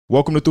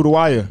Welcome to Through the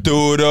Wire.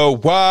 Through the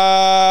Wire.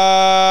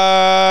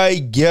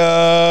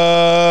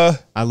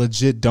 I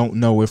legit don't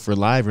know if we're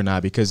live or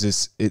not because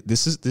this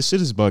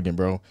shit is bugging,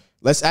 bro.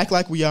 Let's act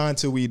like we are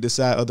until we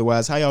decide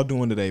otherwise. How y'all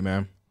doing today,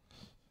 man?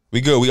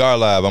 We good. We are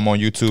live. I'm on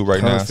YouTube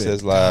right now. It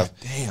says live. God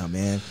damn,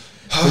 man.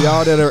 For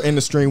y'all that are in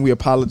the stream, we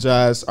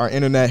apologize. Our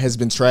internet has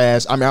been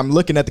trashed. I mean, I'm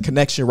looking at the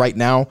connection right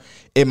now.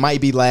 It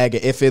might be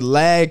lagging. If it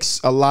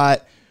lags a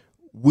lot,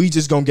 we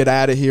just gonna get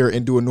out of here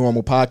and do a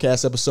normal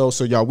podcast episode.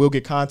 So y'all will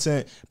get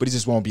content, but it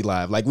just won't be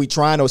live. Like we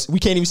can't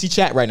even see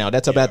chat right now.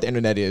 That's how bad the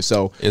internet is.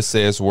 So it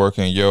says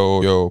working.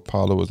 Yo,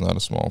 Paulo was not a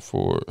small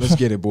forward. Let's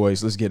get it,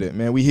 boys. Let's get it,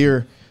 man. We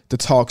here to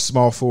talk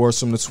small forwards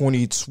from the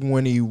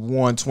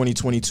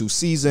 2021-2022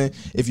 season.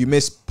 If you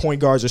missed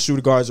point guards or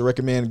shooter guards, I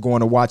recommend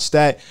going to watch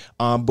that.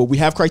 But we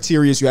have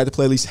criteria. You had to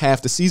play at least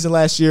half the season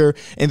last year,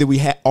 and then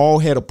we all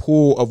had a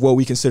pool of what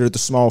we considered the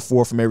small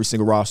four from every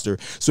single roster.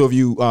 So if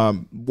you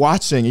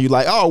watching and you're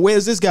like, oh,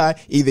 where's this guy?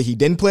 Either he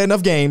didn't play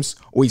enough games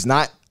or he's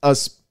not a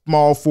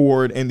small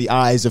forward in the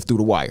eyes of Through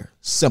the Wire.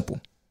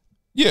 Simple.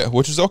 Yeah,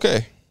 which is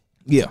okay.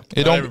 Yeah,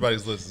 not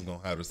everybody's list is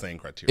gonna have the same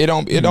criteria. It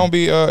don't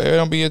be at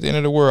the end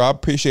of the world. I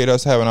appreciate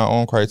us having our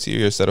own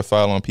criteria instead of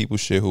following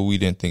people's shit who we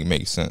didn't think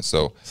makes sense.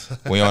 So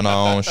we on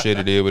our own shit.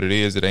 It is what it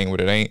is. It ain't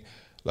what it ain't.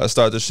 Let's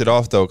start this shit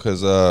off though,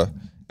 because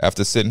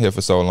after sitting here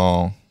for so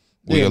long,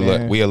 we a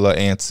little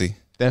antsy.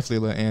 Definitely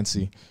a little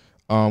antsy.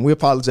 We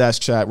apologize,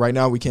 chat. Right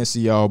now, we can't see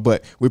y'all,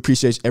 but we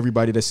appreciate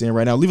everybody that's in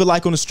right now. Leave a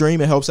like on the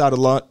stream. It helps out a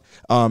lot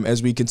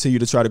as we continue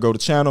to try to grow the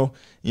channel.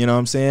 You know what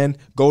I'm saying?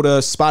 Go to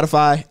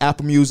Spotify,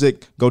 Apple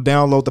Music. Go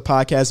download the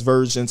podcast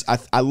versions.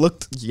 I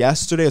looked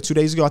yesterday or 2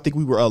 days ago. I think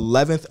we were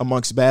 11th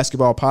amongst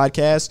basketball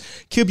podcasts.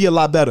 Could be a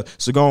lot better.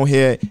 So go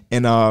ahead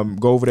and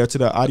go over there to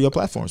the audio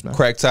platforms, man.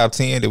 Crack top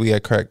 10 that we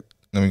had cracked.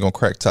 Then we're going to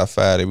crack top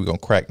 5. Then we're going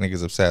to crack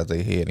niggas upside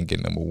their head and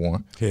get number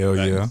 1. Hell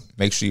yeah.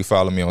 Make sure you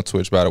follow me on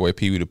Twitch, by the way.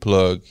 Pee Wee the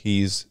plug.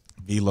 He's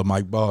Vila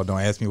Mike Ball. Don't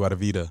ask me why the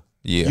Vita.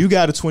 Yeah. You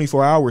got a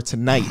 24-hour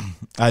tonight.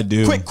 I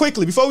do.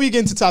 Quickly, before we get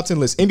into top 10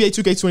 lists, NBA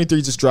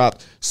 2K23 just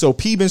dropped. So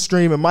P been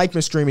streaming, Mike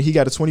been streaming. He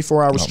got a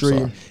 24-hour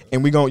stream. Sorry.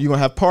 And you're going to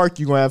have Park.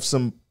 You're going to have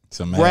some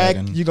rack.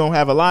 You're going to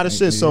have a lot of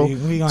shit. So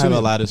we going to have a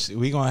lot of shit.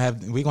 We going to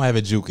have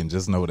it juking.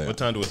 Just know that. What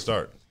time do it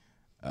start?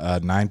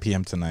 9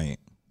 p.m. tonight.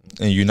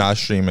 And you're not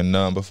streaming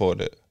none before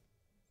that?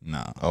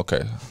 No.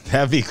 Okay.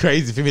 That'd be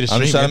crazy for me to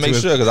stream. I'm just trying to make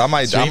sure because I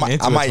might dip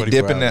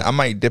in that. hours. I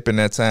might dip in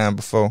that time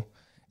before.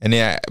 And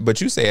then,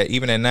 but you say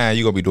even at 9,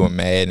 you're gonna be doing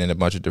Madden and a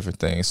bunch of different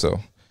things. So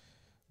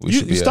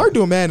you start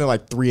doing Madden at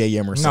like 3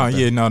 a.m. or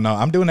something. No.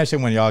 I'm doing that shit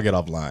when y'all get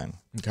offline.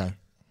 Okay,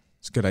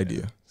 it's a good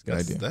idea.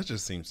 That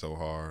just seems so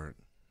hard.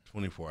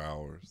 24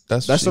 hours.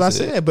 That's what I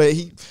said. But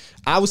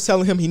I was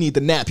telling him he need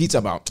the nap. He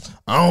talking about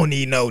I don't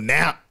need no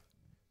nap.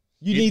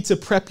 You need to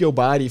prep your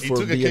body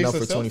for being up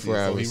for 24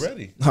 hours. So he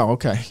ready. Oh,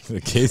 okay.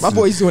 My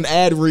boy's doing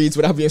ad reads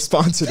without being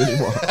sponsored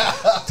anymore.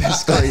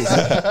 That's crazy.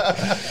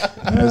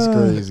 That's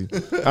crazy.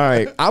 All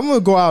right. I'm going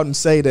to go out and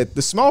say that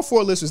the small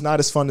forward list is not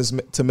as fun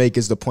to make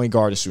as the point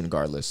guard and shooting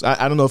guard list.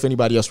 I don't know if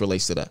anybody else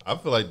relates to that. I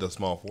feel like the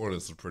small forward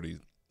list is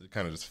it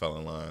kind of just fell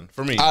in line.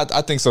 For me.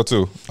 I think so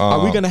too.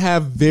 Are we going to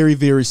have very,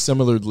 very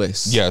similar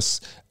lists?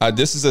 Yes.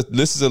 This is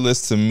a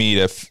list to me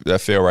that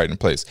fell right in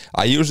place.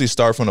 I usually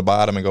start from the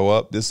bottom and go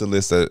up. This is a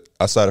list that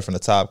I started from the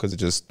top because it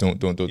just doing.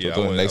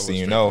 Next thing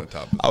you know,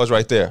 I was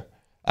right there.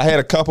 I had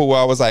a couple where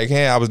I was like,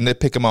 hey, I was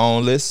nitpicking my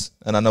own list,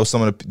 and I know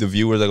some of the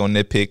viewers are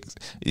gonna nitpick.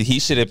 He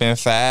should have been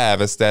 5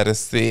 instead of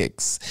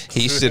 6.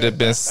 He should have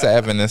been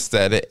 7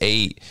 instead of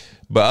 8.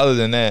 But other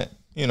than that,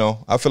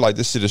 I feel like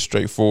this shit is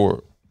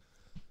straightforward.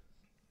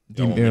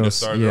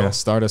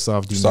 Start us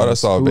off. Start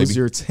us off, baby. Who's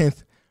your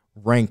 10th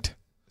ranked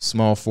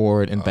small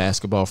forward in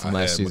basketball from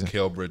last season?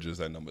 Mikal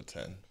Bridges at number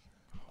 10.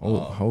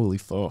 Oh, holy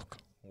fuck!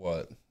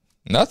 What?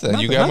 Nothing.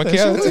 You got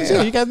Mikal at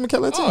 10. You got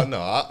Mikal at 10. Oh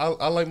no,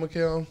 I like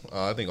Mikal.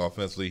 I think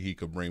offensively he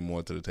could bring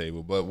more to the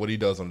table, but what he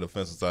does on the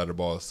defensive side of the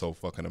ball is so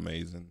fucking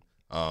amazing.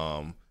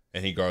 And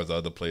he guards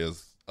other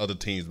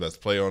teams' best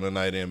player on a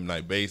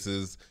night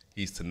basis.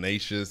 He's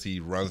tenacious. He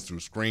runs through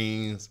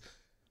screens.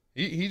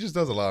 He just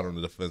does a lot on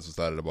the defensive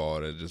side of the ball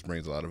that just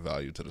brings a lot of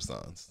value to the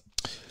Suns.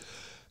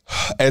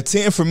 At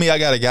 10 for me, I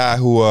got a guy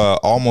who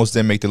almost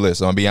didn't make the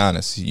list. I'll be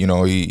honest.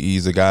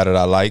 He's a guy that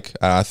I like.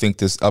 I think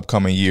this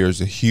upcoming year is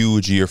a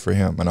huge year for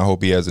him, and I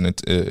hope he has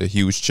a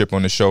huge chip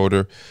on his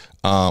shoulder.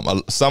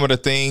 Some of the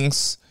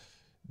things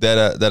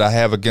that I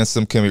have against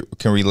him can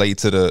relate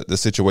to the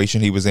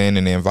situation he was in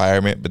and the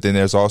environment. But then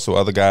there's also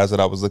other guys that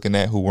I was looking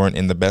at who weren't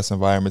in the best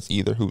environments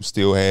either, who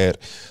still had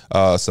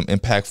some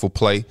impactful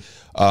play.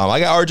 I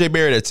got RJ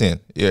Barrett at 10.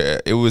 Yeah,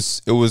 it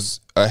was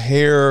a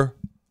hair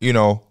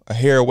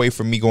away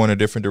from me going a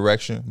different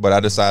direction, but I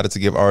decided to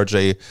give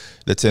RJ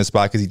the 10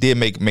 spot because he did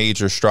make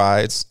major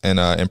strides and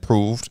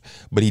improved,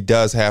 but he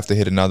does have to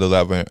hit another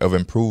level of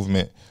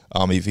improvement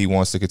if he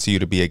wants to continue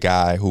to be a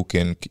guy who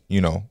can,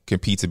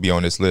 compete to be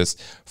on this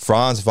list.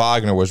 Franz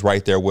Wagner was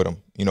right there with him.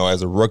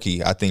 As a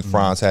rookie, I think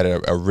Franz had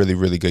a really,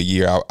 really good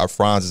year.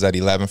 Franz is at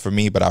 11 for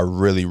me, but I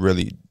really,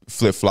 really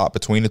flip flop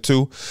between the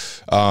two.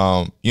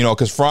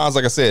 Because Franz,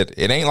 like I said,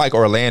 it ain't like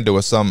Orlando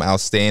is some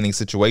outstanding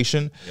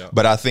situation,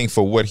 but I think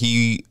for what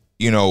he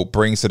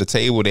brings to the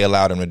table, they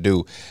allowed him to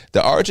do. The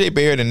RJ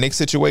Barrett and Nick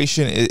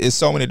situation is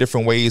so many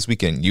different ways we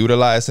can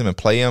utilize him and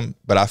play him,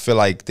 but I feel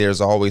like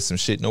there's always some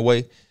shit in the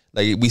way.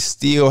 Like we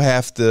still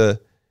have to,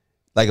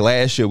 like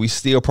last year, we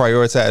still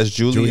prioritize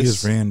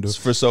Julius Randle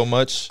for so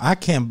much. I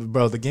can't,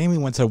 bro. The game we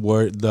went to,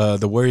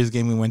 the Warriors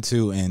game we went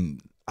to, and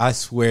I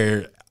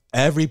swear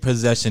every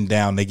possession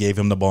down, they gave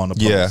him the ball in the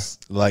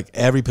post. Yeah. Like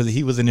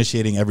he was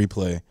initiating every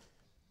play.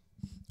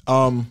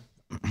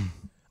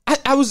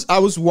 I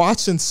was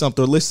watching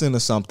something or listening to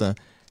something,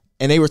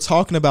 and they were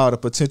talking about a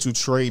potential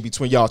trade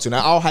between y'all two.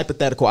 Now, all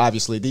hypothetical,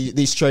 obviously.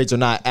 These trades are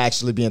not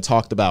actually being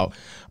talked about.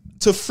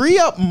 To free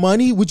up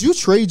money, would you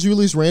trade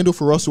Julius Randle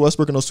for Russell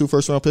Westbrook and those 2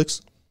 first-round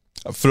picks?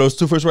 For those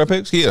 2 first-round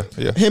picks? Yeah.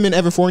 Him and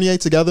Evan Fournier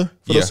together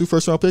for those 2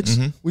 first-round picks?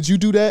 Mm-hmm. Would you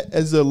do that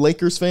as a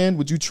Lakers fan?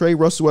 Would you trade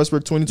Russell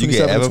Westbrook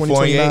 2027 and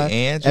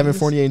 2029? Evan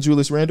Fournier and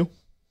Julius Randle?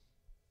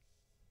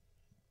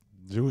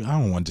 I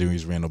don't want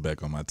Julius Randle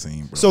back on my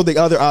team, bro. So the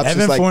other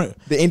options,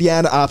 the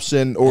Indiana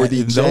option or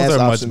the Jazz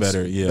options, much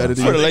better. Yeah, for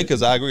the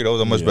Lakers, I agree. Those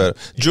are much better.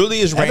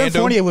 Julius Randle, Evan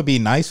Fournier would be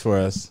nice for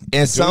us.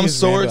 In some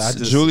sorts,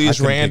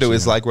 Julius Randle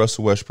is like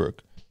Russell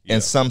Westbrook.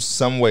 In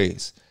some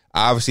ways,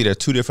 obviously they're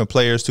 2 different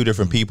players, 2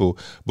 different people,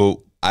 but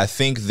I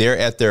think they're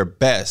at their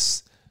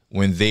best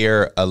when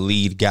they're a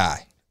lead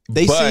guy.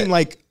 They seem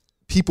like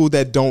people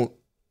that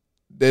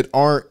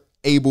aren't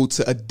able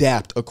to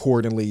adapt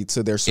accordingly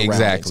to their surroundings.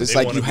 Exactly. It's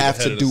like you have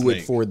to do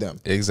it for them.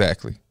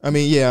 Exactly. I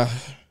mean, yeah.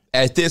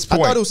 At this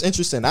point, I thought it was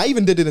interesting. I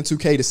even did it in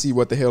 2K to see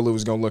what the hell it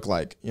was going to look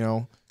like,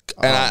 And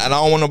I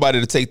don't want nobody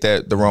to take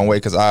that the wrong way,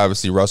 because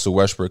obviously Russell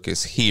Westbrook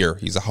is here.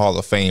 He's a Hall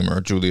of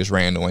Famer. Julius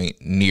Randle ain't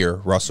near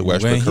Russell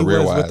Westbrook career-wise. When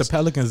he was with the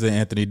Pelicans and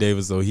Anthony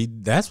Davis, though,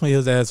 that's when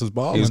his ass was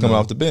balling. He was coming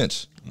off the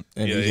bench.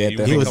 And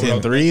he was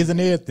hitting threes and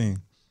everything.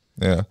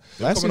 Yeah.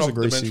 Coming off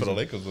the bench for the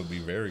Lakers would be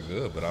very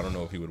good, but I don't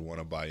know if he would want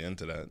to buy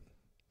into that.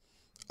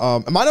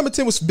 My number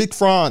 10 was Big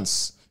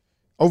Franz.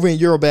 Over in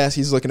Eurobasket,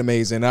 he's looking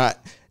amazing. I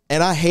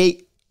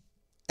hate,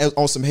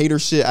 on some hater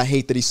shit, I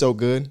hate that he's so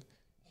good,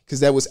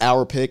 because that was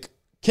our pick.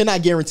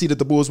 Cannot guarantee that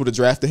the Bulls would have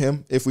drafted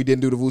him if we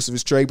didn't do the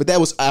Vucevic trade, but that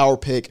was our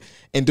pick,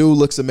 and dude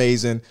looks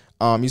amazing.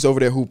 He's over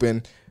there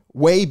hooping.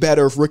 Way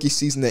better of rookie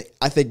season than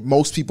I think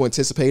most people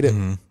anticipated.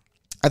 Mm-hmm.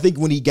 I think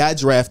when he got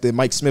drafted,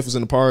 Mike Smith was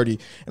in the party,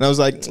 and I was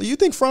like, you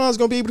think Franz is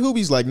going to be able to hoop?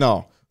 He's like,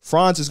 no.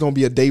 Franz is going to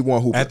be a day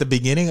one hooper. At the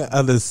beginning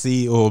of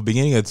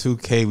beginning of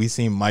 2K, we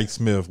seen Mike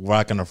Smith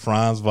rocking a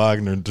Franz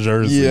Wagner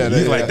jersey. Yeah,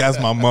 he's like, that's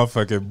my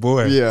motherfucking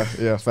boy.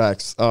 Yeah,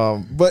 facts.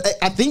 But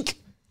I think,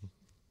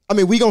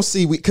 we going to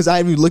see, because I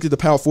haven't even looked at the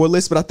power forward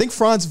list, but I think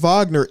Franz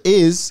Wagner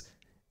is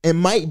and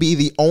might be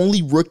the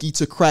only rookie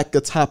to crack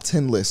the top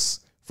 10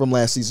 list from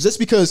last season. Just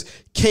because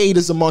Cade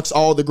is amongst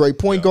all the great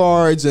point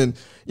guards, and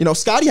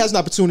Scotty has an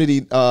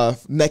opportunity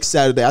next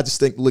Saturday. I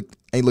just think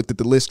ain't looked at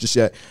the list just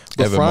yet.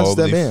 But Franz is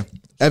that man.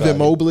 Evan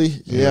Mobley,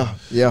 yeah.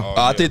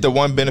 I think the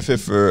one benefit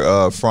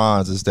for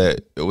Franz is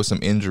that it was some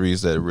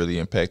injuries that really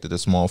impacted the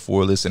small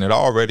forward list, and it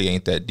already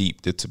ain't that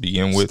deep to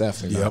begin with.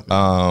 It's definitely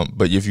not.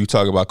 But if you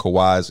talk about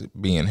Kawhi's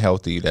being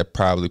healthy, that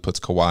probably puts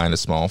Kawhi in the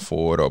small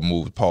forward or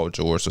move Paul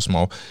George to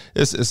small.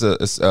 It's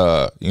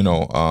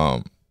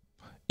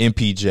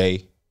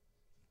MPJ,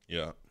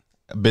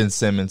 Ben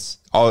Simmons.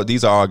 All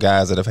these are all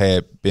guys that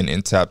have been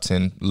in top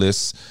 10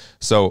 lists.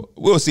 So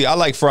we'll see. I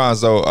like Franz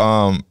though.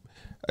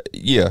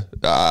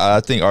 I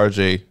think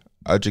RJ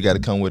got to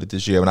come with it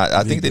this year, and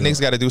I think the Knicks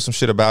got to do some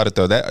shit about it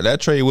though. That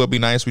trade will be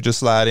nice. We just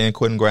slide in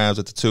Quentin Grimes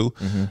at the 2.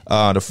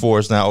 Mm-hmm. The 4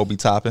 is now Obi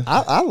Toppin.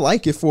 I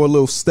like it for a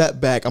little step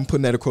back. I'm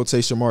putting that a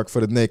quotation mark for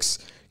the Knicks,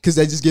 because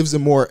that just gives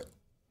them more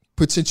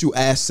potential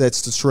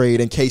assets to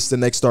trade in case the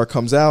next star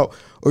comes out,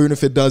 or even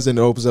if it doesn't,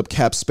 it opens up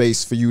cap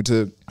space for you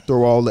to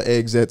throw all the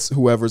eggs at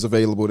whoever's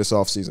available this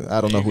offseason.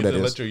 I don't know who that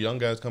is. Let your young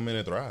guys come in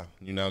and thrive.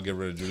 You now get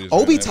rid of Julius.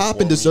 Obi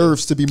Toppin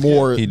deserves to be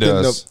more than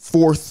the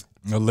 4th.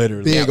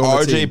 Literally,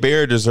 RJ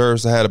Barrett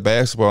deserves to have a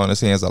basketball in his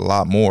hands a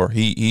lot more.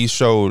 He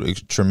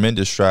showed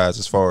tremendous strides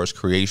as far as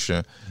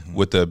creation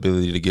with the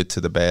ability to get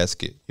to the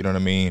basket. You know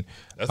what I mean?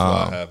 That's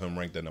why I have him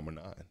ranked at number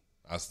 9.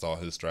 I saw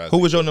his strides. Who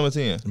was your number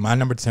 10? My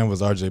number 10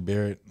 was RJ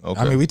Barrett.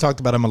 Okay. We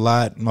talked about him a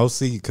lot,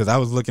 mostly because I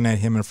was looking at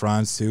him and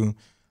Franz too.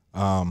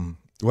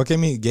 What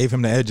gave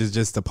him the edge is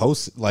just the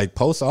post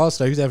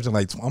All-Star. He was averaging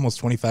like almost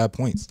 25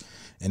 points.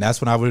 And that's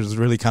when I was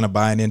really kind of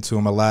buying into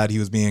him a lot. He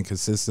was being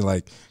consistent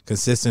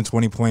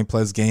 20-point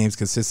plus games,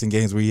 consistent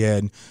games where he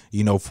had,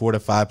 4 to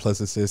 5 plus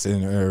assists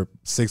or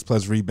 6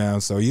 plus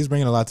rebounds. So he's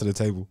bringing a lot to the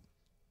table.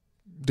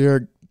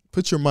 Derek,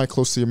 put your mic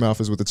close to your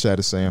mouth is what the chat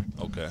is saying.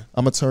 Okay.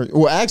 I'm going to turn.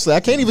 Well, actually, I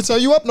can't even turn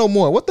you up no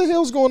more. What the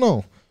hell's going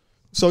on?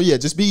 So, yeah,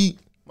 just be.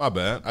 My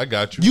bad. I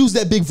got you. Use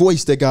that big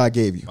voice that God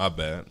gave you. My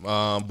bad.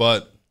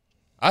 But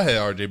I had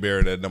RJ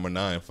Barrett at number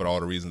 9 for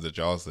all the reasons that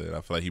y'all said. I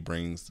feel like he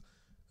brings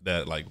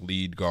that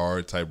lead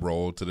guard type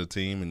role to the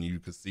team, and you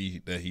could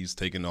see that he's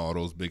taking all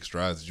those big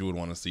strides that you would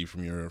want to see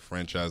from your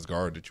franchise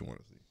guard that you want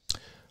to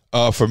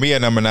see. For me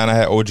at number 9, I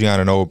had OG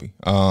Anunoby.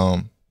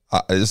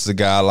 This is a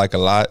guy I like a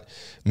lot.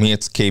 Me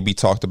and KB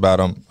talked about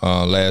him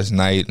last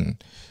night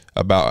and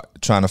about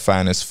trying to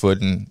find his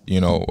footing,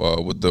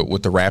 with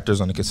the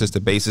Raptors on a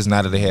consistent basis.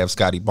 Now that they have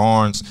Scotty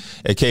Barnes,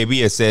 and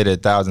KB has said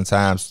it 1,000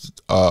 times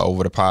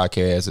over the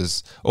podcast,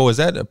 is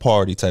that a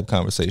party type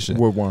conversation?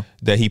 What one?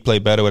 That he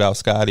played better without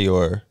Scotty,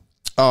 or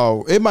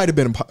it might have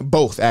been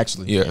both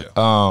actually. Yeah.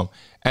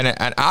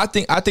 And I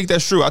think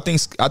that's true. I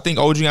think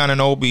OG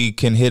Anunoby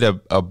can hit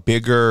a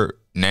bigger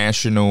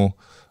national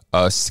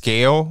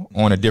scale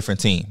on a different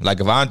team. Like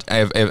if OG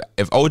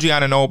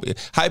Anunoby,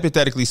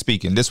 hypothetically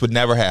speaking, this would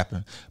never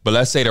happen. But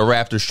let's say the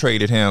Raptors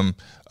traded him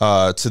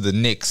to the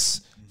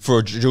Knicks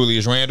for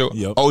Julius Randle.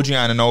 Yep. OG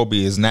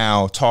Anunoby is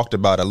now talked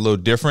about a little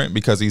different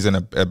because he's in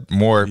a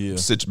more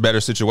better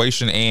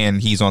situation,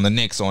 and he's on the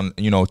Knicks on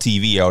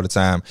TV all the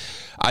time.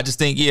 I just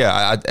think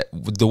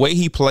the way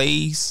he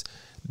plays,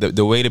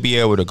 the way to be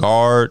able to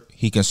guard,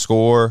 he can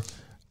score.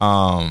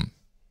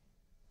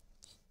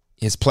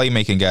 His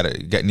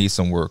playmaking needs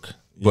some work,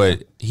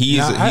 but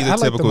he's a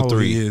typical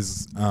three.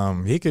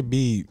 He could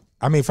be.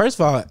 I mean, first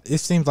of all, it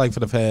seems like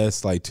for the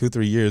past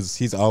 2-3 years,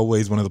 he's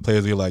always one of the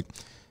players where you're like,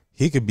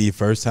 he could be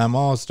first time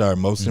All-Star,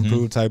 most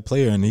improved type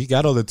player, and he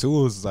got all the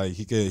tools. Like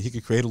he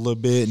could create a little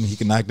bit, and he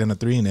can knock down a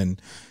three. And then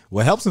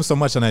what helps him so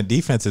much on that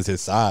defense is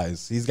his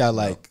size. He's got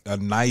a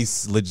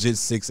nice, legit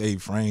 6'8"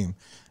 frame,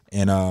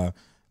 and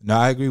no,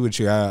 I agree with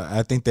you.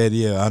 I think that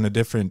on a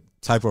different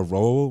type of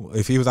role,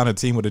 if he was on a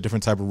team with a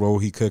different type of role,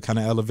 he could kind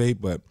of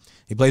elevate, but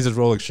he plays his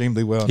role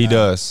extremely well. He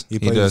does. He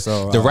does.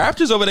 So, the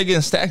Raptors over there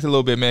getting stacked a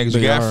little bit, man,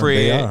 because you got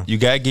Fred, you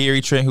got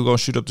Gary Trent who gonna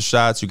shoot up the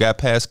shots, you got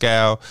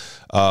Pascal,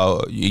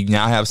 you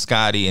now have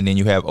Scotty, and then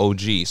you have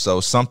OG.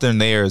 So something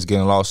there is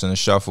getting lost in the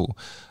shuffle.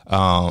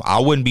 I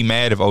wouldn't be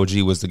mad if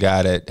OG was the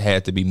guy that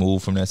had to be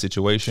moved from that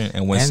situation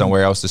and went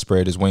somewhere else to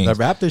spread his wings.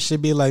 The Raptors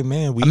should be like,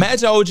 man,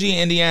 imagine OG in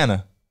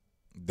Indiana.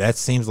 That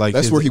seems like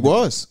that's where he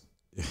was.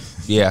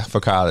 Yeah, for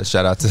college.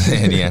 Shout out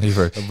to Indiana.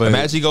 But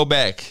imagine you go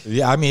back.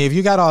 Yeah, I mean, if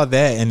you got all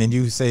that and then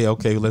you say,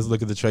 okay, let's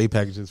look at the trade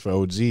packages for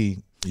OG.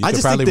 I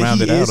just think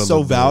that he is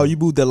so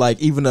valuable that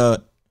even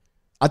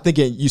I think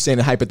you saying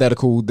a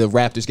hypothetical, the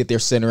Raptors get their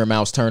center and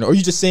Miles Turner, or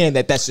you just saying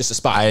that's just a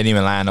spot? I didn't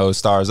even line those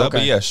stars up,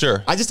 but yeah,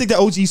 sure. I just think that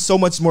OG is so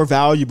much more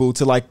valuable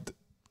to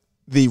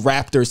the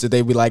Raptors that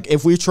they be like,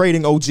 if we're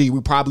trading OG,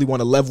 we probably want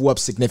to level up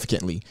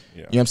significantly. Yeah.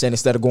 You know what I'm saying?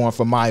 Instead of going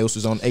for Miles,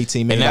 who's on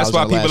 $18 million. And that's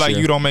why people like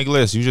you don't make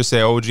lists. You just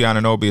say OG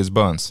Anunoby is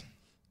buns.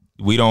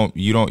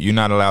 You're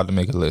not allowed to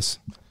make a list.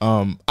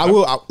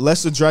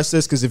 Let's address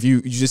this because if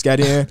you just got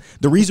in,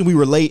 the reason we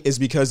were late is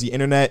because the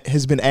internet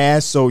has been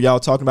ass. So y'all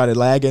talking about it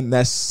lagging.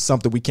 That's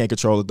something we can't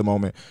control at the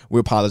moment.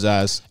 We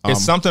apologize.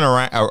 It's something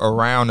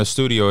around the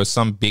studio. Is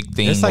some big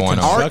thing going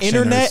on.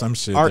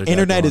 Our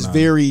internet is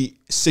very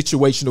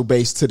situational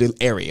based to the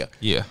area.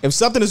 Yeah. If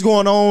something is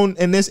going on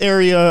in this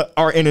area,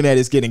 our internet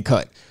is getting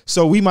cut.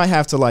 So we might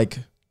have to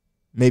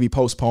maybe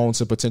postpone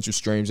some potential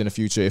streams in the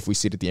future if we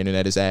see that the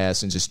internet is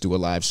ass and just do a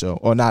live show,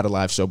 or not a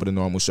live show, but a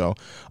normal show.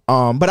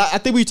 But I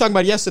think we were talking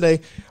about yesterday,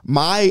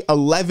 my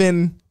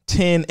 11,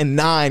 10, and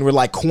 9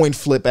 were coin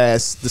flip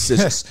ass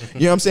decisions. You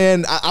know what I'm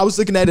saying? I was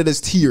looking at it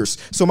as tiers.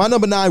 So my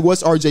number 9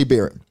 was RJ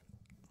Barrett.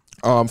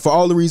 For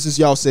all the reasons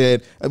y'all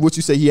said, what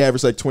you say he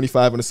averaged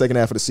 25 in the second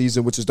half of the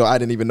season, which is dope. I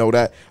didn't even know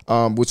that,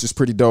 which is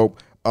pretty dope.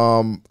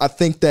 I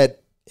think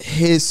that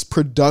his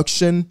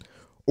production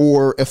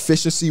or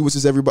efficiency, which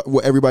is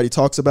what everybody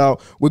talks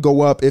about, would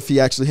go up if he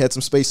actually had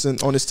some space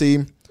on his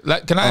team.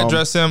 Can I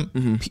address him?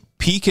 Mm-hmm.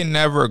 P can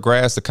never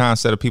grasp the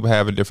concept of people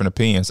having different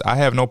opinions. I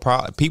have no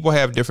problem. People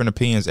have different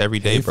opinions every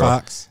day, bro.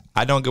 Fox.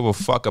 I don't give a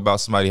fuck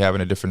about somebody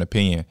having a different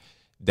opinion.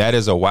 That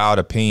is a wild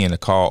opinion to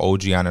call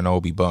OG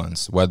Anunoby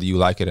buns, whether you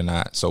like it or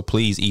not. So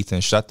please,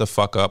 Ethan, shut the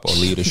fuck up or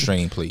leave the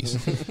stream, please.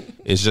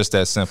 It's just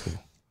that simple.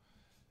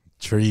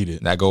 Treat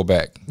it. Now go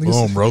back.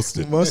 Boom,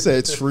 roasted. Must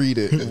said treat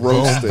it,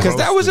 roasted. Because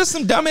that was just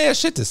some dumbass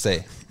shit to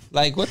say.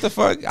 What the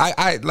fuck?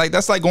 I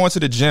that's like going to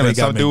the gym and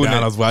some dude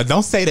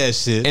don't say that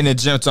shit in the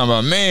gym talking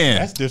about, man,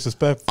 that's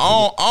disrespectful.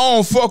 I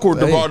don't fuck with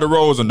DeMar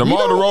DeRozan.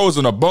 DeMar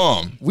DeRozan a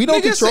bum. We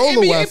don't control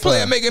the NBA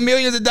player making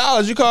millions of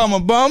dollars. You call him a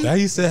bum?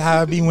 That used to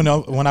how I be when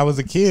I was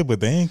a kid,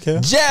 but they ain't care.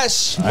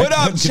 Jesh, what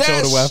up, Jesh?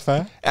 Control the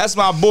Wi-Fi. That's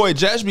my boy.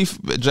 Jesh be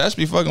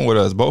fucking with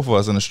us, both of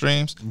us in the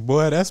streams.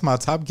 Boy, that's my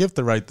top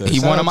gifter right there.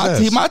 He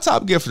my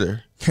top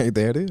gifter. Hey,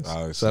 there it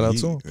is. Shout out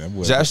to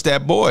him. Jesh,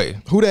 that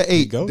boy. Who that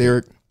 8,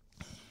 Derek?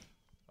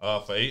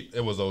 For 8,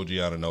 it was OG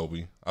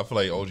Anunoby. I feel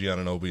like OG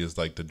Anunoby is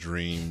the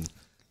dream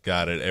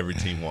guy that every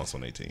team wants on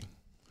their team.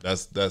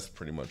 That's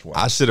pretty much why.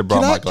 I should have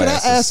brought my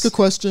glasses. Can I ask a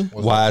question?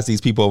 Why is these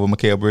people over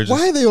Mikal Bridges?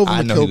 Why are they over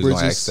Mikal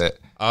Bridges? Ask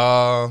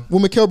that.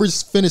 When Mikal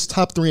Bridges finished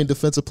top 3 in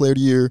Defensive Player of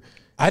the Year.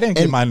 I didn't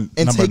get my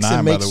number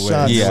 9, by the way.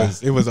 Shots. Yeah.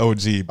 It was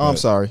OG. I'm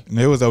sorry.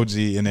 It was OG.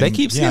 And they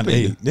keep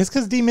skipping you. It's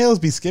because D Mills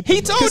be skipping.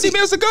 He told D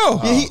Mills to go.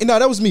 Yeah, no,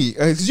 that was me.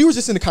 Because you were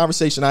just in the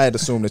conversation. I had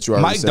assumed that you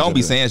already Mike don't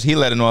be saying he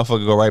let a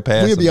motherfucker go right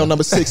past We'll be on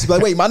number 6. He's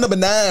like, wait, my number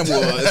 9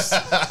 was.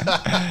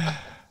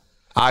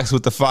 Ox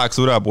with the Fox.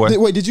 What up, boy?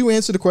 Wait, did you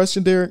answer the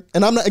question, Derek?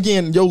 And I'm not,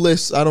 again, your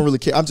list, I don't really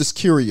care. I'm just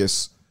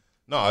curious.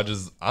 No,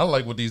 I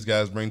like what these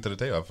guys bring to the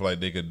table. I feel like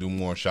they could do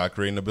more shot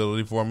creating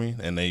ability for me,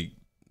 and I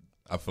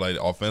feel like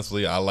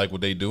offensively, I like what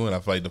they do, and I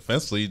feel like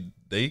defensively,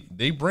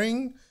 they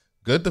bring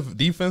good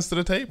defense to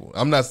the table.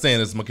 I'm not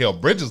saying it's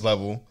Mikal Bridges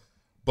level,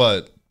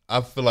 but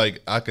I feel like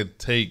I could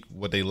take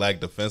what they lack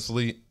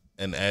defensively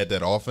and add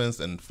that offense,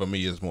 and for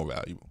me, it's more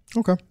valuable.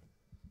 Okay.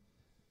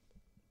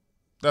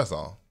 That's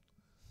all.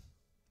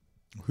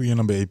 Who your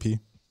number AP?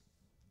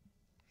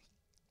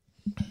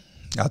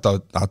 I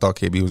thought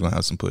KB was gonna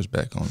have some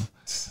pushback on him.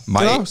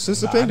 I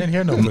didn't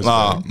hear no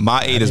pushback.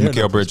 My 8 is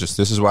Mikal Bridges.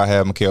 This is why I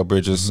have Mikal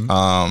Bridges.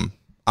 Mm-hmm.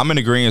 I'm in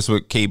agreement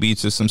with KB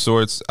to some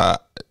sorts. I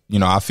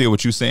feel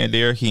what you're saying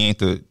there. He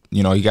ain't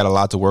he got a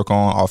lot to work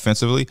on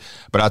offensively,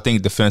 but I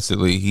think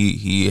defensively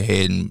he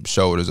head and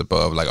shoulders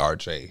above like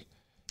RJ.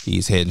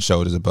 He's head and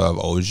shoulders above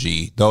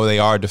OG. Though they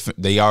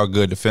are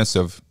good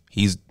defensive.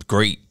 He's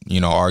great,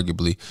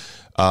 arguably.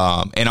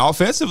 And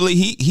offensively,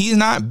 he's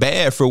not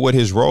bad for what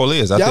his role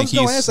is. I was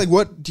gonna ask, like,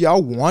 what do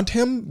y'all want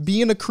him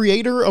being a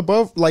creator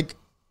above? Like,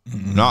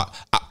 no,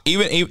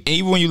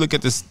 even when you look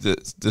at the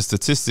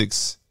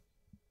statistics,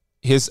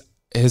 his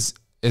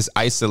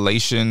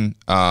isolation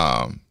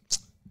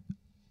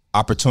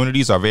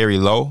opportunities are very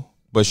low.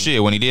 But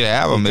shit, when he did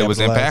have them, it was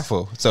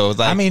impactful. So it's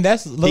like,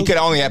 he could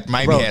only have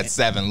had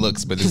 7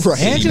 looks, but it's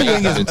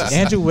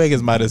Andrew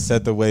Wiggins might have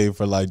set the way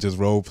for like just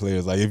role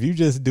players. Like if you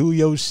just do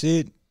your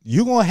shit,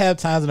 you're gonna have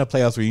times in the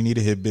playoffs where you need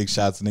to hit big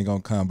shots and they're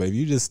gonna come. But if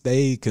you just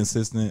stay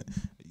consistent,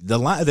 the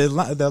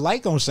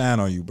light gonna shine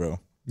on you, bro.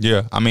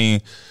 Yeah, I mean,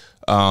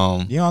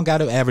 you don't got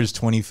to average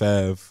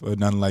 25 or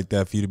nothing like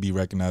that for you to be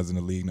recognized in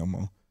the league no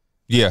more.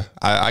 Yeah,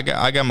 I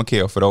got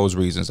Mikal for those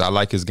reasons. I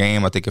like his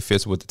game. I think it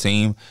fits with the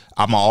team.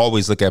 I'm gonna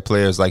always look at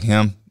players like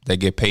him that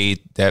get paid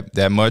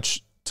that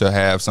much to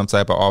have some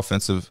type of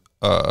offensive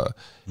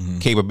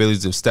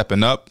capabilities of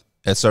stepping up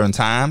at certain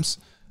times.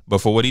 But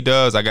for what he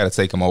does, I got to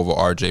take him over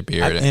RJ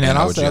Barrett. And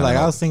also, like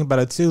I was thinking about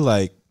it too.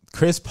 Like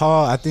Chris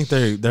Paul, I think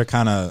they're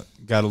kind of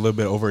got a little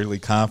bit overly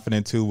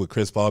confident too with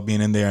Chris Paul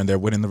being in there and they're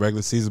winning the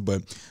regular season.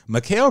 But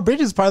Mikal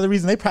Bridges is part of the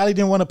reason they probably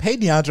didn't want to pay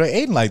DeAndre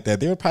Ayton like that.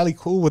 They were probably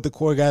cool with the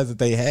core guys that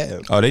they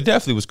had. Oh, they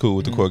definitely was cool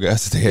with the core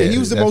guys that they had. He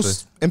was the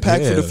most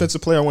impactful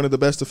defensive player on one of the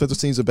best defensive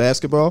teams in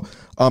basketball.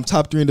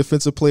 Top 3 in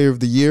defensive player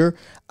of the year.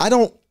 I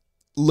don't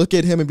look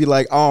at him and be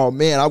like, oh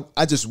man,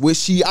 I just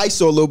wish he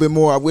ISO a little bit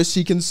more. I wish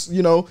he can,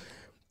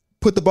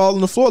 put the ball on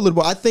the floor a little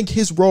bit. I think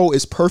his role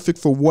is perfect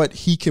for what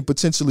he can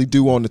potentially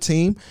do on the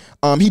team.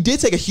 He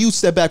did take a huge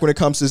step back when it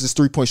comes to his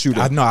 3-point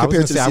shooting. I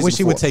wish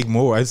he would take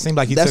more. It seemed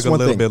like he took a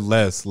little bit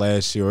less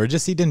last year, or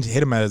just he didn't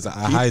hit him as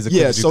high as it could.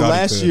 Yeah, so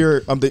last year,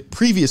 the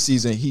previous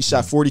season, he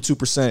shot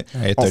 42%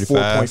 on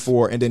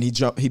 4.4, and then he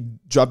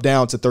dropped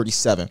down to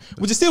 37,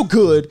 which is still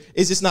good.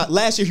 It's just not.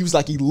 Last year he was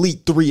like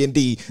elite 3 and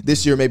D.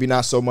 This year maybe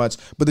not so much,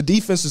 but the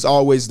defense is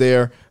always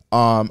there.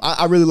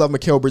 I really love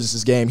Mikal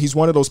Bridges' game. He's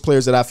one of those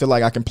players that I feel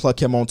like I can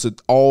pluck him onto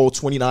all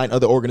 29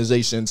 other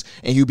organizations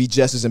and he'll be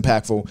just as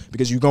impactful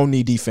because you're going to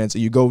need defense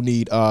and you're going to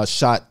need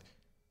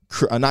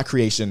not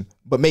creation,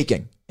 but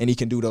making. And he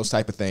can do those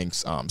type of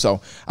things. So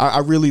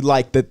I really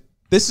like that.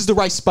 This is the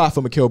right spot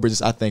for Mikal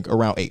Bridges, I think,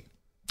 around 8.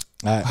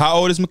 How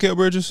old is Mikal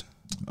Bridges?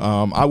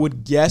 I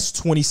would guess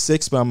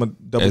 26, but I'm going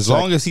to double check. As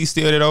long as he's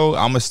still that old,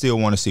 I'm going to still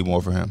want to see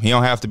more from him. He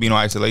don't have to be no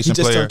isolation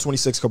player. He just turned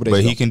 26 a couple days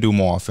ago. But he can do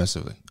more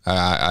offensively.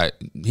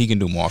 He can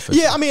do more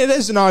offensively. Yeah, I mean, it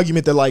is an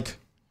argument that, like,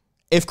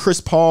 if Chris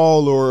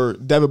Paul or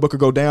Devin Booker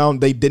go down,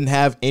 they didn't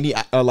have any,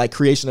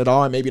 creation at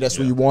all, and maybe that's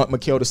where you want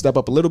Mikal to step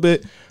up a little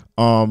bit.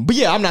 But,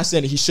 yeah, I'm not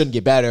saying that he shouldn't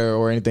get better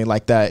or anything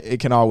like that. It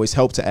can always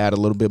help to add a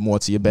little bit more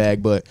to your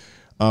bag. But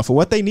for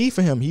what they need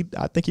for him,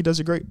 I think he does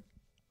it great.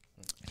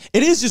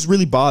 It is just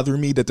really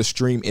bothering me that the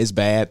stream is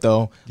bad,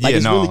 though. Like,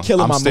 it's really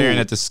killing my mood. I'm staring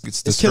at the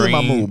stream, killing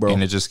my mood, bro.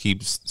 And it just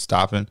keeps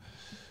stopping.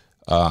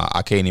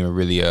 I can't even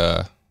really.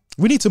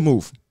 We need to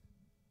move.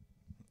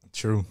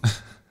 True.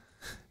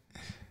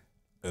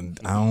 And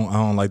I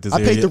don't like this I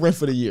area. paid the rent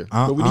for the year.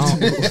 But we need to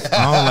move.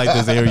 I don't like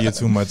this area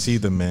too much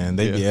either, man.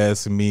 They be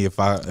asking me if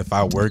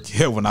I work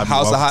here when I be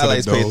House of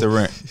Highlights paid the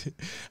rent.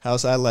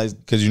 House of Highlights.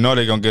 Because they're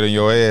going to get on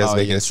your ass.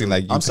 They can see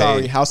like you I'm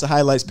sorry. House of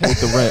Highlights paid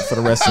the rent for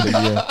the rest of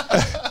the year.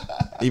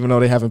 Even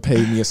though they haven't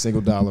paid me a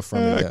single dollar from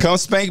it yet. Come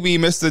spank me,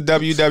 Mr.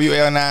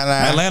 WWL99.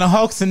 Atlanta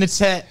Hawks in the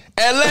chat.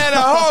 Atlanta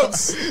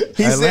Hawks.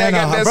 He said,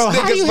 I got that bro,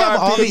 how do you have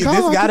all these?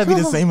 This got to be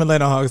the same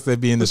Atlanta Hawks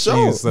that be in the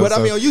stream. But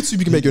I mean, on YouTube,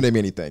 you can make your name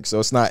anything. So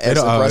it's not as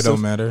impressive. It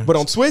don't matter. But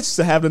on Twitch,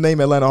 to have the name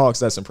Atlanta Hawks,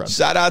 that's impressive.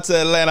 Shout out to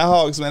Atlanta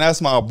Hawks, man.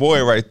 That's my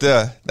boy right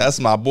there. That's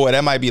my boy.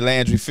 That might be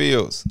Landry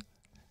Fields.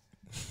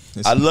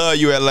 I love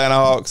you, Atlanta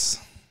Hawks.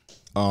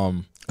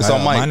 It's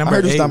on Mike. My number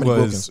 8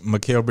 was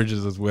Mikal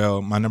Bridges as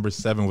well. My number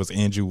 7 was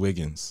Andrew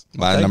Wiggins.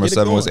 My number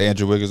 7 was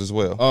Andrew Wiggins as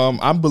well.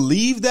 I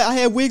believe that I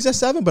had Wiggs at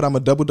 7, but I'm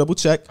a double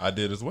check. I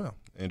did as well.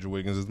 Andrew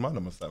Wiggins is my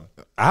number 7.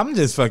 I'm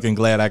just fucking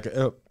glad I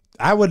could.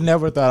 I would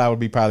never thought I would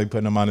be probably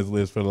putting him on his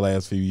list for the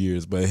last few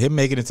years, but him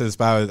making it to the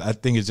spot, I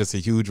think it's just a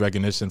huge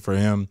recognition for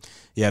him.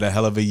 He had a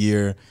hell of a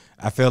year.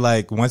 I feel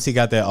like once he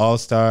got that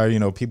All-Star,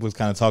 people was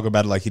kind of talking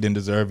about it like he didn't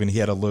deserve it, and he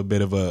had a little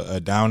bit of a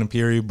down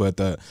period, but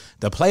the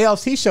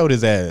playoffs, he showed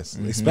his ass,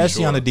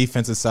 especially on the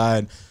defensive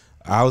side.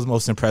 I was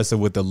most impressive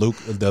with the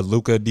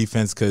Luka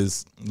defense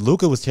because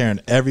Luka was tearing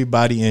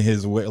everybody in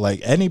his way.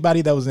 Like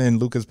anybody that was in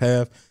Luka's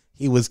path,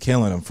 he was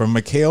killing them. From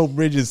Mikal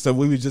Bridges, so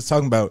we were just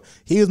talking about,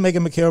 he was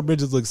making Mikal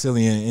Bridges look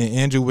silly, and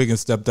Andrew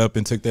Wiggins stepped up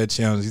and took that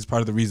challenge. He's part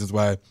of the reasons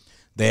why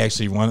they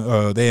actually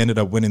won. They ended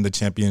up winning the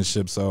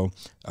championship. So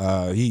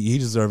he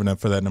deserving it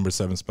for that number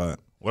 7 spot.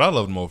 What I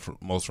loved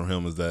most from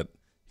him is that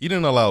he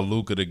didn't allow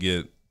Luka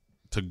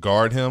to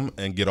guard him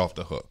and get off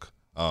the hook.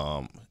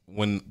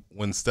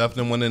 When Steph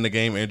went in the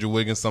game, Andrew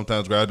Wiggins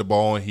sometimes grabbed the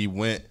ball and he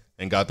went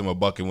and got them a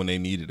bucket when they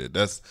needed it.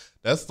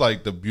 That's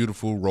like the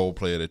beautiful role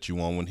player that you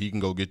want, when he can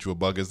go get you a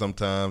bucket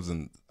sometimes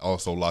and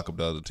also lock up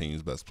the other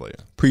team's best player.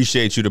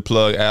 Appreciate you, the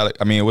plug, Alex.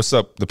 What's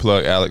up, the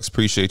plug, Alex?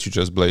 Appreciate you,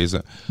 just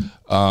blazing.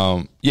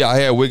 Yeah, I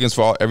had Wiggins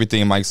for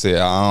everything Mike said.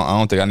 I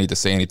don't think I need to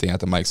say anything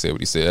after Mike said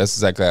what he said. That's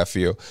exactly how I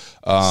feel.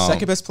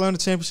 Second best player on the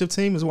championship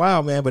team is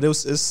wild, man. But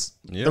it's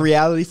the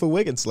reality for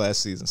Wiggins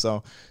last season.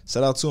 So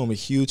shout out to him, a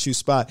huge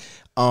spot.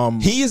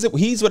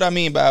 He's what I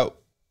mean about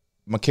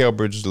Mikal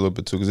Bridges a little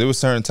bit too, because there were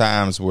certain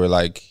times where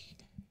like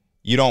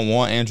you don't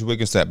want Andrew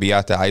Wiggins to be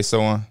out there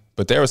ISO on,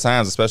 but there were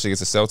times, especially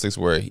against the Celtics,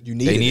 where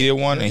they needed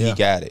one and he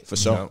got it for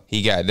sure.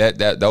 He got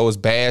those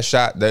bad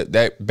shot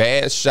that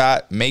bad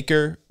shot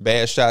maker,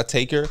 bad shot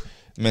taker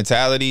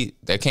mentality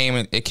that came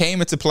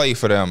into play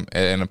for them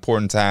at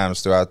important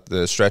times throughout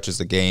the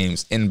stretches of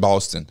games in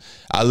Boston.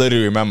 I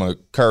literally remember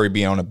Curry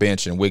being on the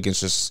bench and Wiggins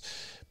just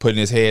putting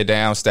his head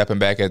down, stepping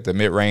back at the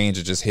mid-range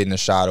and just hitting a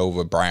shot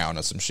over Brown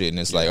or some shit. And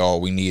it's like, oh,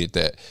 we needed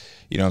that.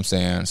 You know what I'm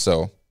saying?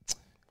 So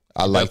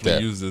I like that.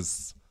 He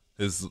uses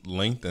his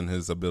length and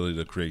his ability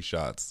to create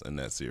shots in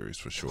that series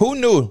for sure. Who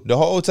knew the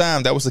whole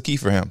time that was the key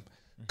for him?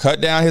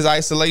 Cut down his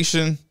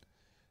isolation,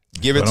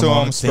 give it to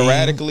him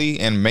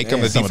sporadically, and make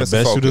him the defensive best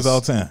focus. shooters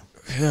all time.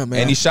 Yeah, man.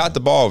 And he shot the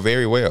ball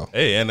very well.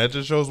 Hey, and that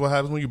just shows what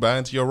happens when you buy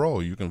into your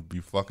role. You can be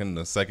fucking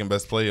the second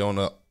best player on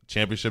a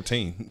championship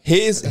team.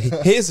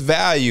 His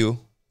value,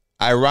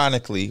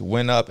 ironically,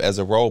 went up as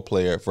a role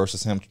player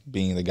versus him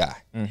being the guy.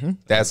 Mm-hmm.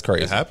 That's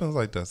crazy. It happens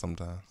like that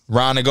sometimes.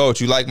 Ron the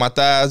Goat, you like my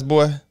thighs,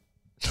 boy?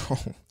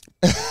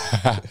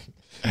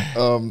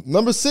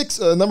 Number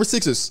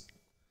sixes.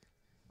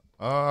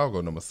 I'll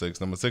go number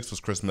 6. Number 6 was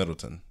Chris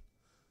Middleton.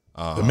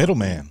 The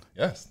middleman.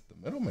 Yes, the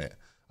middleman.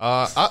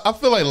 I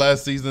feel like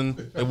last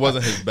season it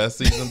wasn't his best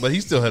season, but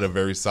he still had a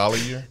very solid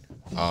year.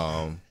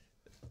 I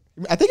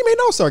think he made an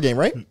All-Star game,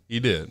 right? He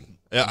did.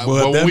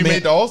 Well, when we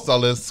made the All-Star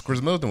list,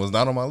 Chris Middleton was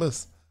not on my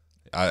list.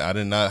 I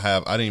didn't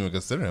even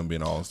consider him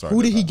being an All-Star.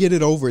 Who did he get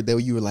it over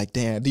that you were like,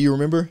 damn? Do you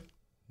remember?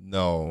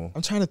 No.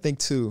 I'm trying to think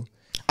too.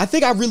 I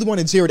think I really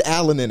wanted Jared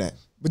Allen in it,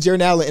 but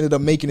Jared Allen ended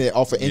up making it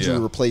off an injury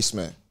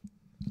replacement.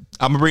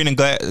 I'm reading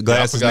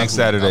glasses next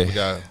Saturday.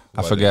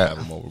 I forgot.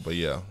 Have him over, but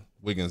yeah,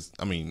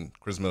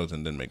 Chris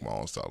Middleton didn't make my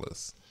All-Star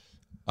list.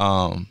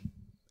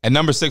 At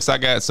number 6, I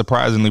got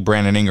surprisingly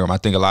Brandon Ingram. I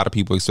think a lot of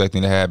people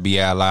expecting to have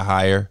B.I. a lot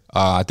higher.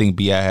 I think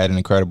B.I. had an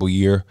incredible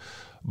year,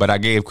 but I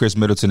gave Chris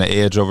Middleton an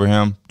edge over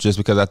him just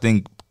because I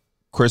think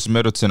Chris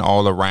Middleton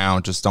all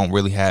around just don't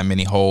really have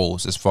many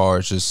holes as far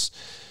as just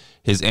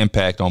his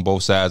impact on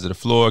both sides of the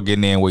floor,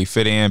 getting in where he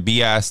fit in.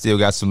 B.I. still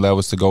got some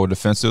levels to go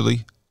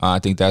defensively. I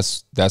think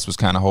that's what's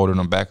kind of holding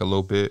him back a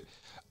little bit.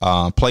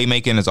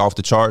 Playmaking is off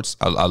the charts.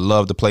 I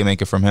love the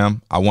playmaking from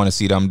him. I want to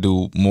see them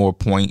do more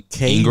point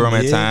Ingram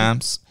at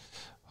times.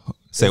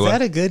 Is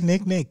that a good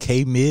nickname?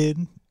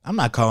 K-Mid? I'm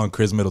not calling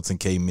Chris Middleton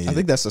K-Mid. I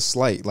think that's a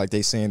slight, like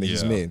they saying that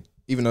he's mid.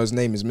 Even though his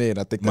name is Mid,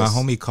 I think my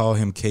homie call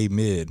him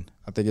K-Mid.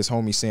 I think his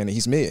homie saying that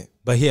he's mid.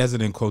 But he has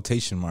it in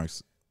quotation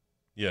marks.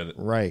 Yeah.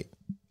 Right.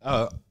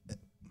 I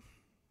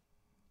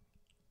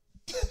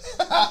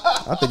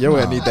think your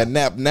ass need that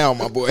nap now,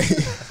 my boy.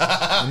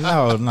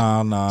 No.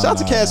 Shout out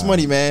to Cash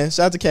Money, man.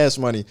 Shout out to Cash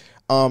Money.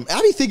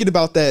 I be thinking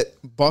about that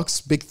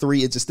Bucks big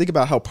 3 and just think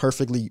about how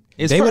perfectly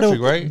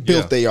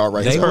built they are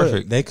right now.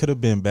 Perfect. They could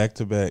have been back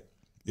to back.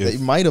 They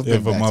might have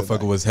been if a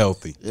motherfucker was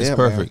healthy. It's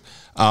perfect.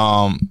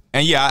 And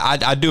yeah,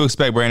 I do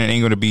expect Brandon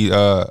Ingram to be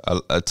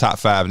a top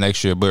 5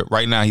 next year, but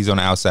right now he's on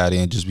the outside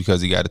end just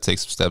because he got to take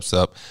some steps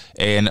up.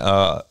 And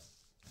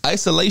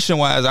isolation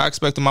wise, I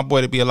expected my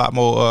boy to be a lot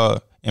more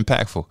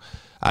impactful.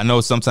 I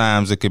know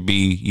sometimes it could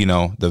be,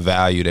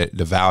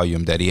 the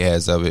volume that he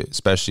has of it,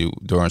 especially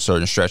during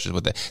certain stretches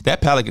with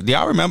that Pelican. Do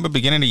y'all remember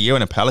beginning of the year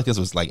when the Pelicans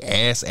was like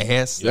ass,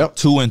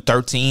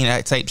 2-13,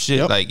 that type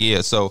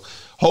shit? So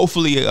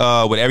hopefully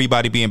with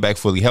everybody being back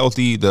fully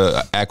healthy,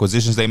 the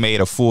acquisitions they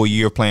made, a full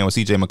year of playing with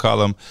CJ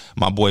McCollum,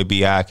 my boy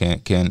B.I. can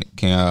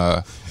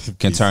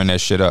turn that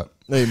shit up.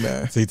 Hey,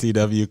 man.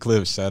 TTW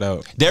Clips, shout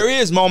out. There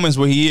is moments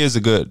where he is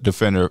a good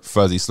defender,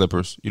 fuzzy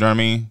slippers. You know what I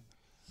mean?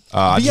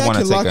 I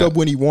can lock up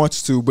when he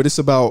wants to, but it's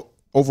about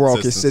overall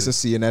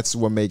consistency, and that's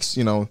what makes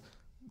the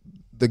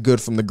good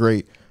from the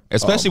great.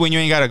 Especially when you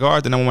ain't got a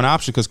guard, the number one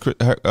option, because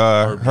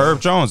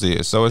Herb Jones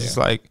is. So it's just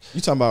like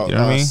You talking about You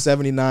know what I mean?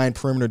 79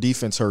 perimeter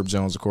defense, Herb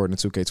Jones, according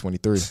to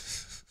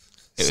 2K23.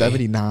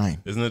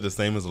 79. Isn't it the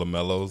same as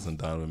LaMelo's and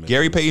Donovan?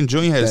 Gary Payton Jr.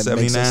 has That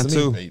makes 79 sense to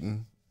me. too.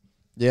 Payton.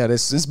 Yeah,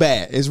 it's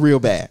bad. It's real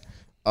bad.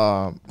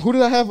 Who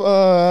did I have?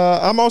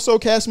 I'm also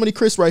Cash Money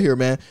Chris right here,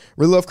 man.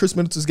 Really love Chris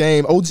Middleton's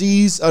game.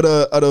 OGs of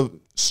the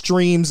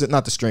streams,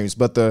 not the streams,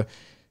 but the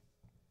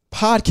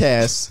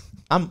podcasts.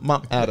 I'm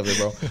out of it,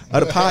 bro.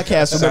 The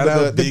podcast. Shout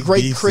Remember out the Big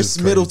great Beast Chris is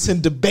crazy.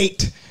 Middleton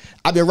debate.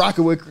 I've been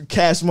rocking with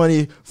Cash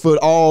Money for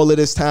all of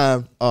this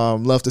time.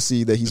 Love to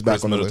see that he's back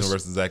Chris on the Middleton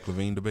list. versus Zach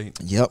LaVine debate.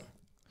 Yep.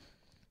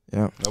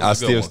 That I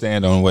was a good still one.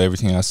 stand on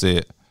everything I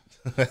said.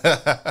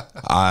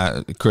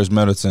 Chris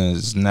Middleton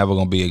is never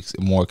gonna be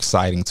more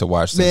exciting to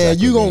watch. than Man,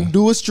 Zach you LaVine. gonna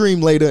do a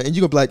stream later, and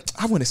you gonna be like,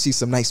 I want to see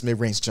some nice mid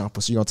range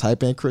jumpers. So you gonna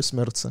type in Chris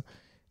Middleton,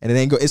 and it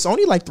ain't go. It's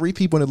only like 3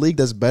 people in the league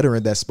that's better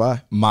in that spot.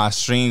 My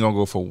stream gonna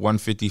go from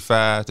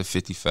 155 to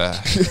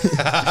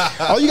 55.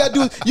 All you gotta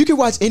do is you can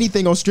watch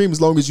anything on stream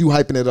as long as you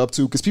hyping it up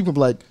too, because people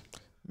be like,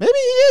 maybe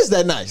he is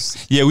that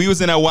nice. Yeah, we was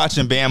in there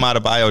watching Bam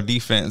Adebayo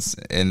defense,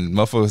 and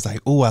motherfucker was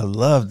like, "Ooh, I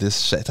love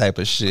this type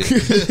of shit."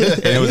 And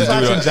it was a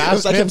dude. It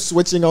was like him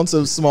switching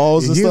onto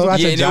smalls and He was stuff.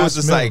 watching Yeah, and it Josh was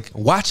just Miller. like,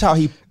 watch how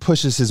he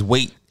pushes his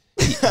weight.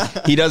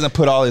 He doesn't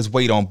put all his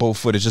weight on both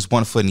foot. It's just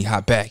one foot and he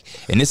hop back.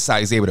 And this side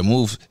he's able to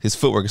move. His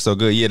footwork is so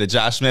good. Yeah, the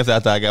Josh Smith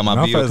after I got my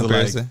video Motherfuckers are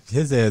comparison. like,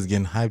 his ass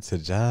getting hyped to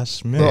Josh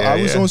Smith. Bro, I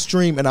Yeah, was yeah. on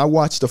stream and I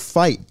watched a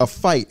fight.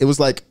 It was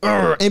like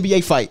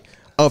NBA fight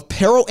of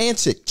Pero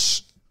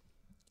Antic.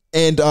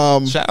 And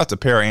Shout out to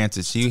Para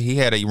Antich. He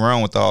had a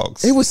run with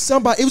dogs. it was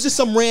somebody. It was just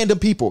some random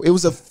people. It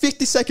was a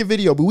 50-second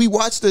video, but we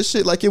watched this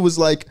shit like it was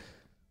like,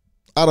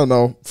 I don't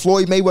know,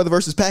 Floyd Mayweather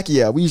versus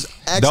Pacquiao. We was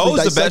actually Those the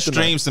best dissecting that.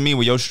 streams to me,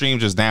 where your stream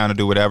just down to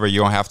do whatever. You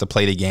don't have to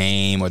play the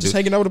game or Just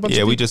hanging out with a bunch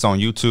of we people. just on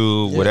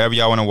YouTube, whatever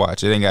y'all want to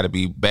watch. It ain't got to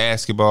be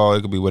basketball.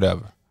 It could be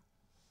whatever.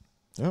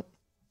 Yep.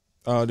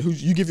 Who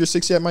you give your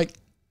 6 yet, Mike?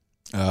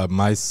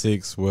 My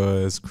 6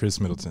 was Chris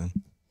Middleton.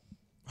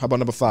 How about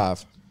number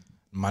 5?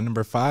 My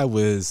number 5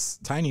 was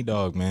Tiny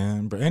Dog,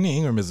 man. Brandon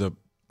Ingram is a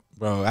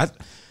bro.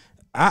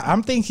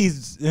 I'm think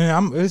he's.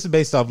 This is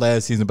based off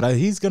last season, but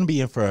he's gonna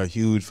be in for a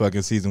huge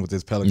fucking season with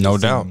this Pelicans. No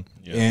team. doubt.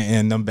 Yeah.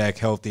 And them back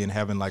healthy and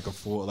having like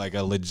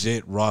a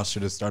legit roster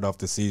to start off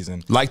the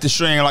season. Like the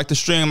string.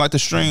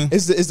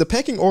 Is the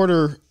pecking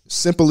order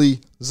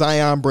simply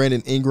Zion,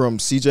 Brandon Ingram,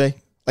 CJ?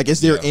 Like,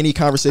 is there any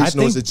conversation,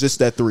 or is it just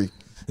that 3?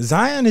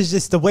 Zion is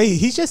just the way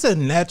he's just a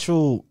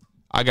natural.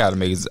 I gotta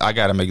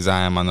make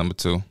Zion my number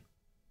 2.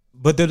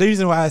 But the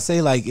reason why I say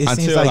like it seems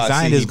Until like I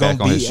Zion see is he gonna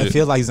back on his be. I shit.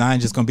 feel like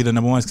Zion just gonna be the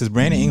number 1 because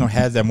Brandon Ingram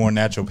has that more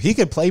natural. He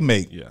could play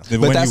make. Yeah.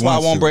 But that's why I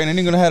want Brandon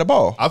Ingram to have the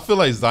ball. I feel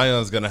like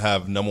Zion's gonna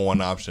have number 1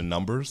 option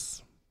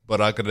numbers,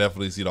 but I could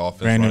definitely see the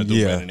offense Brandon, running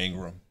through yeah. Brandon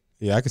Ingram.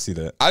 Yeah, I can see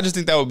that. I just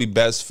think that would be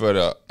best for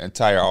the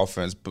entire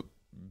offense,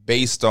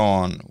 based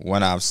on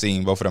when I've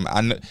seen both of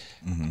them.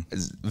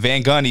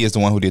 Van Gundy is the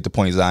one who did the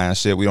point Zion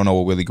shit. We don't know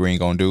what Willie Green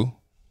gonna do.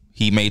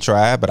 He may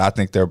try, but I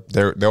think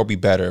they'll be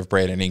better if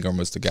Brandon Ingram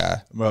was the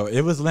guy. Bro,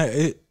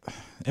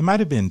 it might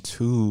have been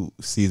 2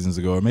 seasons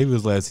ago, or maybe it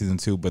was last season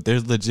too. But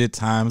there's legit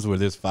times where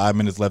there's 5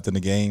 minutes left in the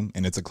game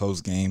and it's a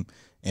close game,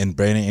 and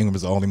Brandon Ingram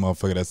is the only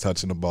motherfucker that's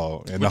touching the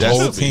ball, and the that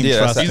whole should be. team Yeah,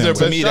 trusts that's, He's their him. to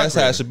best me, shot that's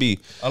how it creator. should be.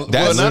 Well, That's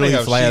now they Literally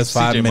have last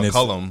 5 CJ minutes.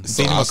 McCollum.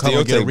 CJ I'll still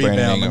McCollum get a take Brandon rebound.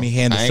 Ingram. Let me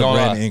hand I this ain't to gonna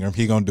Brandon lie. Ingram.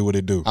 He gonna do what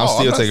it do. I'm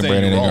still not taking saying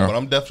Brandon you're wrong, Ingram. but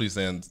I'm definitely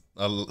saying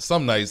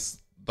some nights,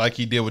 like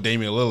he did with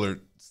Damian Lillard,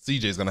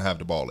 CJ's gonna have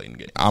the ball late in the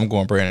game. I'm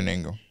going Brandon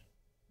Ingram.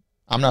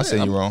 I'm not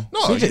saying you're wrong.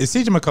 No,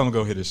 CJ McCollum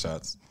go hit his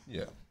shots.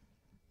 yeah,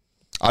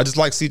 I just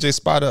like CJ's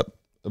spot up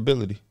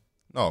ability.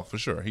 no, for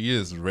sure, he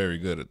is very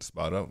good at the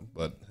spot up,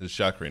 but his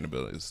shot creating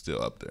ability is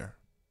still up there.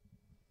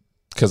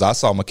 Because I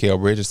saw Mikal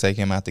Bridges take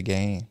him out the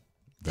game.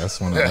 That's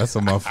a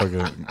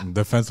motherfucker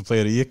defensive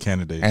player of the year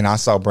candidate. And I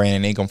saw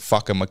Brandon Ingram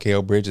fucking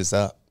Mikal Bridges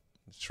up.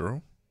 It's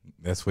true.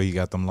 That's where you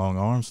got them long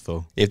arms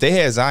for. If they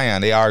had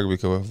Zion, they arguably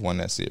could have won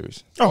that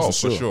series. Oh,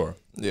 for sure.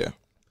 Yeah.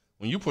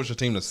 When you push a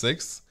team to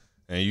 6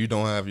 and you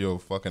don't have your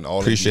fucking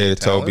all Appreciate NBA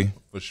it, Toby.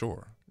 talent, for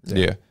sure.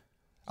 Yeah.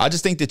 I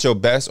just think that your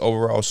best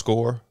overall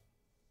scorer,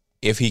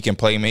 if he can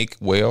play make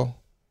well,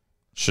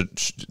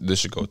 this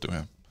should go through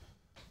him.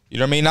 You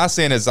know what I mean? Not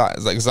saying that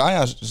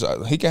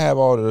Zion, he can have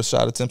all the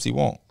shot attempts he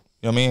want.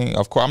 You know what I mean?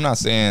 Of course, I'm not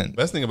saying.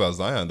 Best thing about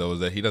Zion though is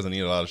that he doesn't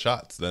need a lot of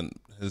shots. Then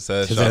his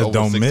head His shot ass over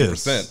don't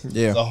 60%.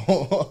 Yeah.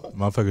 So,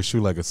 Motherfucker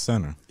shoot like a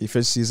center.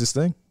 Efficiency is his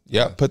thing.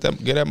 Yeah, get that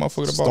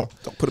motherfucker the ball.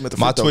 Don't put him at the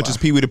My free throw Twitch is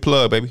line. Pee Wee the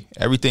Plug, baby.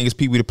 Everything is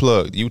Pee Wee the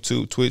Plug.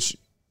 YouTube, Twitch,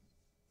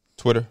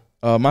 Twitter.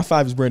 My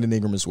 5 is Brandon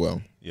Ingram as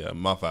well. yeah,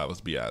 my 5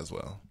 was BI as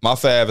well. My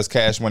 5 is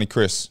Cash Money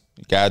Chris.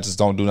 Guy just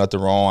don't do nothing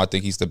wrong. I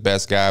think he's the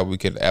best guy we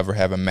could ever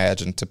have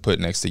imagined to put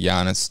next to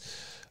Giannis.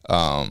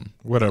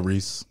 What up,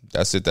 Reese?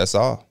 That's it. That's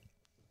all.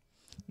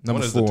 Number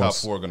When is 4. the top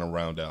 4 going to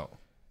round out?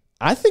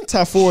 I think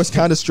top 4 is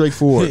kind of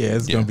straightforward. Yeah,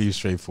 it's gonna be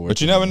straightforward.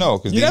 But you never know.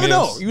 Cause You never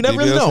know. You never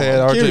know. Had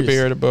I'm RJ curious.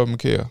 Barrett above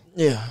Mikal.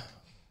 Yeah.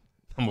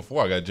 Number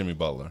 4, I got Jimmy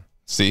Butler.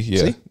 See, yeah.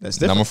 See? That's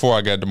different. Number 4,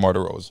 I got DeMar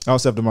DeRozan. I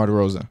also have DeMar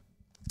DeRozan.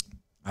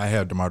 I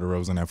have DeMar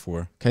DeRozan at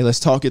 4. Okay, let's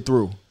talk it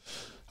through.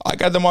 I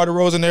got DeMar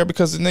DeRozan there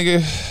because the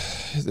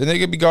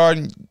nigga be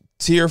guarding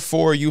tier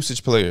 4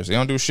 usage players. They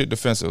don't do shit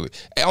defensively.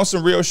 And on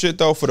some real shit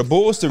though, for the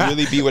Bulls to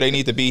really be where they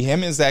need to be,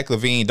 him and Zach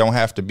LaVine don't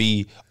have to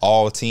be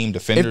all team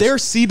defenders. If they're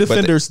C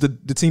defenders,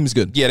 the team is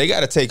good. Yeah, they got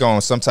to take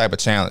on some type of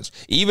challenge.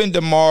 Even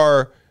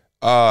DeMar,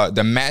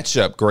 the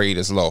matchup grade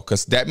is low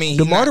because that means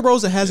DeMar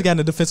DeRozan hasn't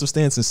gotten a defensive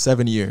stance in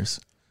 7 years.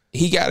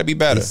 He got to be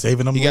better. He's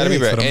saving them. He got to be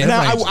better. And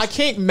Now, I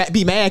can't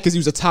be mad because he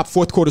was a top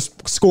fourth quarter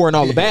scorer in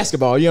all the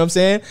basketball. You know what I'm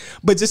saying?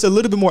 But just a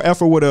little bit more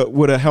effort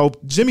would have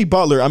helped. Jimmy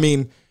Butler, I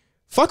mean,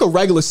 fuck a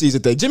regular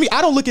season thing.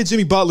 I don't look at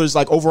Jimmy Butler's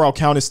like overall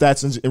counting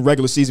stats in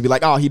regular season and be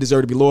like, oh, he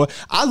deserved to be lower.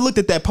 I looked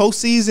at that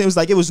postseason. It was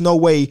like, it was no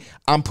way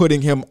I'm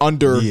putting him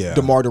under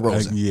DeMar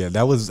DeRozan.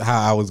 That was how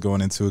I was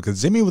going into it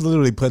because Jimmy was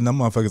literally putting them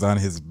motherfuckers on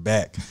his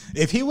back.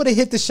 If he would have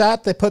hit the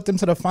shot that put them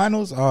to the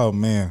finals, oh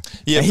man.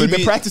 Yeah, and he'd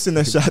been practicing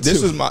that shot this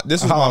too. was my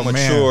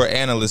mature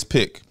analyst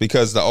pick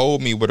because the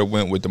old me would have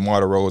went with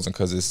DeMar DeRozan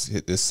because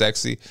it's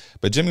sexy.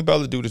 But Jimmy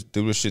Butler do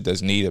the shit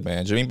that's needed,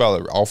 man. Jimmy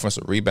Butler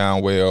offensive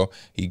rebound well.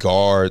 He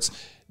guards.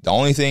 The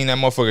only thing that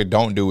motherfucker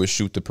don't do is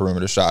shoot the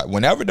perimeter shot.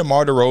 Whenever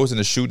DeMar DeRozan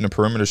is shooting the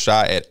perimeter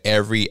shot at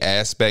every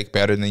aspect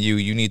better than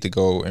you need to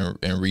go and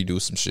redo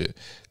some shit.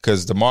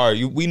 Because DeMar,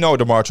 we know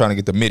DeMar trying to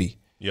get the midi.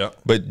 Yeah.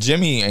 But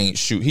Jimmy ain't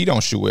shoot. He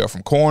don't shoot well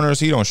from corners.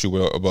 He don't shoot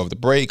well above the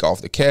break, off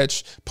the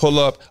catch, pull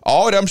up.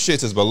 All them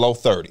shits is below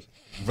 30.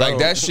 Bro, like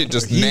that shit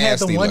just he nasty. He had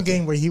the one looking.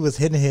 game where he was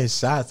hitting his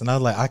shots, and I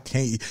was like, I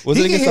can't. Was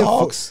it against the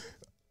Hawks?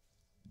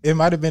 It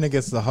might have been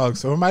against the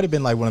Hawks, or it might have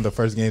been like one of the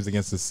first games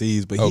against the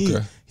Seas. But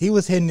he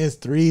was hitting his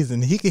threes,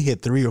 and he could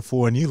hit 3 or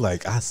 4, and you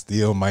like, I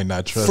still might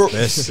not trust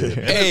that shit.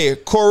 Hey,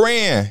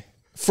 Coran,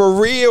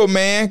 for real,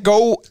 man,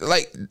 go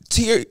like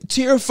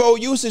tier 4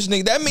 usage,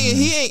 nigga. That mean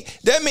he ain't.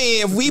 That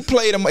mean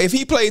if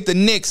he played the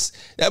Knicks,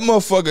 that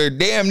motherfucker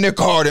damn near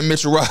harder than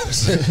Mitchell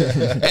Robinson.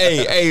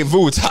 hey,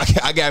 Voots,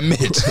 I got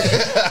Mitch.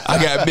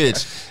 I got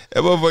Mitch.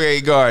 That motherfucker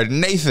ain't guard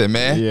Nathan,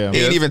 man. Yeah. He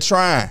ain't even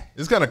trying.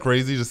 It's kind of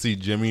crazy to see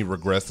Jimmy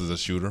regress as a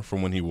shooter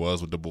from when he was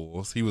with the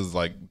Bulls. He was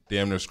like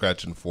damn near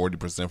scratching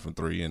 40% from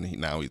 3, and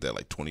now he's at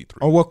like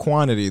 23. On what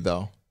quantity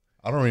though?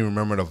 I don't even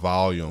remember the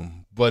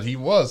volume, but he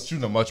was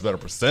shooting a much better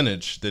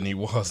percentage than he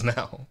was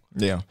now.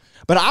 Yeah,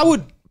 but I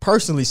would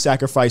personally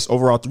sacrifice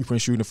overall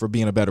 3-point shooting for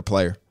being a better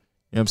player.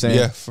 You know what I'm saying?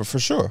 Yeah, for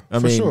sure. I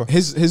mean,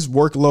 his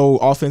workload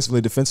offensively,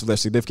 defensively,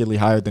 is significantly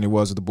higher than it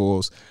was with the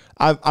Bulls.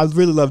 I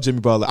really love Jimmy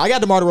Butler. I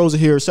got DeMar DeRozan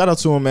here. Shout out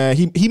to him, man.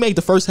 He made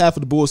the first half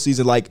of the Bulls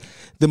season like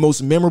the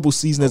most memorable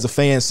season as a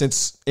fan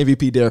since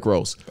MVP Derrick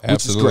Rose,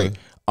 which is great.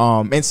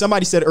 And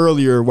somebody said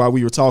earlier while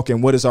we were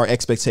talking, what is our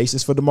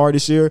expectations for DeMar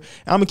this year?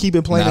 I'm going to keep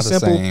it plain and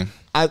simple.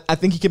 I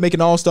think he can make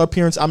an all-star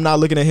appearance. I'm not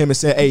looking at him and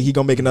saying, hey, he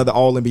going to make another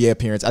all-NBA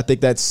appearance. I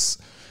think that's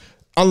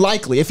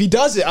unlikely. If he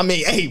does it, I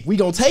mean, hey, we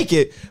gonna take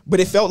it. But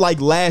it felt like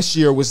last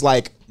year was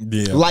like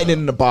lightning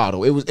in the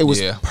bottle. It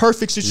was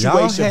perfect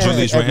situation.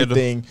 Julius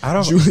everything.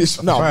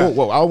 Randle.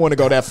 Whoa, I don't want to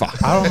go that far.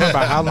 I don't remember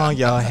how long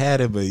y'all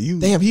had it, but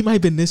damn, he might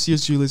have been this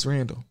year's Julius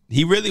Randle.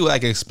 He really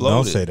like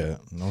exploded.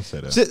 Don't say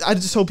that. I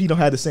just hope he don't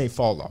have the same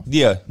fall off.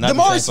 Yeah,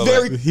 DeMar's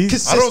very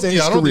consistent.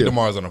 I don't think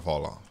DeMar's gonna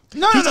fall off. He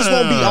just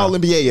won't be all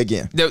NBA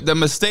again. The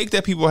mistake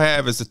that people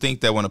have is to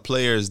think that when a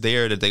player is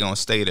there that they're gonna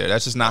stay there.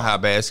 That's just not how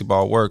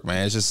basketball work,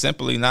 man. It's just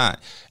simply not.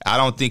 I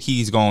don't think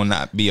he's gonna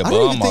not be a bum. I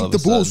don't even think the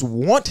Bulls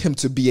want him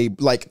to be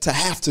to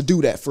have to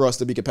do that for us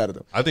to be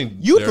competitive. I think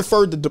you would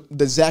prefer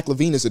the Zach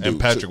LaVine as a dude and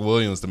Patrick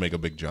Williams to make a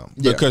big jump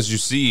because you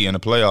see in the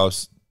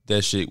playoffs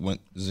that shit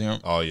went 0.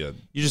 Oh yeah,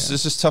 it's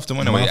just tough to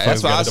win away.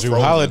 That's why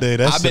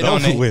Holiday. I've been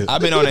on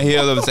the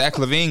hill of Zach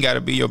LaVine got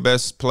to be your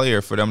best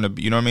player for them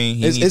to. You know what I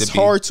mean? It's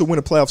hard to win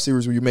a playoff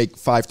series where you make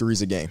 5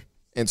 threes a game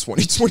in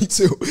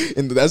 2022,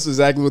 and that's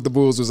exactly what the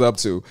Bulls was up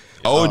to.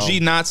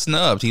 OG not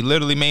snubbed. He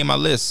literally made my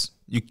list.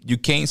 You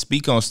can't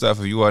speak on stuff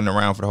if you wasn't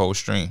around for the whole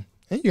stream.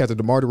 And you got the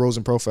DeMar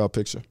DeRozan profile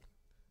picture.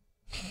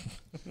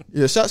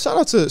 Yeah, shout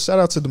out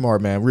to DeMar,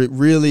 man.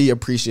 Really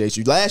appreciate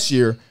you. Last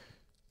year,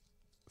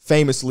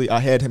 famously, I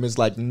had him as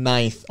like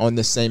 9th on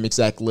the same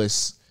exact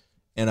list,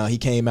 and he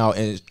came out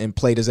and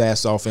played his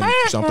ass off and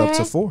jumped up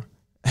to 4.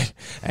 I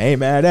ain't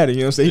mad at it. You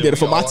know what I'm saying? He did it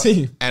for my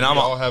team. And I'm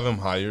all have him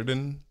higher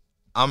than.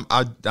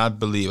 I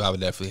believe I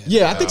would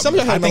definitely. I think some of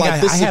y'all had him like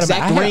this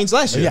exact range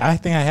last year. Yeah, I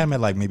think I had him at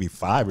like maybe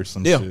 5 or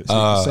some shit.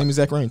 Same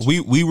exact range.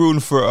 We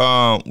rooting for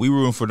DeMar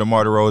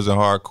DeRozan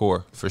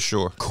hardcore for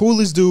sure.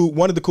 Coolest dude,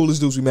 one of the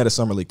coolest dudes we met at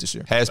Summer League this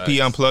year. Has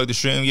P unplugged the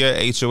stream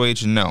yet?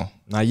 HOH no.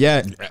 Not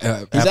yet.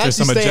 He's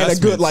actually staying a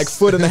good like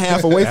foot and a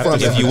half away from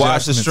it. If you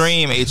watch the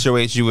stream,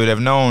 HOH, you would have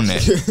known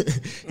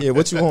that. Yeah,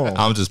 what you on?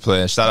 I'm just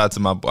playing. Shout out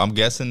to I'm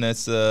guessing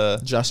that's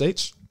Josh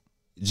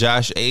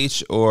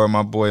H or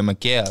my boy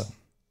Mikael.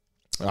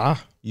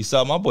 You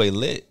saw my boy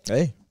lit.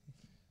 Hey,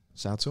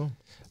 shout out to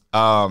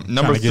him.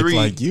 Number 3,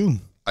 like you.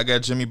 I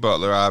got Jimmy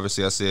Butler.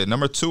 Obviously, I said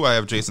number 2. I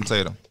have Jason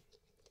Tatum.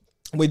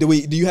 Wait,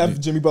 do you have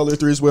Jimmy Butler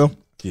 3 as well?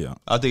 Yeah,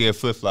 I think it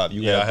flip flop.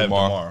 You I have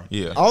DeMar.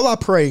 Yeah. All I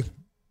pray,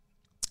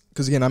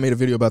 because again, I made a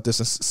video about this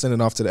and sent it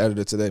off to the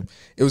editor today.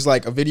 It was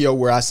like a video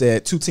where I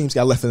said 2 teams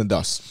got left in the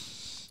dust.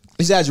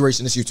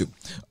 exaggeration. It's YouTube.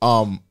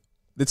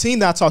 The team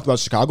that I talked about,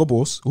 Chicago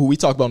Bulls, who we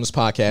talked about on this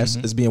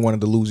podcast as being one of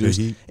the losers,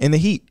 and the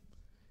Heat.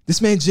 This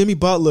man, Jimmy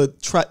Butler,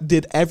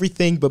 did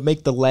everything but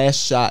make the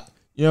last shot.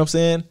 You know what I'm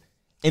saying?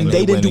 And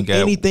they didn't do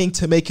anything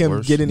to make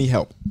him get any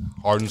help.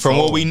 From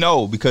what we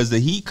know, because the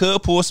Heat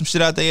could pull some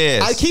shit out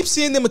their ass. I keep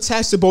seeing them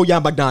attached to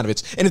Bojan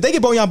Bogdanovic. And if they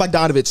get Bojan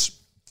Bogdanovic,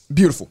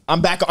 beautiful.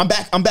 I'm back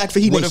for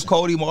Heat What Nation. if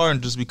Cody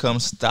Martin just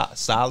becomes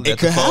solid? It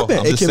could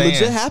happen. It can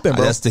legit happen,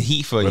 bro. That's the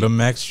Heat for you. But a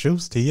Max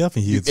Strus tee up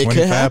and he had It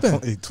could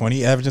happen.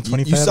 20 averaging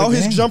 25. You saw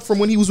his jump from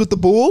when he was with the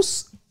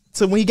Bulls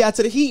to when he got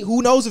to the Heat.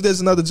 Who knows if there's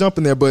another jump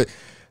in there? But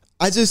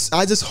I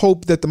just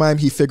hope that the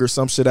Miami Heat figure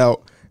some shit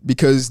out,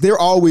 because they're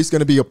always going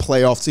to be a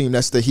playoff team.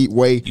 That's the Heat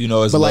way. You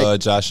know,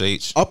 it's Josh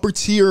H. Upper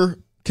tier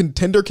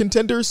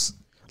contenders.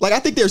 Like, I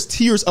think there's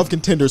tiers of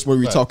contenders when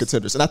we talk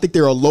contenders, and I think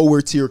they're a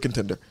lower tier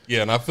contender.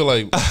 Yeah, and I feel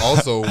like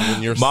also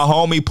when you're my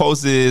homie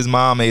posted his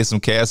mom made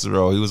some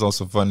casserole. He was on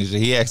some funny shit.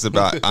 He asked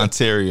about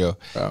Ontario.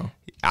 Oh.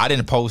 I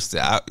didn't post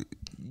it.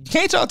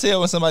 Can't y'all tell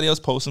when somebody else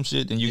posts some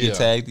shit and you get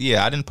tagged?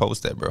 Yeah, I didn't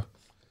post that, bro.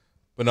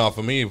 But no,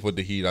 for me with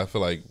the Heat, I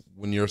feel like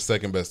when your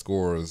second best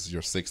scorer is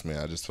your sixth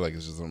man, I just feel like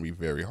it's just gonna be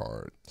very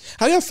hard.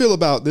 How do y'all feel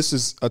about this?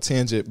 Is a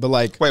tangent, but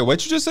like, wait,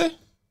 what'd you just say?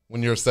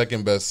 When your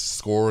second best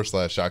scorer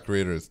 / shot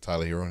creator is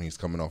Tyler Hero and he's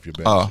coming off your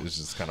bench, it's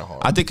just kind of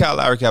hard. I think Kyle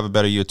Lowry can have a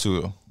better year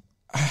too, though.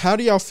 How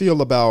do y'all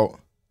feel about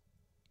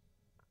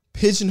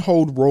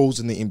pigeonholed roles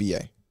in the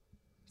NBA?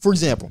 For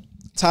example,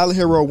 Tyler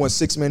Hero won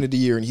Sixth Man of the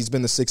Year, and he's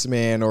been the sixth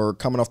man or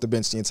coming off the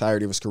bench the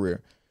entirety of his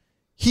career.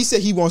 He said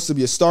he wants to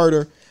be a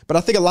starter, but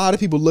I think a lot of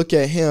people look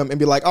at him and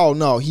be like, oh,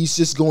 no, he's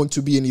just going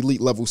to be an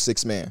elite level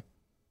sixth man.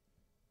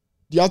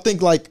 Do y'all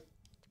think, like...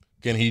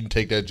 Can he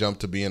take that jump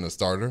to being a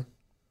starter?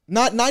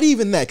 Not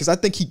even that, because I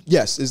think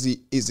is the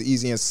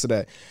easy answer to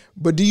that.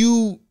 But do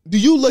you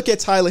look at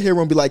Tyler Hero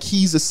and be like,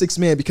 he's a sixth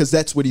man because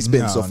that's what he's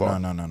been so far?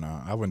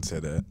 No. I wouldn't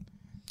say that.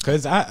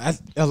 Because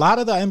a lot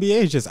of the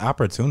NBA is just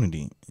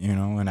opportunity, you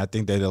know, and I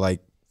think that like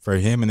for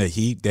him and the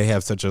Heat, they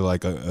have such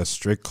a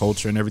strict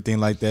culture and everything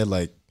like that.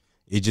 Like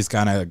it just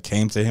kind of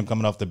came to him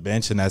coming off the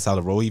bench, and that's how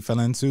the role he fell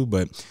into.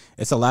 But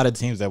it's a lot of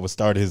teams that would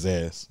start his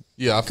ass.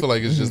 Yeah, I feel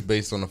like it's just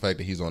based on the fact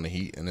that he's on the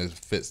Heat, and it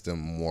fits them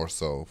more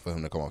so for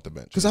him to come off the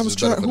bench. Because I was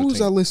trying, who was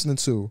I listening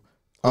to?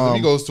 If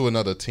he goes to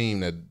another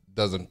team that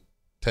doesn't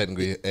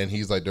technically, and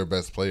he's like their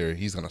best player,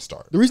 he's gonna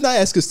start. The reason I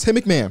ask is Tim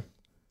McMahon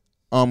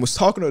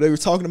they were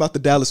talking about the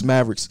Dallas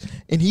Mavericks,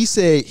 and he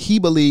said he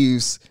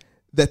believes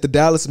that the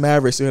Dallas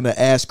Mavericks are going to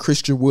ask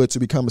Christian Wood to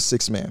become a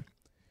sixth man,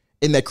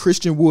 and that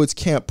Christian Wood's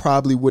camp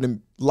probably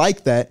wouldn't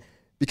like that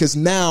because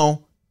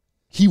now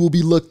he will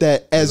be looked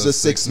at as a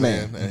sixth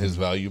man, and his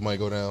value might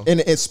go down, and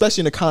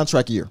especially in a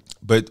contract year.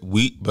 But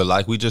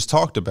like we just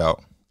talked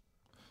about,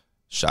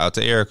 shout out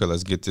to Erica.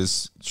 Let's get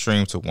this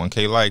stream to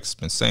 1K likes.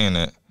 Been saying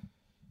that.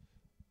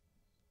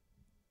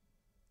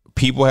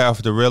 People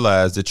have to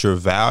realize that your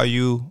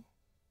value,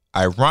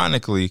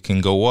 ironically,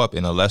 can go up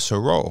in a lesser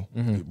role.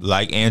 Mm-hmm.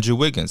 Like Andrew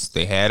Wiggins.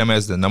 They had him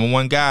as the number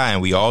one guy,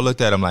 and we all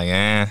looked at him like,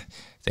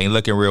 they ain't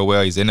looking real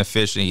well. He's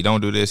inefficient. He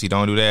don't do this. He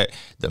don't do that.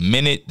 The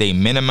minute they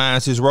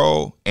minimize his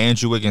role,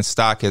 Andrew Wiggins'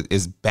 stock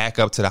is back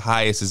up to the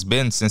highest it's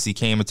been since he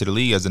came into the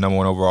league as the number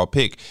one overall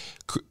pick.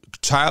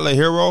 Tyler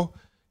Hero,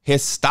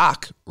 his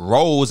stock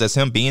rose as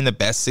him being the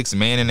best sixth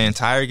man in the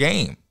entire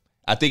game.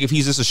 I think if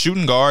he's just a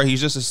shooting guard,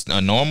 he's just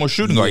a normal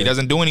shooting guard. He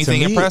doesn't do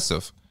anything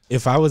impressive.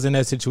 If I was in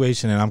that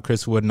situation and I'm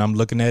Chris Wood and I'm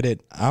looking at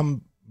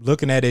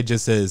it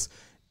just as,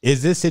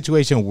 is this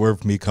situation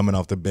worth me coming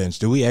off the bench?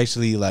 Do we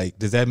actually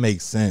does that make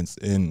sense?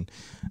 And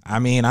I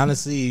mean,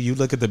 honestly, you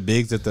look at the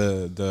bigs that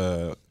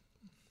the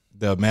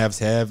Mavs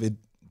have,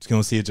 it's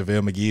going to see if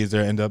JaVale McGee is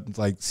there, end up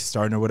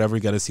starting or whatever.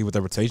 You got to see what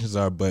their rotations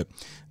are. But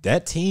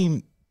that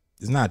team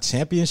is not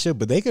championship,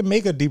 but they could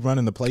make a deep run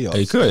in the playoffs.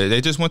 They could.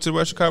 They just went to the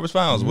Western Conference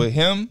Finals. With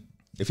him,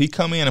 if he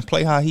come in and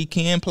play how he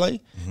can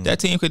play, that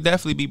team could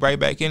definitely be right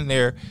back in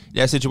there,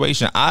 that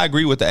situation. I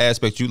agree with the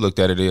aspect you looked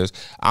at it is.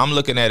 I'm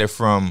looking at it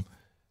from,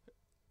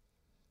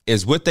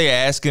 is what they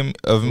asking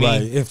of me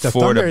if the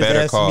for Thunder the better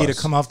is asking cause. me to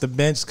come off the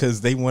bench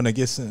because they want to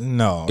get some,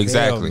 no.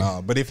 Exactly.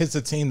 No. But if it's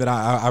a team that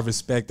I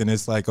respect and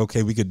it's like,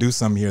 okay, we could do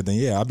something here, then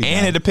yeah, I'll be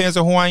And down. it depends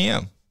on who I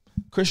am.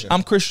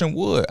 I'm Christian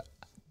Wood.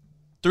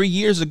 3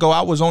 years ago,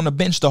 I was on the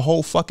bench the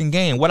whole fucking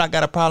game. What I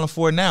got a problem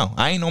for now?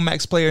 I ain't no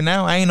max player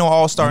now. I ain't no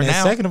all-star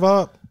now. Second of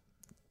all,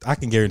 I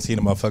can guarantee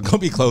the motherfucker gonna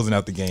be closing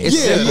out the game.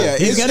 Yeah.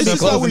 He's gonna be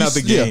closing out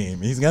the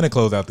game. He's gonna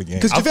close out the game.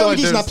 Because JaVale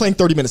McGee's not playing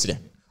 30 minutes a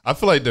game. I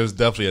feel like there's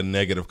definitely a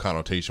negative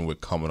connotation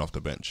with coming off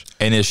the bench.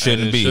 And it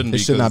shouldn't be. It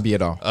should not be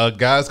at all.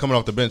 Guys coming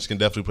off the bench can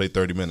definitely play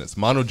 30 minutes.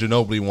 Manu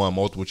Ginobili won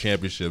multiple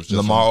championships just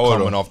Lamar from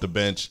coming Odom. off the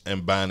bench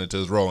and buying into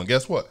his role. And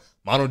guess what?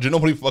 Manu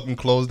Ginobili fucking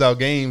closed out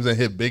games and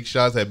hit big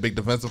shots, had big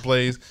defensive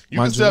plays. You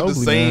can still have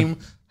the same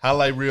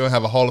highlight reel and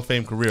have a Hall of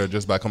Fame career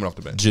just by coming off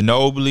the bench.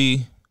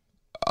 Ginobili,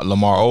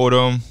 Lamar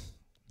Odom,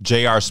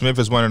 J.R. Smith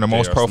is one of the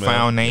most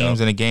profound names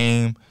in the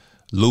game.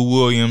 Lou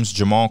Williams,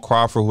 Jamal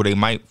Crawford, who they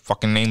might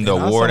fucking name the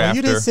award also, after.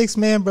 You did six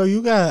man, bro.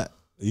 You got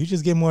You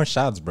just get more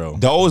shots, bro.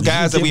 Those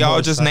guys that we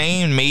all just shots.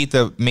 named made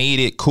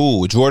it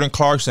cool. Jordan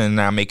Clarkson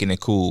now making it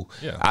cool.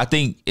 Yeah. I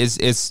think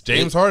it's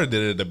James Harden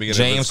did it at the beginning.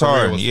 James of his career,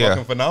 Harden, was yeah.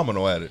 fucking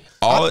phenomenal at it.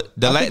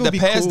 The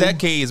past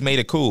decades made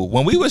it cool.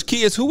 When we was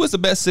kids, who was the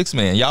best six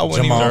man? Y'all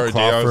wouldn't Jamal even.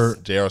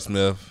 Crawford. J.R.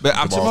 Smith. But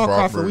I'm Jamal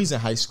Crawford, we was in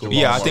high school.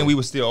 Yeah, I think we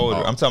were still older.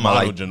 I'm talking about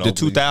like Manu the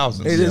Ginobili. 2000s.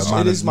 It is.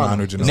 It is Manu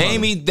Manu.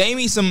 Ginobili. Name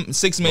me some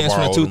six men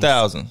LeVar from the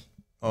Odom.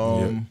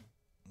 2000s.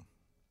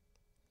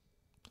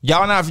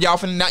 Y'all not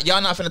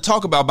finna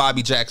talk about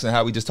Bobby Jackson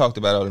how we just talked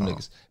about other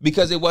niggas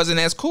because it wasn't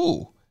as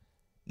cool.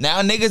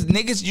 Now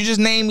niggas, you just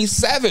named me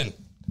 7.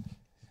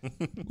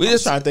 We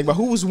just Trying to think about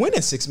who was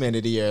winning six man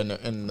of the year.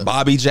 In the,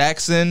 Bobby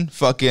Jackson,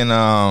 fucking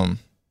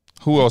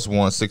who else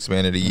won six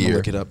man of the year?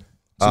 look it up.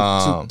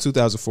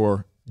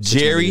 2004.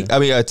 Terry,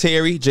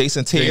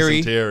 Jason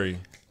Terry,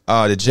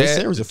 the Jet,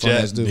 Terry's a fun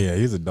ass dude. Yeah,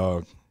 he's a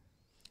dog.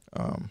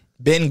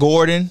 Ben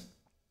Gordon.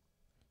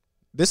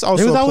 This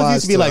also It was always applies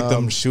used to be to, like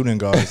them shooting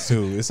guards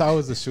too. It's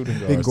always the shooting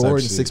guards. Ben Gordon,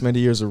 type shit. 6 man of the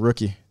year as a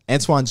rookie.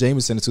 Antoine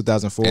Jameson in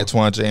 2004.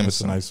 Antoine That's a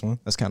Jameson. nice one.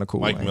 That's kind of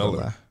cool. Mike I ain't gonna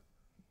Miller. lie.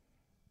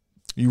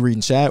 You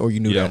reading chat or you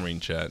knew Yeah, that? I'm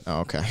reading chat. Oh,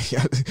 okay.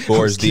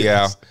 Boris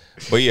Diaw.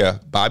 But yeah,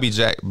 Bobby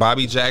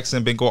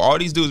Jackson, Ben Gordon. All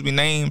these dudes be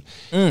named.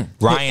 Ryan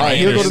All right,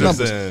 here go the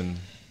Anderson.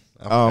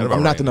 I'm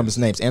numbers. not the numbers,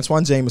 names.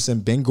 Antoine Jameson,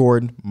 Ben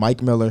Gordon,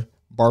 Mike Miller,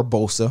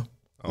 Barbosa.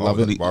 Love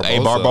it. Hey,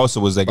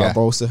 Barbosa was that guy.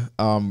 Barbosa.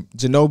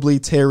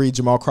 Ginobili, Terry,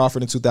 Jamal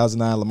Crawford in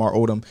 2009, Lamar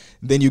Odom.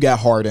 Then you got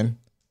Harden.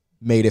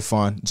 Made it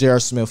fun. J.R.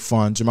 Smith,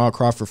 fun. Jamal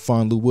Crawford,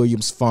 fun. Lou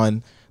Williams,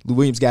 fun. Lou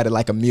Williams got it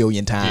like a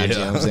million times. Yeah.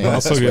 You know what I'm saying?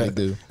 That's Also, what he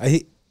do.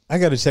 I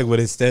got to check what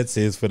his stats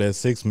is for that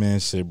 6-man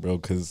shit, bro.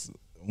 Because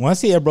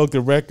once he had broke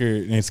the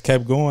record and it's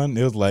kept going,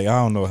 it was like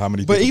I don't know how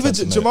many. But people even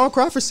touching that. Jamal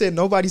Crawford said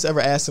nobody's ever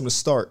asked him to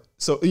start.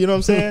 So you know what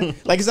I'm saying?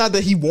 Like it's not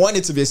that he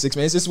wanted to be a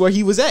 6-man. It's just where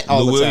he was at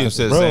all Lou the time. Williams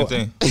said the Bro,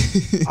 same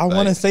thing. I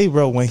want to say,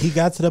 bro, when he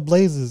got to the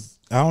Blazers,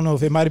 I don't know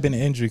if it might have been an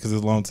injury because it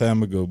was a long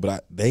time ago,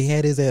 but they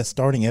had his ass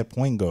starting at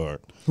point guard.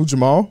 Who,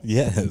 Jamal?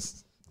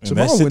 Yes. And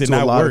Jamal that shit went did to a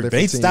not lot of work. different They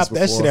teams stopped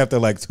that before. shit after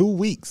like 2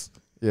 weeks.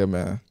 Yeah,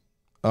 man.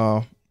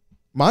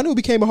 Manu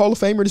became a Hall of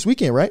Famer this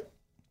weekend, right?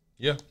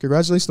 Yeah.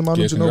 Congratulations to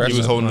Manu Yeah, Ginobili. He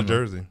was holding the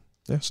jersey.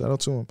 Yeah, shout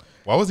out to him.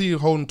 Why was he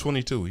holding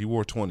 22? He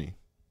wore 20.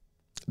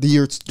 The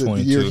year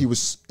 22. he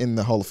was in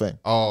the Hall of Fame.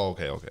 Oh,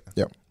 okay.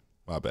 Yep.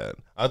 My bad.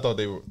 I thought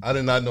they were. I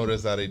did not know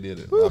that's how they did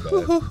it. My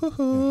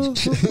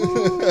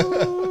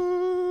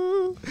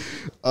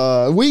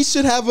bad. We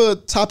should have a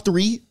top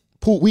 3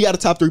 pool. We got a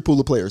top 3 pool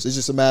of players. It's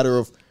just a matter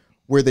of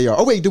where they are.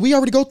 Oh wait, did we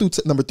already go through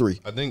number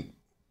 3? I think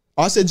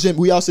I said Jim.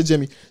 We all said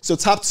Jimmy. So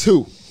top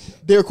 2.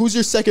 Derek, who's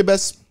your second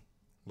best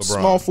LeBron.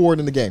 small forward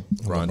in the game?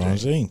 LeBron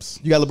James.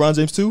 You got LeBron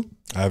James too?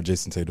 I have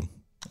Jason Tatum.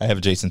 I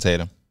have Jason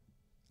Tatum.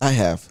 I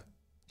have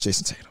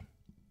Jason Tatum.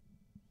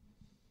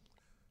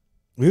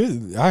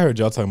 I heard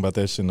y'all talking about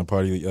that shit in the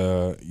party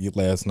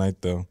last night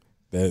though.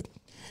 That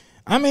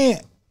I mean,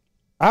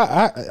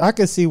 I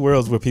could see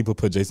worlds where people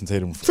put Jason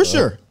Tatum For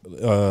sure.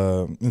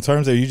 In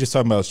terms of you just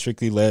talking about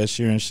strictly last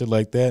year and shit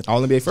like that.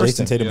 All NBA first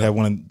Jason team. Tatum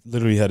had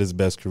literally had his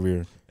best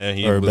career, and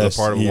he or was best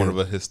a part of year. one of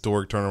the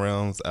historic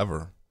turnarounds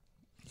ever.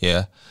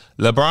 Yeah.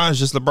 LeBron's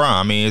just LeBron.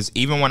 I mean, it's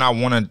even when I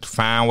want to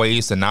find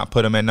ways to not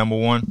put him at number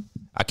 1,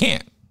 I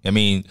can't. I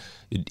mean,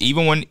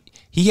 even when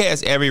he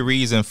has every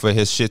reason for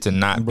his shit to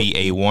not be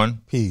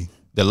A1.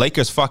 The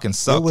Lakers fucking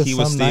suck. He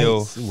was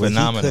still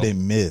phenomenal. He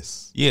couldn't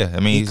miss. Yeah, I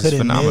mean, He he's couldn't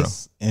phenomenal.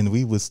 miss, and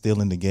we was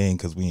still in the game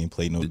because we ain't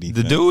played no defense.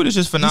 The dude is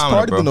just He's phenomenal,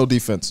 part of bro. the no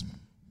defense.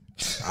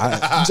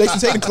 Jason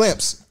Tatum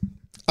clamps.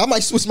 I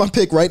might switch my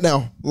pick right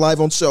now,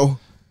 live on show.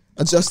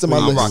 Adjusting my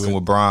I'm list. rocking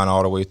with Brian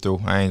all the way through.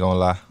 I ain't gonna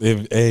lie.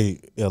 If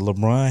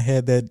LeBron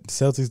had that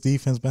Celtics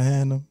defense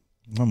behind him,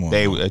 come on,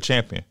 They were a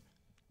champion.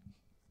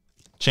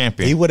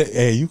 he would have.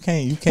 Hey, you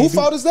can't. Who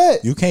fault is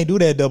that? You can't do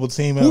that double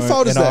team Who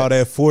fault is and that? all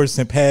that force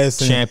and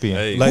passing. Champion.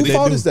 Hey, Like Who they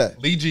fault do. is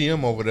that? Lee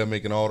GM over there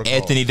making all the calls.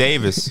 Anthony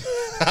Davis.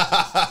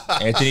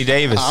 Anthony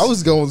Davis. I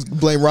was going to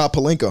blame Rob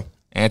Pelinka.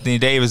 Anthony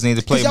Davis needs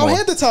to play Because y'all more.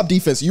 had the top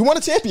defense. You won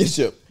a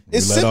championship.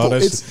 It's We let all simple.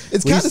 that It's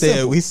shit- kind of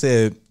simple. We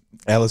said,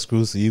 Alex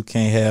Caruso, you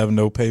can't have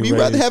no pay raise. We'd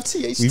rather have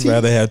THT. We'd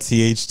rather have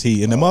THT.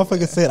 And the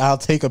motherfucker said, I'll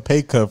take a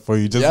pay cut for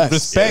you. Just Yes,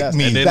 respect yes.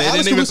 me. And then The they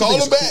Alex didn't even Caruso call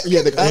thing him is- back.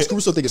 Yeah, the Alex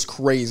Caruso thing is He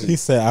crazy.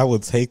 said, I will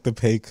take the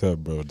pay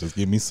cut, bro. Just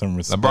give me some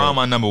respect. LeBron,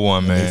 my number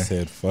 1, And they man.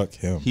 said, fuck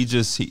him. He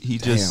just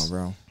Damn,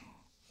 bro.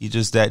 he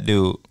just that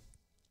dude.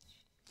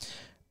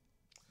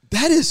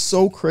 That is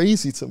so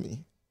crazy to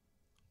me.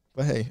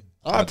 But hey,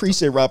 I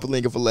appreciate Rob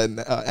Pelinka for letting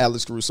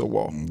Alex Caruso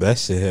walk. That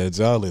shit had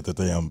y'all at the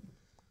damn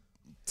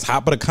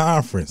top of the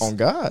conference. On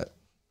God.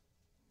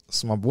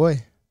 That's my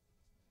boy.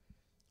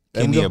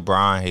 Give me a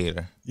Brian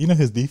hater. You know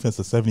his defense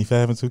is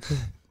 75 and 2K?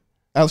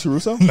 Alex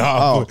Caruso? No.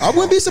 Oh, I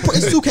wouldn't be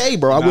surprised. It's 2K,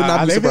 bro. I would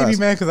not be They made me surprised.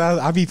 mad because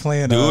I be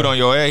playing. Dude on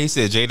your air, he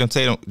said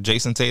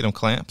Jason Tatum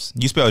clamps.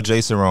 You spelled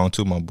Jason wrong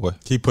too, my boy.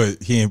 He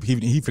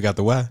forgot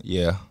the Y.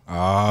 Yeah.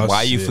 Oh,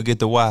 Why shit. you forget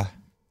the why?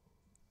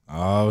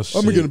 Oh shit!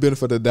 I'm going to give the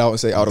benefit of the doubt and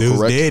say Dude's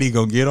autocorrect. dead. He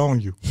gonna get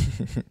on you.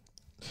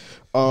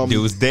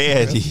 Dude's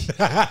daddy.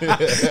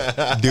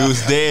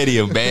 Dude's daddy,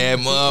 a bad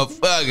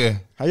motherfucker.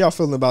 How y'all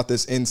feeling about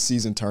this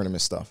in-season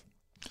tournament stuff?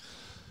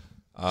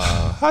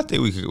 I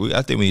think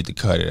we need to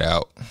cut it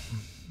out.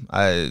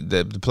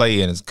 The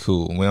play-in is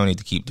cool. We don't need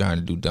to keep trying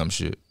to do dumb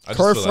shit.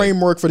 Current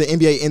framework for the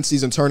NBA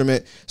in-season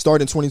tournament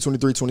started in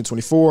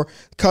 2023-2024.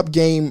 Cup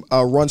game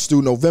runs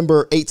through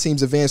November. 8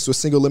 teams advance to a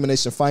single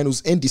elimination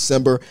finals in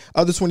December.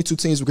 Other 22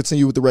 teams will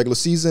continue with the regular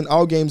season.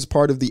 All games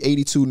part of the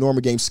 82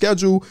 normal game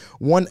schedule.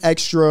 One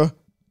extra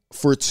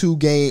for two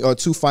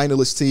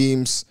finalist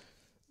teams.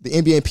 The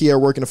NBA and PA are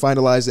working to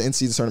finalize the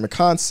in-season tournament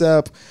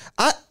concept.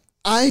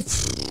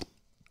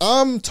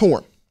 I'm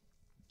torn.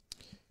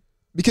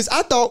 Because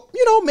I thought,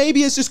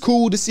 maybe it's just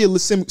cool to see a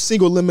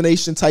single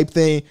elimination type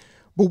thing.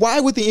 But why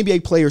would the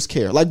NBA players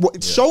care? Like,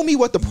 show me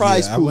what the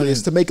prize pool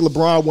is to make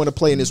LeBron want to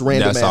play in this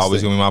random. That's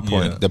always going to be my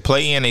point. Yeah. The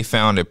play-in, they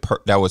found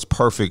that was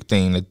perfect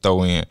thing to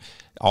throw in.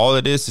 All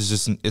of this is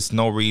just, it's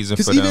no reason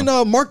for them. Because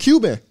even Mark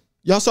Cuban,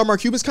 y'all saw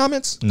Mark Cuban's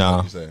comments?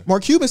 No.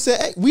 Mark Cuban said,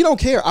 hey, we don't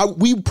care.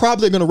 We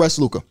probably are going to rest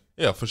Luka.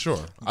 Yeah, for sure.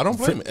 I don't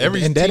blame him.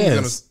 Every team is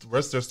going to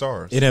rest their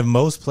stars. And if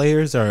most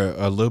players are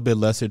a little bit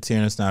lesser tier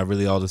and it's not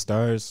really all the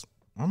stars,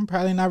 I'm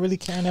probably not really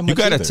caring that much. You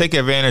got to take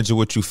advantage of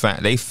what you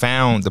found. They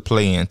found the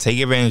play-in. Take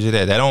advantage of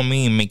that. That don't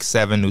mean make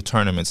 7 new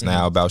tournaments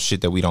now about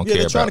shit that we don't care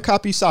about. They're trying to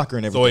copy soccer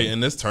and everything. So wait, in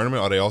this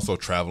tournament, are they also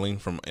traveling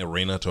from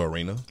arena to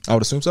arena? I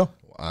would assume so.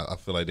 I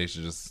feel like they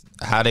should just...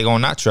 How they going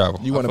to not travel?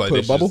 You want to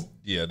put a bubble?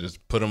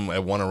 Just put them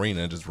at one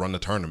arena and just run the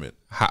tournament.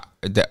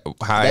 That's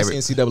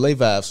NCAA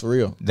vibes, for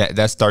real.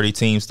 That's 30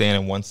 teams staying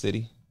in one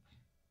city?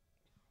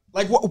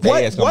 Like what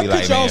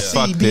could y'all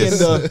see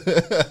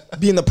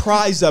being the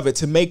prize of it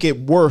to make it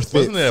worth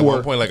Wasn't it? Wasn't it at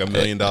one point like $1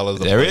 million?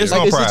 There is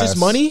no prize. Is it just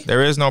money?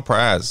 There is no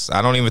prize.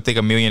 I don't even think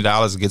 $1 million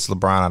gets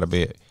LeBron out of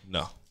bed.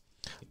 No.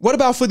 What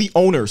about for the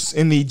owners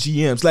and the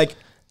GMs? Like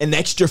an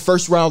extra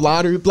first round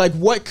lottery? Like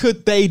what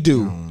could they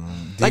do?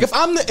 Like if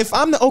I'm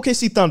the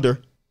OKC Thunder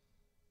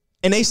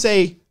and they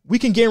say we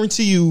can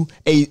guarantee you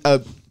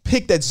a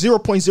pick that's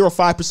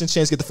 0.05%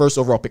 chance to get the first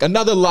overall pick,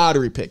 another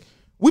lottery pick.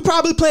 We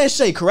probably play a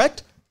Shea,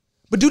 correct?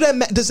 But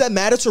does that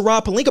matter to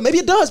Rob Pelinka? Maybe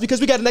it does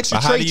because we got an extra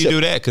trade chip. How do you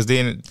do that? Because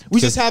then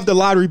we just have the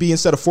lottery be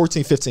instead of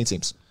 14, 15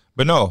 teams.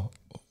 But no,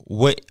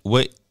 what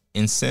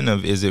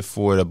incentive is it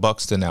for the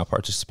Bucks to now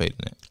participate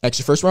in it?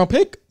 Extra first round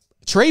pick,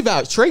 trade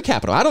value, trade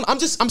capital. I'm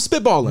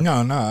spitballing.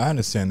 No, I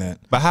understand that.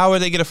 But how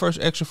would they get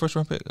extra first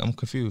round pick? I'm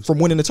confused. From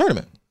winning the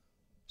tournament.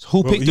 So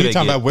who picked do they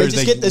get? Where's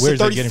they get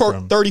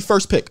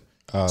 31st pick.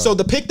 So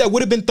the pick that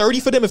would have been 30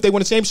 for them if they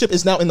win a championship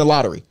is now in the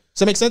lottery. Does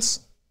that make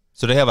sense?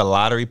 So they have a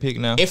lottery pick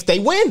now? If they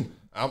win.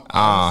 Hell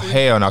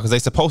no, because they're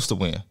supposed to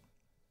win. No,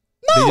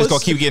 they just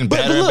gonna keep getting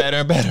better and better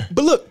and better.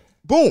 But look,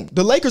 boom,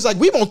 the Lakers like,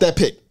 we want that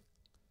pick.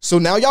 So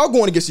now y'all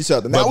going against each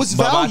other. Now it's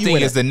value. But my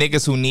thing is the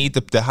niggas who need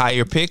the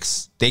higher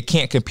picks, they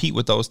can't compete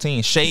with those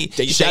teams. Shea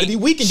gotta be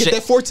weak and get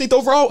that 14th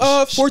overall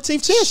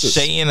 14th chances.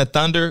 Shea and the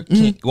Thunder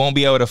won't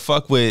be able to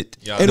fuck with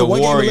the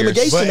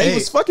Warriors. But they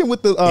was fucking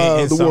with the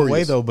Warriors. Some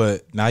way though,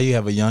 but now you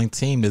have a young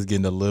team that's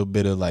getting a little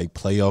bit of like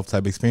playoff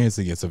type experience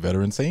against a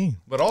veteran team.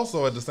 But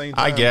also at the same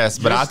time, I guess.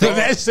 But I think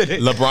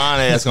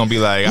LeBron is gonna be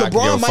like, I can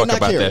give a fuck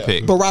about that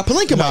pick. But Rob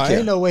Pelinka might care.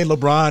 Ain't no way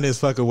LeBron is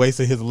fucking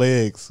wasting his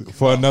legs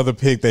for another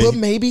pick. But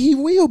maybe he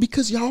will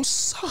because y'all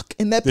suck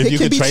and that pick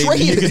can be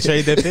traded. You can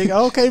trade that pick.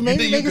 Okay,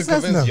 maybe you can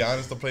convince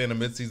Giannis to play in the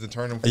midseason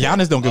tournament.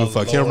 Giannis don't give a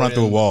fuck. He'll run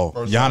through a wall.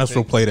 Giannis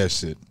will play that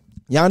shit.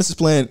 Giannis is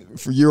playing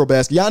for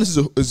Eurobasket.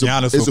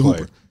 Giannis is a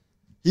hooper.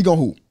 He gonna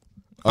hoop.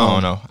 I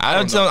don't know. I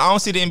don't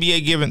see the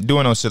NBA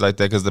doing no shit like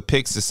that because the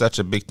picks is such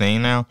a big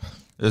thing now.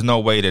 There's no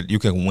way that you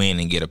can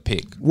win and get a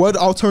pick. What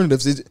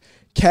alternatives is it?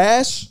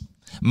 Cash?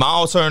 My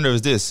alternative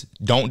is this: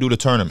 don't do the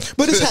tournament.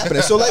 But it's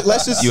happening. So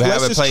let's just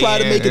try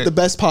to make it the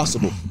best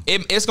possible.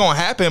 It's gonna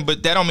happen,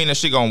 but that don't mean that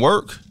shit gonna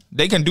work.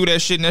 They can do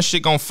that shit and that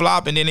shit gonna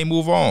flop and then they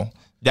move on.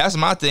 That's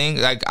my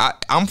thing. Like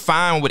I'm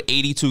fine with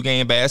 82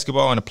 game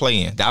basketball and a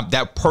play-in.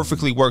 That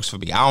perfectly works for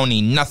me. I don't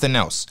need nothing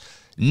else.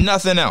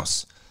 Nothing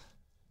else.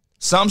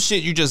 Some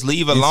shit you just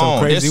leave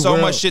alone. There's so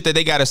much shit that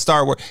they got to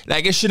start with.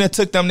 Like it shouldn't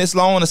have took them this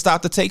long to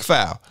stop the take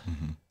foul.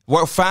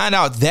 Well, find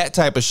out that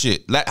type of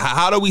shit.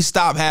 How do we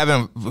stop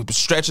having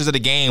stretches of the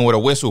game with a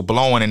whistle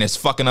blowing and it's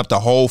fucking up the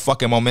whole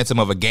fucking momentum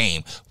of a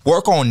game?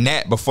 Work on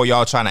that before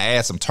y'all trying to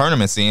add some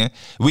tournaments in.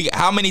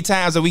 How many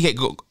times have we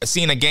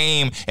seen a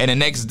game and the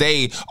next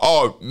day,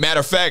 oh,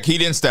 matter of fact, he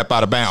didn't step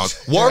out of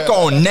bounds. Work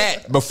on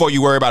that before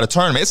you worry about a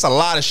tournament. It's a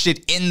lot of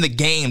shit in the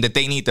game that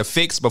they need to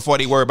fix before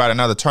they worry about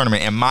another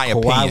tournament, in my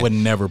opinion. Kawhi would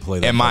never play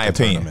that. In my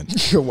opinion.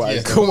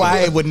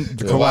 Kawhi wouldn't.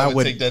 Kawhi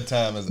would take that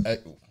time as...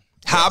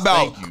 How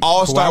about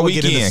All-Star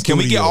Weekend? Can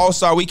we get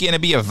All-Star Weekend to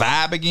be a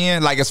vibe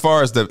again? Like as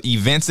far as the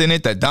events in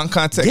it, the dunk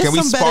contest, can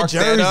we spark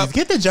that up?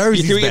 Get the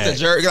jerseys Can we get the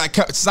jersey? Like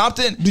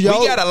something. We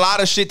got a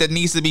lot of shit that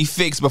needs to be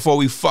fixed before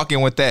we fucking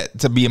with that.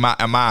 To be in my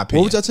opinion.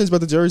 What would y'all think about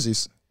the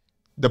jerseys?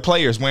 The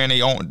players wearing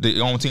their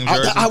own team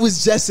jerseys. I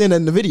was just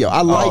in the video.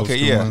 I like.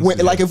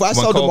 Like if I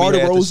saw DeMar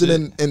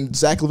DeRozan and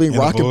Zach LaVine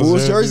rocking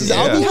Bulls jerseys,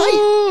 I'll be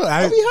hyped.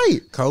 I'll be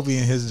hyped. Kobe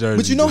and his jersey.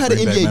 But you know how the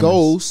NBA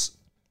goes.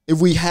 if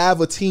we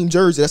have a team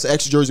jersey, that's an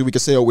extra jersey we can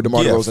sell with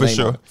DeMar DeRozan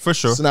name on it. For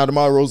sure. So now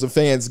DeMar DeRozan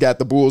fans got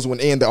the Bulls one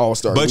and the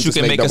All-Star. But you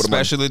can make a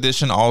special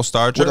edition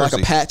All-Star jersey. With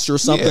like a patch or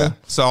something. Yeah,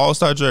 it's an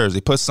All-Star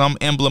jersey. Put some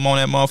emblem on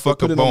that motherfucker.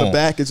 Put it boom. on the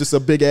back. It's just a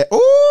big ass.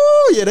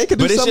 Oh, yeah, they could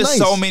do something nice. But it's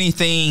just so many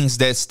things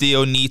that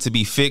still need to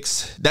be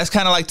fixed. That's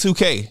kind of like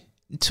 2K.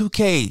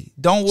 2K.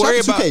 Don't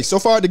worry about 2K. So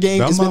far, the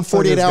game has been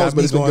 48 hours,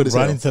 but it's been good as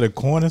hell. Running to the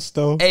corner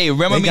store. Hey,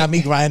 remember they got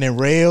me grinding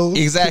rails.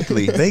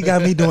 Exactly. They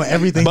got me doing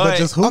everything but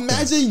just hooping.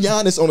 Imagine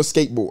Giannis on a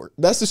skateboard.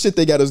 That's the shit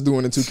they got us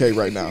doing in 2K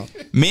right now.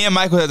 Me and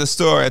Michael had the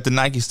store at the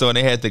Nike store, and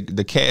they had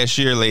the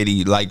cashier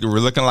lady, like, we're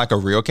looking like a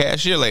real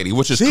cashier lady,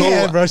 which is cool.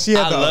 She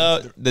had I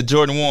love the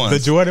Jordan 1s. The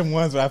Jordan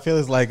 1s, but I feel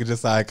it's like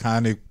just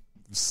iconic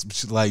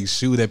like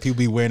shoe that people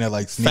be wearing at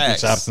like sneaker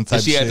shops and type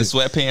she had shit. the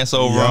sweatpants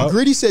over them.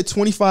 Gritty said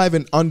 25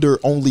 and under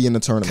only in the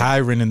tournament.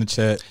 Kyron in the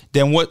chat.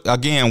 Then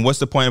what's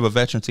the point of a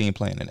veteran team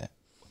playing in that?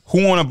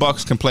 Who on the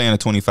Bucks can play in a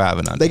 25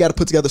 and under? They got to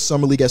put together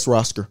Summer League S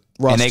roster.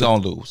 And they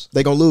gonna lose.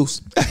 They gonna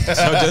lose.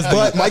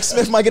 But Mike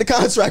Smith might get a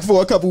contract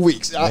for a couple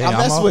weeks. I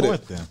mess with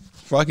it.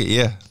 Fuck it,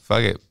 yeah.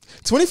 Fuck it.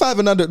 25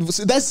 and under,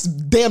 that's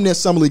damn near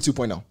Summer League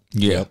 2.0.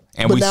 Yeah.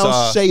 And but we now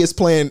saw Shea is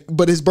playing,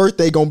 but his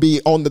birthday going to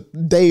be on the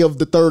day of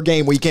the third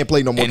game where he can't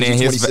play no more because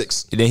he's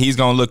 26. Then he's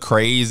going to look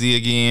crazy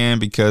again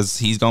because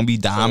he's going to be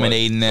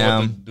dominating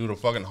them. Do the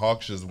fucking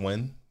Hawks just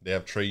win? They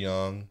have Trae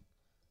Young.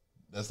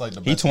 That's like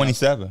the best. He's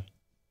 27.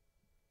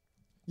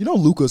 You know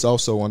Luka's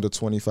also under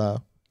 25.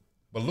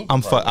 But Luka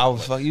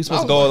you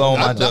supposed to go along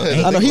my job.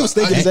 I know he was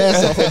thinking his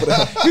ass off over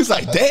there. He was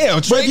like, damn,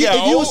 Trae. But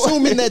if you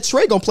assuming that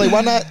Trae going to play, why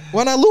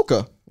not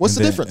Luka? What's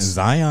the difference?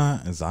 Zion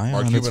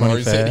Mark Cuban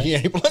already said he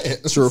ain't playing.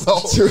 True.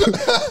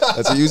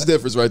 That's a huge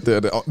difference right there.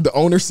 The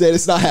owner said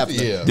it's not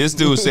happening. Yeah. This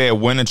dude said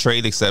win a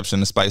trade exception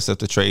to spice up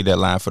the trade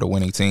deadline for the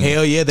winning team.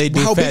 Hell yeah, they do.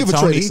 How big of a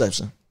trade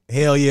exception?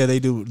 Hell yeah, they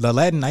do. The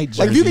Latin night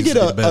like if you can get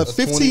a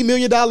 $15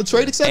 million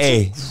trade exception.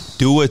 Hey,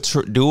 do a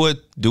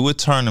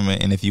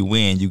tournament, and if you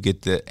win, you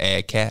get to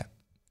add cap.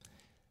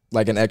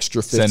 Like an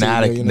extra 15 so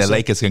now million the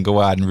Lakers can go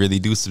out and really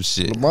do some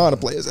shit. LeBron to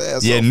play his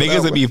ass Yeah, off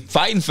niggas would be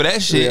fighting for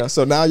that shit. Yeah,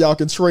 so now y'all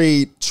can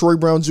trade Troy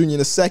Brown Jr. in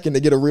a second to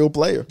get a real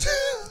player.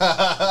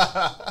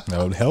 That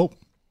would help.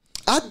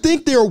 I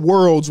think there are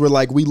worlds where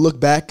like we look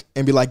back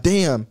and be like,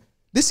 damn,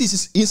 this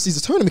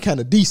season tournament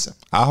kind of decent.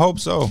 I hope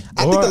so.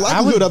 I think the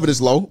likelihood of it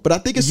is low, but I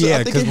think it's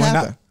I think it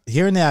happened.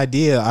 Hearing the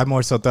idea, I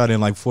more so thought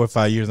in like 4 or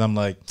 5 years, I'm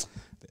like,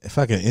 if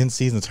I can end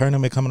season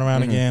tournament coming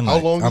around again, how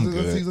like, long I'm is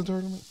good. the season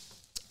tournament?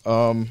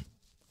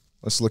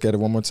 Let's look at it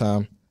one more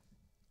time.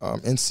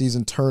 In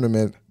season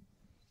tournament.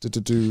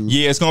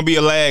 Yeah, it's gonna be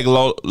a lag.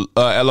 LOL.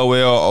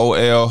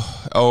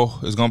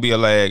 It's gonna be a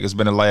lag. It's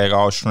been a lag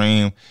all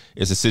stream.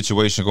 It's a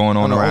situation going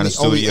on around the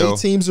studio. Only 8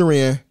 teams are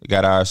in. We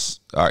got our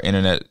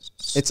internet.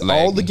 It's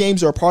lagging. All the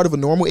games are a part of a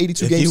normal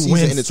 82 game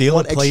season, and it's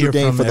one extra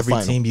game for the every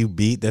final. Team you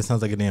beat, that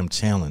sounds like a damn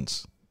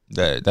challenge.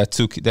 That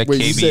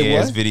KB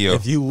ass video.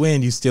 If you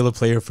win, you steal a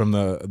player from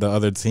the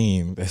other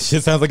team. That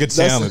shit sounds like a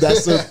challenge.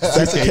 That's a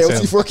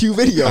KLT4Q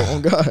video. Oh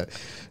God,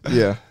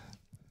 yeah.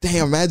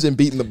 Damn, imagine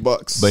beating the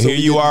Bucks. But here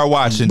you are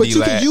watching. But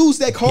you can use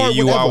that card.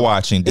 Here you are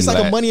watching. It's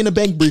like a Money in the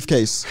Bank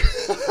briefcase.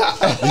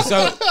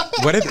 So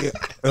what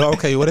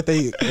if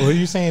they? What are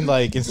you saying?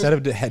 Like instead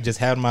of just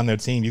having them on their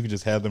team, you could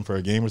just have them for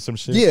a game or some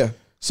shit. Yeah.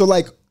 So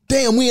like,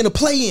 damn, we in a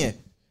play-in.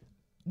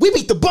 We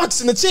beat the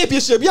Bucks in the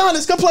championship.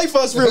 Giannis, come play for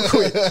us real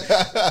quick.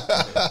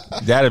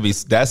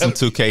 That's some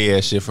 2K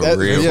ass shit for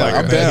real. Yeah,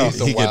 I'm down.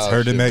 He gets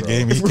hurt in that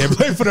game. He can't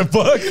play for the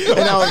Bucks.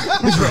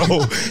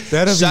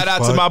 Shout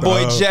out to my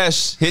boy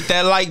Jesh. Hit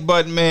that like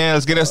button, man.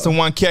 Let's get us to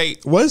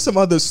 1K. What is some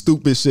other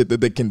stupid shit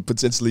that they can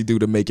potentially do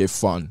to make it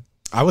fun?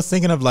 I was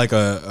thinking of like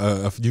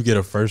if you get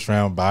a first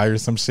round bye or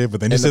some shit,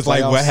 but then it's just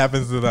like what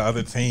happens to the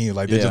other team?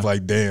 Like they're just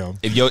like, damn.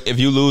 If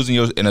you lose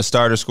and a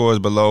starter scores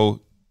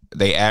below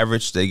they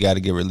average, they got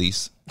to get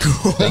released.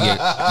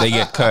 they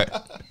get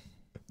cut.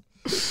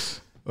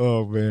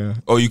 Oh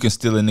man! Or you can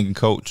steal a nigga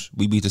coach.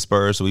 We beat the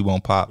Spurs, so we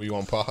won't pop. We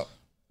won't pop.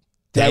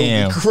 That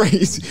would be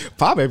crazy.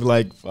 Pop may be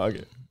like, fuck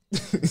it.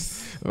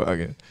 Fuck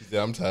it.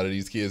 Yeah, I'm tired of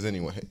these kids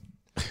anyway.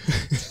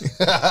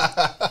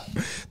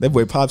 That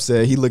boy Pop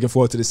said he looking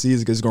forward to the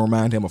season because it's gonna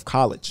remind him of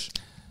college.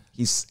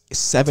 He's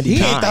 79.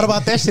 He ain't thought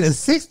about that shit in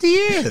 60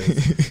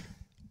 years.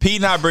 P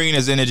not bringing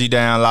his energy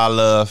down. A lot of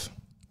love.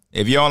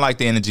 If you don't like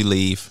the energy,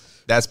 leave.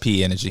 That's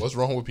P energy. What's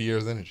wrong with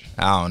Pierre's energy?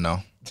 I don't know.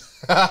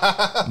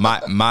 I'm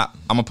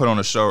gonna put on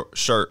a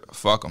shirt.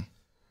 Fuck him.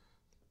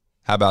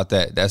 How about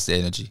that? That's the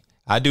energy.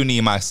 I do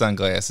need my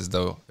sunglasses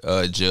though.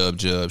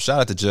 Jub.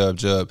 Shout out to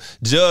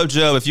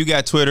Jub. If you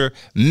got Twitter,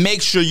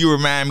 make sure you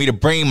remind me to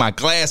bring my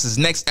glasses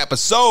next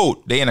episode.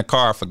 They in the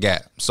car. I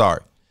forgot.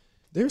 Sorry.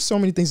 There's so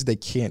many things that they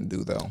can't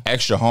do though.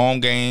 Extra home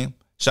game.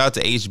 Shout out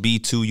to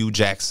HB2U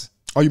Jackson.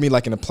 Oh, you mean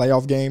like in a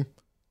playoff game?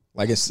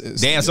 Like it's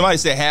damn. Somebody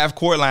said half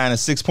court line is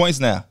 6 points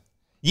now.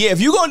 Yeah,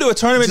 if you're gonna do a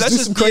tournament, let's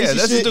just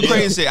do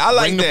crazy shit. I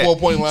like that. 4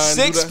 point line.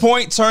 6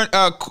 point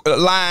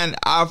line.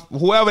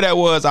 Whoever that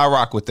was, I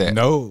rock with that.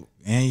 No,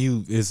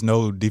 and it's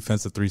no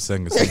defensive 3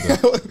 seconds.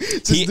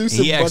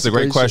 He asked a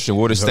great question.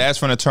 Will the stats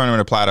from the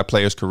tournament apply to a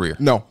player's career?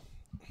 No.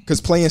 because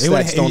playing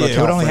stats don't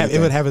account for anything. It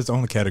would have its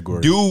own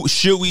category.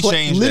 Should we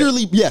change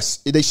literally, yes,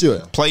 they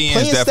should. Play-ins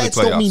Playing definitely stats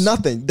don't mean playoffs.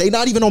 nothing. They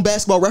not even on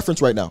Basketball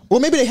Reference right now. Well,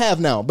 maybe they have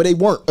now, but they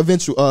weren't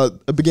eventually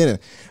beginning.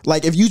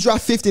 Like if you drop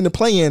 50 in the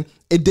play-in,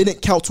 it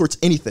didn't count towards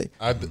anything.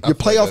 I Your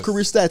playoff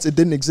career stats, it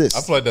didn't exist.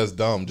 I feel like that's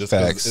dumb. Just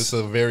 'cause Facts. it's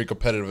a very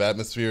competitive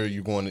atmosphere.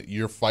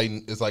 You're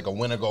fighting. It's like a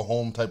win or go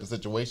home type of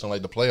situation.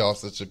 Like the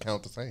playoffs, it should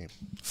count the same.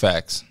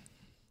 Facts.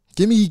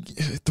 Give me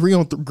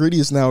 3-on-3. Gritty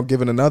is now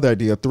giving another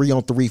idea.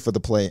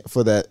 3-on-3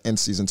 for that end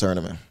season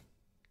tournament.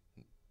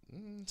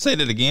 Say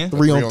that again.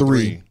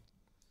 3-on-3.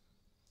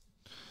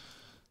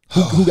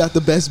 Who got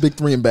the best big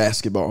three in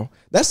basketball?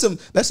 That's an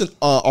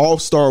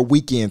all-star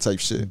weekend type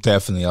shit.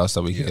 Definitely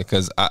also we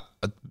because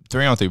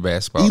 3-on-3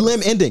 basketball.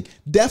 Elim ending.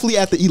 Definitely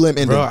at the Elim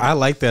ending. Bro, I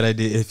like that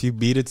idea. If you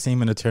beat a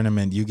team in a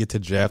tournament, you get to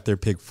draft their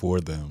pick for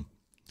them.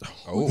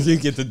 Oh, You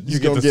get to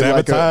gonna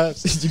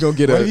sabotage. You're going to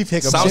get What a if you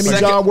pick a Jimmy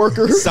John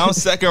worker. Some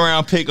second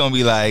round pick gonna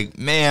be like,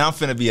 man, I'm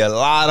finna be a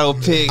lotto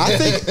pick. I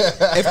think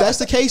if that's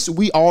the case,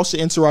 we all should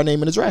enter our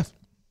name in the draft.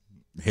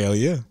 Hell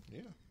yeah.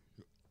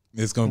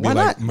 It's gonna be Why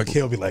like not?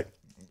 McHale be like,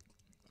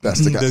 That's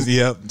the guy.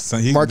 yep. So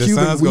Mark the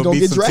Cuban, Suns we gonna gonna beat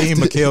get some team.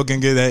 drafted. McHale can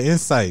get that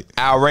insight.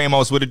 Al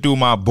Ramos, what it do,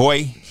 my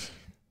boy?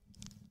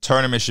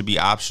 Tournament should be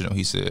optional,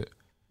 he said.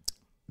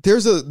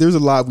 There's a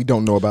lot we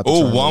don't know about the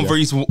Oh,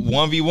 tournament yet.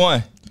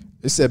 1v1.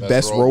 It said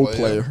best role role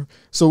player. player.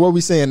 So what are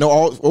we saying?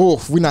 No,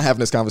 we're not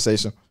having this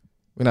conversation.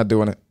 We're not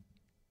doing it.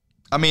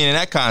 I mean, in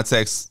that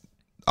context,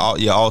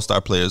 all-star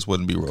players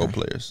wouldn't be role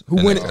players. In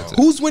that context.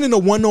 Who's winning a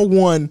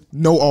 101?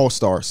 No all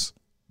stars.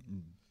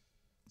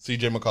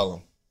 CJ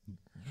McCollum.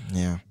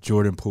 Yeah,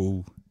 Jordan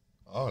Poole.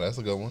 Oh, that's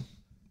a good one.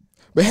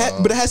 but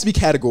it has to be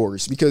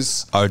categories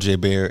because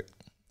RJ Barrett.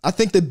 I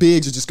think the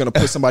bigs are just gonna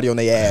put somebody on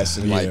their ass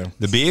and like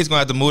The big's gonna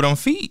have to move them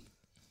feet.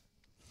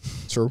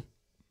 true.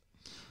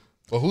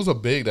 Well, who's a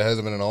big that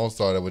hasn't been an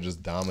all-star that would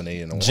just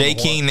dominate in a J.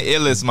 one-on-one? King the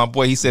illest, my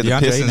boy. He said DeAndre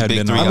the Pistons Ayton big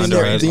had three been I mean,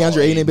 underrated.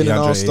 DeAndre Ayton ain't been an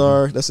DeAndre all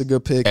star. That's a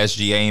good pick.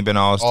 SGA ain't been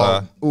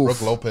all-star. Oh,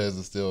 Brook Lopez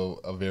is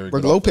still a very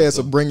Brook good Lopez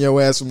offensive. will bring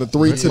your ass from the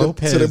three to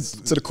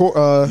the court.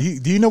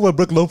 Do you know what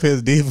Brook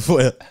Lopez did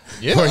before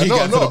Yeah, he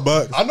got I know. to the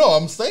Bucks? I know.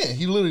 I'm saying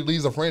he literally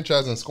leads a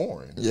franchise in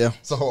scoring. Yeah.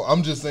 So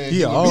I'm just saying.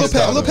 Yeah, he would all be a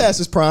star. Look past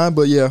his prime,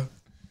 but yeah,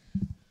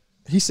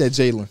 he said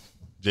Jalen.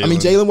 I mean,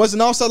 Jalen was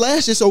an all-star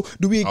last year, so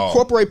do we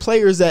incorporate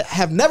players that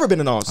have never been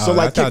an all-star? So,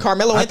 like, can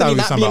Carmelo Anthony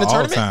not be in the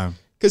tournament?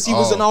 Because he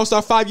was an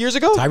all-star 5 years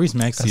ago? Tyrese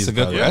Maxey is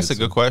probably That's a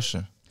good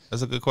question.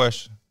 That's a good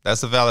question.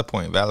 That's a valid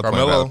point. Valid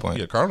Carmelo. point.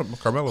 Yeah,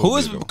 Carmelo. Who would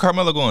is be a good one.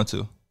 Carmelo going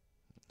to?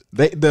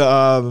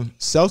 The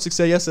Celtics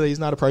said yesterday he's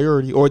not a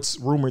priority, or it's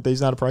rumored that he's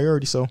not a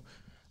priority, so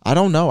I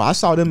don't know. I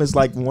saw them as,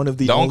 like, one of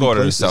the Don't only go to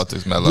the places.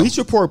 Celtics, Melo. Bleach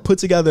Report put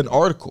together an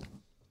article.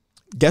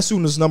 Guess who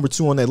was number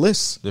 2 on that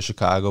list? The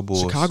Chicago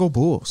Bulls. Chicago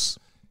Bulls.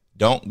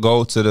 Don't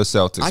go to the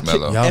Celtics, I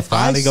can't- Melo. Y'all If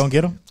finally I- gonna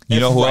get him? You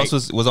know who right-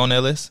 else was on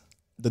that list?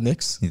 The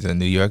Knicks. He's the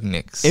New York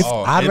Knicks. If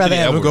Oh, I'd rather Anthony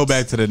have him go Edwards.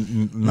 back to the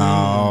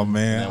no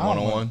man. And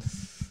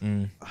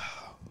one-on-one.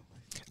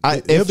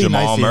 It'll be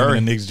Jamal nice seeing him in Murray.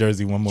 the Knicks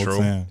jersey one more True.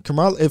 time.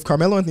 If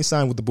Carmelo Anthony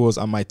signed with the Bulls,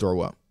 I might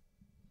throw up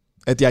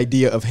at the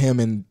idea of him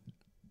and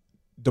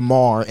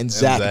DeMar and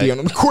Zach Zach. being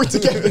on the court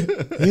together.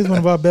 He's one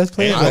of our best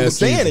players. I last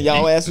understand season. it.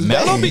 Y'all asses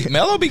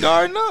Melo be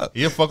guarding up.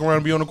 He'll fuck around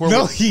and be on the court.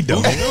 No, with- he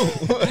don't.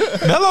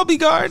 Melo be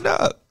guarding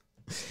up.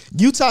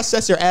 Utah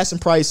sets their asking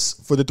price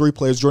for the 3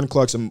 players: Jordan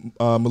Clarkson,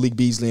 Malik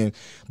Beasley, and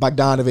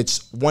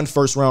Bogdanovich. 1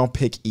 first-round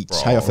pick each.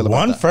 How y'all feel about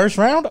One that? first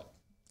round?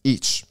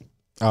 Each.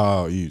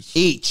 Oh,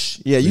 Each.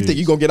 Yeah, you think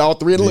you're going to get all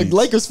 3 of the Each.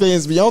 Lakers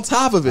fans be on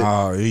top of it.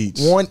 Oh, each.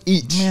 1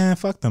 each. Man,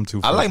 fuck them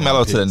two. I like first-round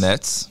Melo to the picks.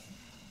 Nets.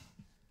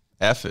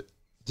 F it.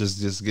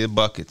 Just get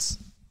buckets.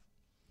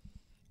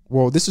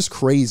 Well, this is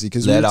crazy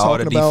because we Let were all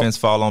the talking about defense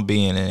fall on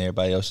being, and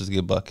everybody else just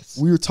get buckets.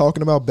 we were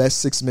talking about best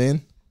 6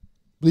 men.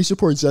 Bleacher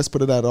Report just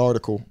put it out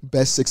article.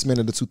 Best 6 men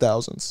of the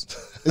 2000s.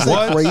 Is that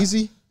What?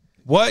 crazy?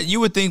 What? You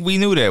would think we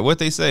knew that. What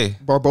they say?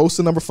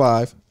 Barbosa, number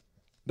 5.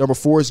 Number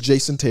 4 is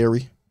Jason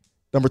Terry.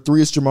 Number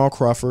 3 is Jamal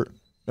Crawford.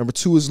 Number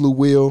 2 is Lou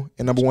Will.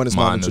 And number 1 is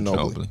Manu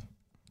Ginobili.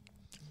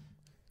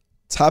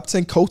 Top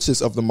 10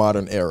 coaches of the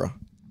modern era.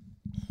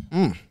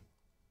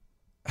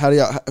 How do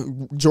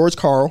y'all? George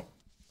Karl,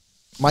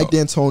 Mike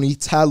D'Antoni,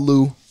 Ty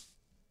Lue,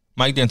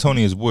 Mike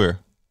D'Antoni is where?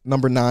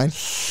 number 9.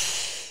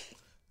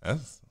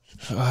 That's-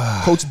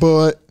 Coach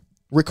Bud,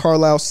 Rick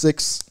Carlisle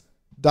 6,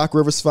 Doc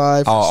Rivers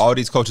 5, All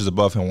these coaches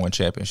above him won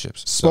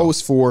championships. Spo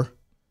is 4,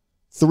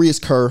 3 is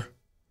Kerr,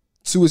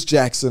 2 is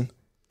Jackson,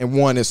 and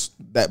 1 is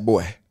that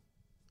boy.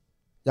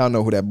 Y'all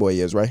know who that boy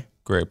is, right?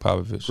 Greg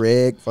Popovich.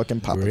 Greg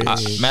fucking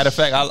Popovich. Matter of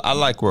fact, I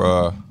like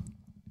where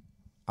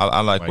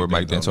I like Mike where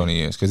Mike D'Antoni.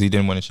 D'Antoni is because he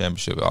didn't win a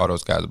championship. All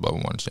those guys above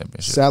him won a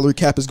championship. Salary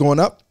cap is going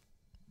up.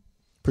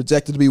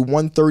 Projected to be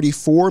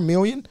 $134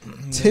 million,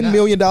 $10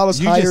 million You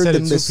just higher said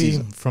than it this 2P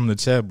season. from the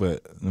chat,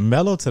 but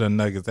Melo to the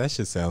Nuggets, that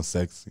shit sounds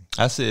sexy.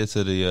 I said it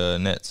to the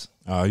Nets.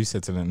 Oh, you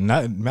said to the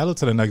Melo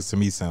to the Nuggets to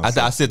me sounds. I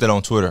sexy. said that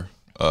on Twitter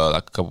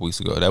like a couple weeks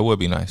ago. That would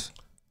be nice.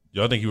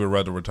 Y'all think you would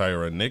rather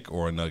retire a Nick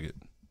or a Nugget?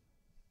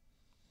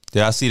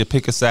 Did I see the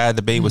pick a side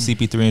debate with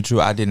CP3 and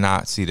True? I did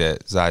not see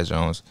that. Zy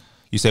Jones.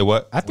 You say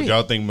what? Would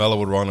y'all think Melo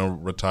would want to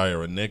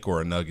retire a Knick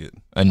or a Nugget?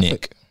 A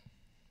Knick.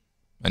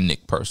 A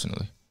Knick,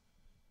 personally.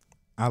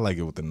 I like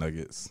it with the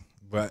Nuggets.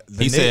 But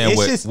He's saying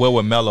what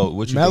would Melo?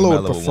 What you Melo think would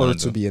Melo would prefer want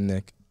to be a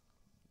Knick.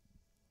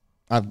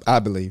 I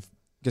believe,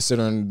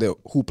 considering the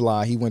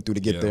hoopla he went through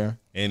to get there.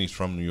 And he's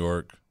from New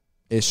York.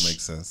 Ish.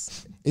 Makes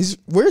sense.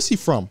 Where is he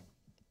from?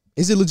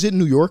 Is it legit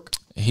New York?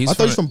 I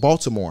thought he's from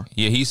Baltimore.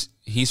 Yeah,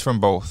 he's from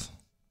both.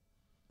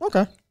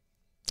 Okay.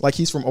 Like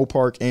he's from Oak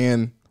Park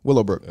and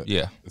Willowbrook.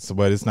 Yeah.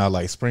 But it's not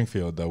like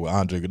Springfield though with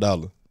Andre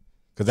Iguodala.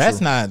 Because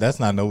that's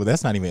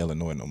not even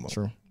Illinois no more.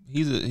 True.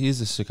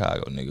 He's a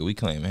Chicago nigga. We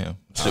claim him.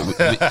 So we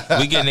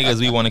get niggas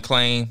we want to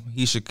claim.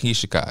 He's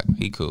Chicago.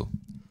 He cool.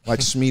 Like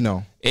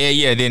Smino.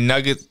 Yeah. Then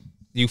Nuggets,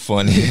 you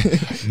funny.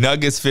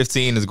 Nuggets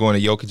 15 is going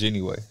to Jokic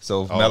anyway.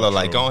 So Melo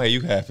like, go ahead,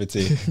 you can have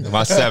 15.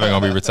 My 7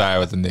 gonna be retired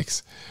with the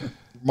Knicks.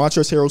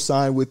 Montrezl Harrell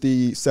signed with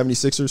the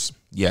 76ers.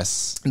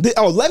 Yes.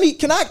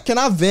 Can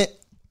I vent?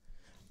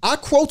 I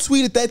quote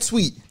tweeted that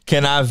tweet.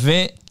 Can I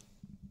vent?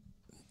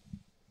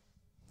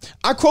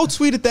 I quote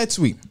tweeted that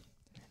tweet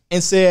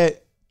and said,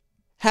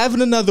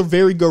 having another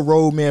very good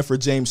role man for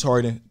James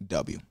Harden,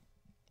 W.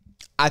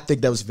 I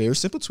think that was a very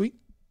simple tweet.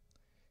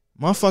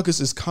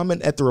 Motherfuckers is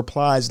coming at the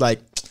replies like,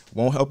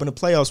 won't help in the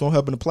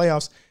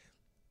playoffs,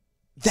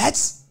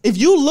 That's, if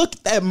you look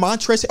at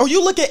Montrezl, or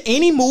you look at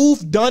any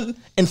move done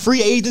in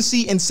free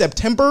agency in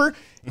September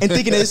and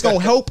thinking that it's going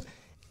to help,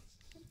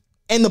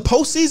 in the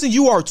postseason,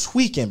 you are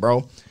tweaking,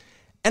 bro.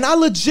 And I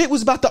legit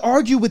was about to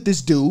argue with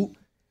this dude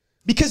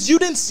because you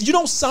don't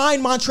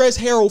sign Montrezl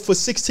Harrell for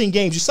 16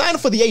 games. You signed him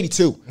for the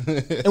 82.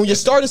 And when your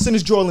starting center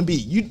is Joel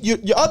Embiid,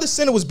 your other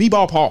center was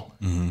B-Ball Paul.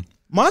 Mm-hmm.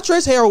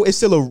 Montrezl Harrell is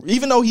still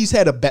even though he's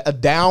had a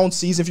down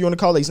season, if you want to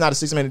call it, he's not a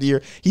 6 man of the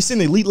year. He's still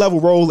an elite level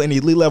role and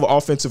elite level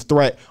offensive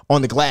threat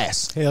on the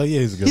glass. Hell yeah,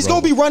 he's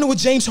going to be running with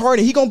James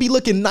Harden. He's going to be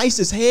looking nice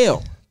as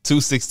hell.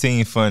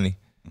 216 funny.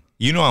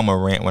 You know I'm a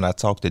rant when I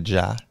talk to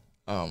Ja.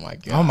 Oh my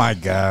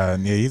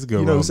god. Yeah, he's a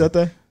good. You know who said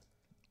that?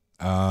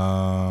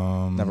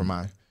 Never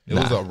mind. It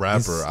was a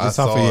rapper. I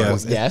saw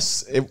it.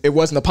 Yes, it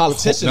wasn't a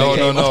politician. No.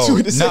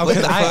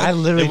 I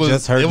literally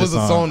just heard. It was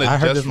a song that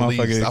just just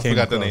released. I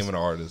forgot the name of the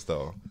artist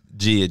though.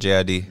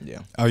 JID. Yeah.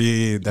 Oh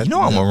yeah. You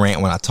know I'm a rant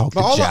when I talk to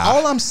Ja.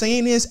 All I'm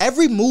saying is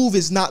every move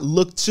is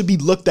should be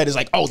looked at as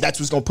like, oh, that's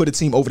what's gonna put a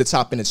team over the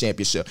top in the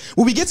championship.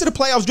 When we get to the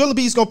playoffs, Joel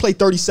Embiid is gonna play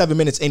 37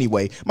 minutes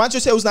anyway.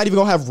 Montrezl Harrell's not even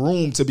gonna have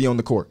room to be on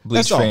the court.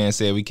 Bleach fans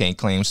said we can't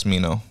claim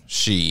Smino.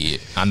 Shit.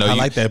 I know I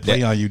like that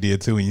play on you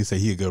did too, and you say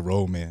he a good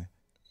role man.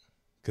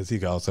 Because he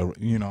could also,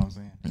 you know what I'm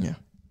saying? Yeah.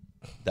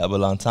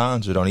 Double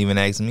entendre. Don't even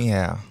ask me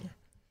how.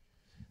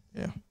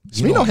 Yeah.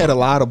 Smino had a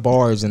lot of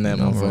bars in that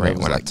movie. Right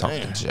when I talk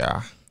to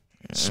Ja.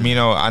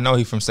 Smino, I know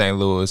he from St.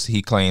 Louis.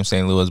 He claims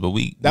St. Louis, but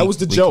we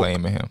joke.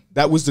 Claiming him.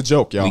 That was the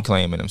joke, y'all. We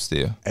claiming him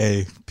still.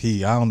 Hey,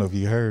 P, I don't know if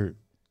you heard.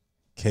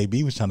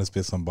 KB was trying to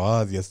spit some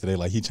bars yesterday,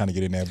 like he trying to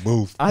get in that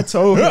booth. I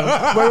told him. wait.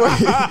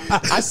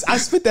 I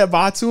spit that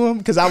bar to him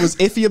because I was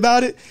iffy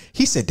about it.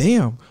 He said,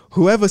 damn,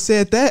 whoever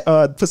said that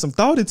put some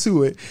thought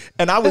into it.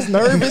 And I was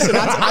nervous, and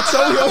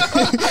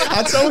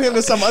I told him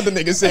that some other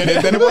nigga said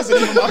it, that it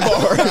wasn't even my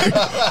bar.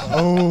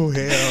 Oh,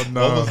 hell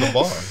no. What was the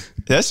bar?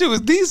 That shit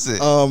was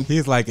decent.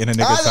 He's like, in a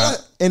nick of time.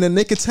 In a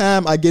nick of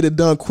time, I get it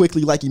done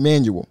quickly like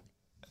Emmanuel.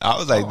 I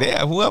was like,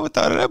 damn, whoever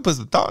thought of that put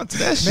some thought into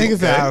that shit. Niggas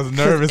said I was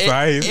nervous. It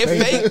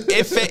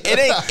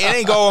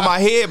ain't go in my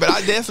head, but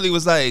I definitely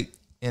was like,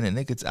 in a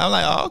nick of time. I'm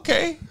like, oh,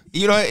 okay.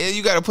 You know,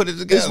 you got to put it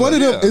together. It's one of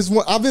them.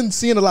 I've been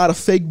seeing a lot of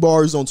fake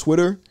bars on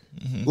Twitter.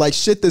 Mm-hmm. Like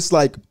shit that's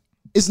like,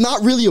 it's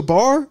not really a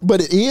bar,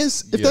 but it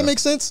is, if that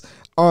makes sense.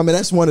 And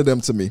that's one of them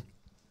to me.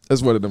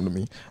 That's one of them to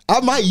me.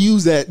 I might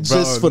use that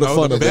just for the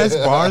fun of it. The best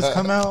bars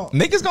come out.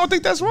 Niggas gonna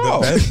think that's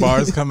wrong. The best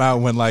bars come out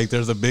when like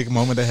there's a big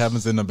moment that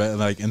happens in the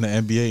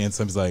NBA, and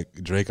somebody's like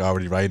Drake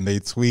already writing they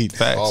tweet.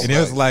 Facts. And it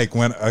was like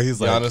when he's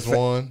like Giannis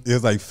won. It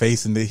was like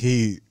facing the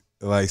Heat.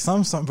 Like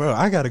some bro.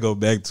 I got to go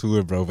back to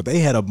it, bro. But they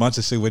had a bunch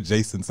of shit with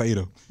Jason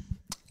Tatum.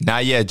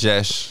 Not yet,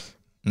 Jesh.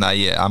 Not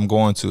yet. I'm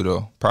going to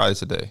though. Probably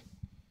today.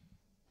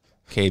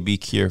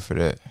 KB cure for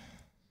that.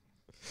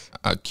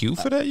 A Q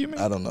for that? You mean?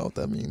 I don't know what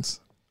that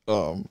means.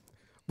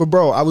 But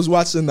bro, I was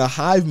watching the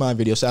Hive Mind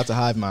video. Shout out to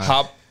Hive Mind.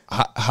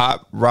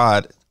 Hot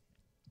Rod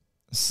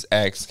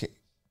asked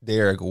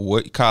Derek,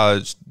 what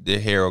college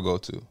did Harrell go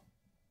to?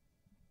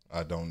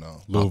 I don't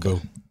know.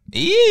 Louisville.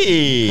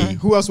 Okay.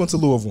 Who else went to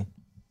Louisville?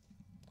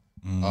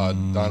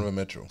 Donovan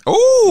Mitchell.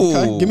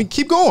 Ooh. Okay.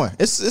 Keep going.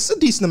 It's a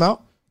decent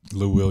amount.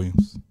 Lou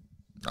Williams.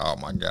 Oh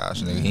my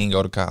gosh, nigga, he didn't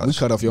go to college. We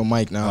cut off your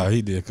mic now. Oh,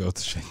 he did go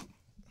to shit.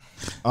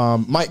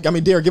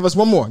 Derek, give us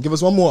one more. Give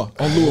us one more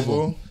on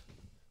Louisville.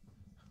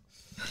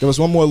 Give us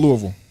one more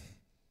Louisville.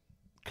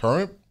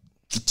 Current?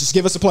 Just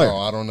give us a player. Oh,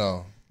 I don't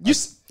know.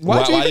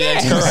 Why you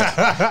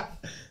ask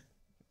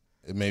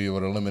It maybe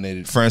would have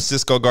eliminated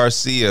Francisco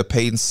Garcia,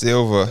 Peyton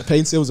Silva.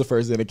 Peyton Silva was the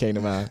first thing that came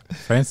to mind.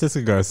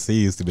 Francisco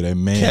Garcia used to be that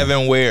man.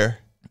 Kevin Ware.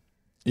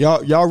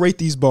 Y'all rate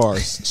these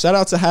bars. Shout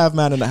out to Half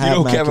Man and the Half Man.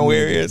 You know who Kevin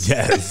Ware is?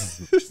 Yes.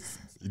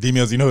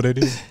 D-Mills, you know who that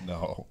is?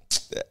 No.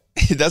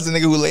 That's the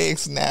nigga who leg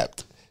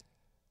snapped.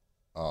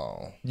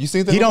 Oh, You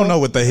seen that? He don't know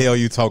what the hell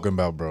you talking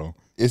about, bro.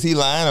 Is he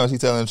lying or is he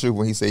telling the truth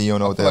when he say you don't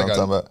know what the hell I'm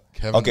talking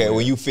about? Okay,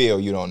 when you feel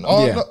you don't know.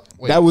 Oh, Yeah, no,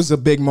 wait. that was a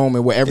big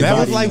moment where everybody. That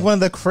was like one of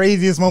the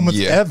craziest moments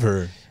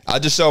ever. I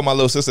just showed my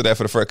little sister that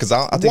for the first because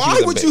I think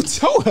Why would you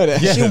tell her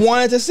that? She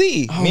wanted to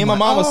see. Me and my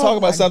mom was talking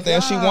about something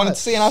and she wanted to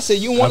see, and I said,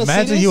 "You want to see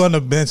Imagine this?" you on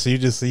the bench and you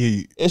just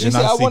see, And she and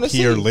said, "I I want to see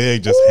see your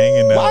leg just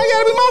hanging down. Why it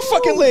gotta be my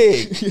fucking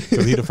leg?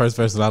 Because he the first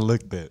person I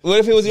looked at. What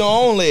if it was your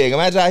own leg?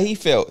 Imagine how he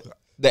felt.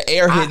 The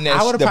air hitting the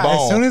would've bone.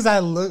 as soon as I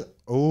looked,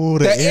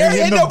 the air air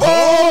hitting hitting the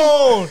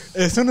bone.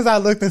 As soon as I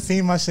looked and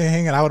seen my shit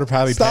hanging, I would have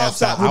probably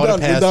passed out. We're I would have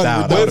done, we're passed done,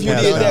 out. we're What done. if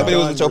you did that, but it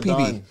was with your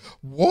pee-pee?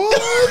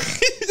 What?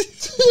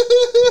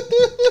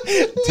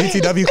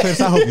 TTW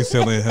clips, I hope you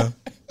still in here.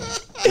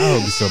 I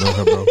hope you still in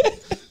here, bro.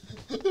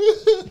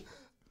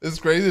 It's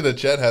crazy that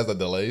chat has a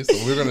delay, so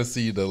we're gonna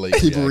see the late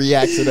People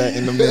react to that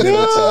in a minute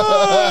or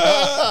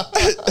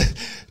two.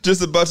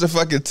 Just a bunch of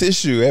fucking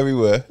tissue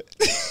everywhere.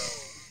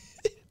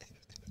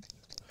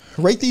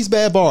 Rate these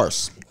bad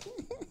bars.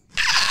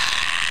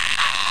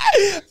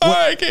 All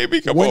right,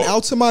 KB, come Went on.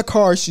 out to my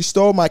car. She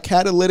stole my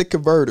catalytic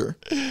converter.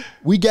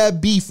 We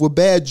got beef with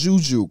bad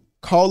juju.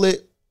 Call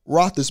it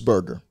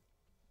Roethlisberger.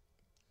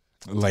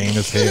 Lame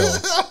as hell.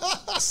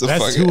 That's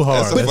fucking- too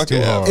hard. a That's fucking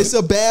too L. hard. It's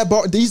a bad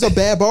bar. These are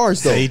bad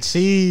bars, though. Say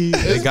cheese. They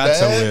It's got bad,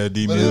 somewhere,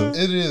 D but Mill.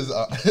 it is.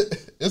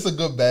 It's a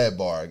good bad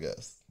bar, I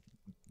guess.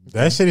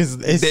 That shit is.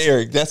 It's,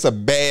 Derek, that's a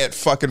bad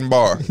fucking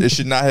bar. It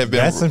should not have been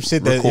that's some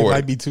shit that it recorded.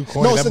 might be too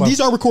corny. No, That so these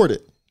are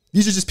recorded.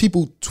 These are just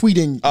people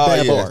tweeting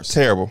bad yeah, bars.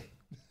 terrible.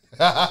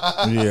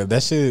 yeah,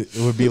 that shit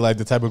would be like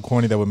the type of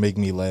corny that would make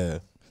me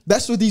laugh.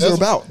 That's what these are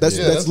about. That's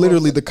that's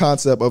literally what- the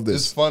concept of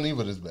It's this. funny,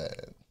 but it's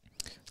bad.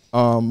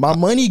 My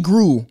money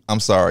grew. I'm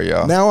sorry,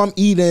 y'all. Now I'm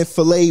eating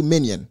filet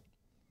mignon.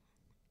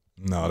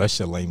 No, that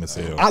shit lame as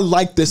hell. I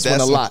like this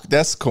one a lot.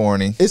 That's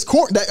corny. It's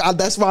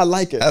that's why I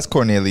like it. That's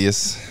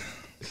Cornelius.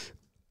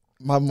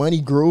 My money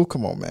grew.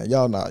 Come on, man.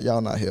 Y'all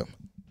not him.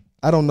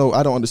 I don't know.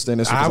 I don't understand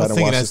this. I was don't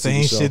thinking watch that this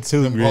same TV show. shit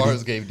too. Them Gritty.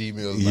 bars gave D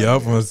Mills.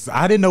 Yup,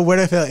 I didn't know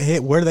where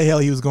the hell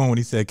he was going when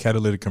he said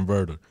catalytic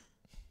converter.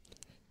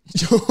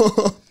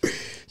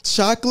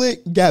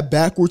 Chocolate got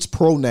backwards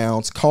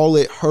pronouns. Call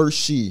it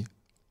Hershey.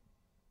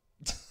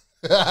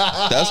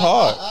 That's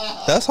hard.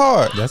 That's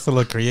hard. That's a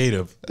little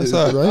creative. That's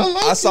hard. Right?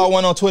 I saw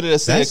one on Twitter that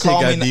said, That shit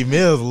 "Call got me." D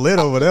Mills lit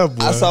over there,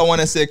 boy. I saw one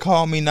that said,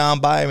 "Call me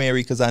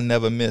non-binary because I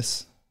never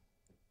miss."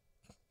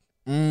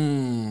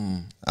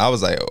 I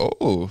was like,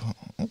 "Oh,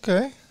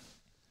 okay."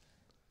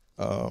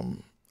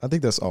 I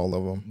think that's all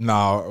of them.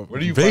 No, Where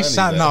do you Big find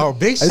Sean? these No,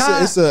 Big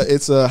Sean.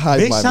 It's a high.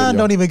 Big Sean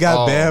don't even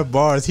got Oh. bad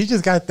bars. He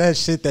just got that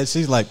shit that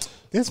she's like,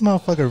 this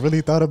motherfucker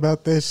really thought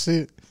about that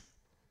shit.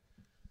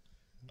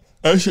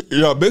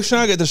 Yo, Big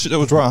Sean got the shit that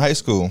was wrong in high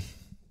school.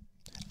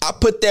 I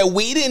put that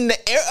weed in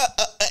the air,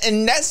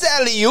 and that's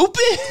alley-oop.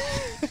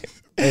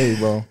 Hey,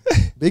 bro.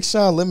 Big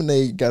Sean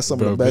Lemonade got some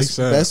Bro, of the Big best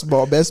Sean.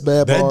 best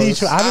bad That bars.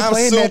 Detroit, I've been I'm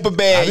playing super that,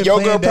 bad. I've been Your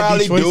playing girl that probably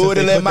Detroit do since it they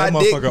and let put my that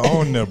dick. motherfucker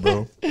on there,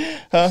 bro.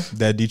 Huh?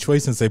 That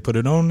Detroit since they put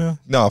it on there.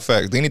 No,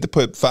 fact. They need to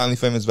put Finally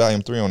Famous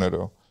Volume 3 on there,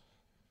 though.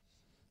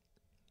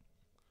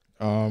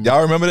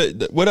 Y'all remember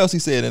that? What else he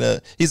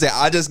said? He said,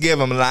 "I just give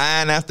him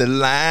line after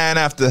line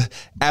after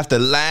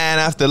line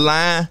after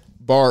line."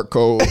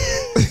 Barcode.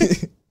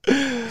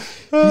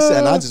 He said,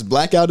 and I just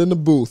black out in the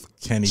booth.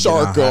 Kenny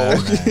Charcoal.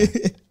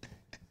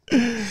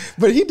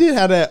 But he did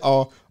have that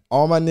all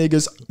my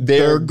niggas,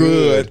 they're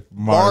good.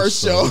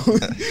 Marshall.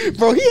 Marshall.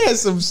 Bro, he had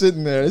some shit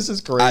in there. This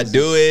is crazy. I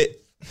do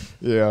it.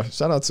 Yeah.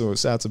 Shout out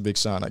to Big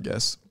Sean, I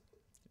guess.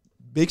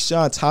 Big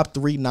Sean, top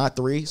 3, not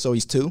 3, so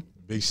he's 2.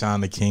 Big Sean,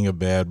 the king of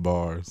bad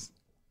bars.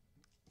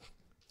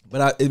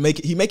 But he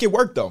make it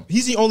work though.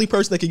 He's the only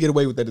person that can get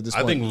away with that at this I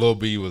point. think Lil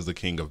B was the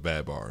king of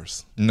bad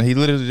bars. No, he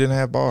literally didn't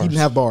have bars. He didn't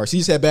have bars. He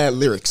just had bad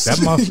lyrics. That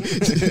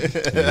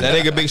motherfucker.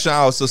 That nigga Big Sean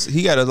also,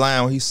 he got a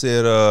line where he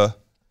said,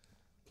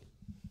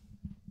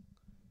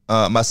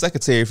 "My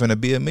secretary finna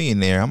be a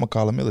millionaire. I'm gonna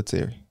call her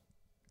military."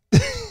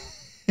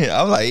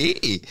 I'm like,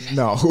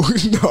 No.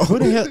 Who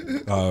the hell?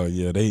 Oh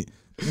yeah, they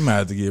might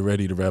have to get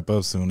ready to wrap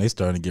up soon. They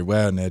starting to get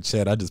wild in that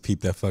chat. I just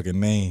peeped that fucking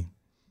name.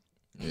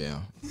 Yeah.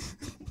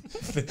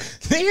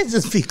 Niggas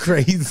just be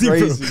crazy,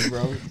 Crazy,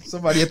 bro.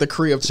 Somebody at the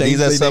crib changed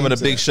these are their some of name the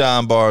to Big that.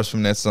 Sean bars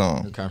from that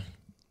song. Okay.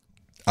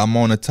 I'm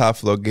on the top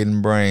floor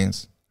getting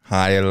brains,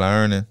 higher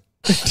learning.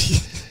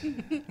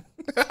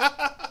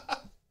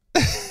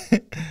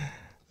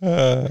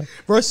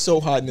 Bro, it's so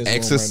hot in this room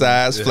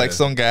Exercise,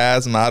 flex on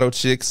guys, model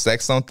chicks,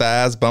 sex on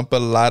thighs, bump a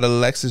lot of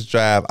Lexus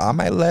drive. I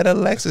might let a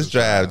Lexus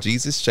drive.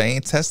 Jesus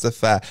chain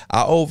testify.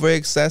 I over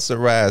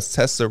accessorize,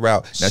 test her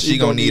out. Now she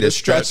gonna need a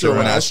stretcher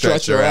when I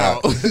stretch her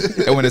out.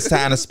 And when it's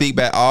time to speak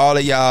back, all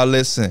of y'all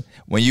listen.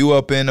 When you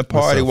up in the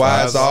party, up, why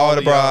Fives? is all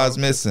the bras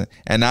missing?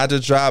 And I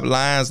just drop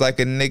lines like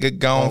a nigga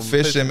gone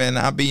fishing, man.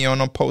 I be on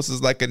them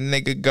posters like a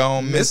nigga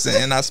gone missing.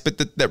 And I spit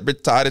that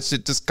retarded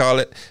shit, just call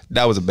it.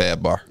 That was a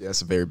bad bar. Yeah,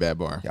 it's a very bad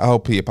bar. I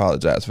hope he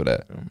apologized for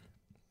that.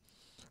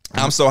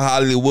 I'm so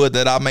Hollywood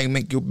that I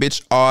make your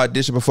bitch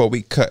audition before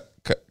we cut.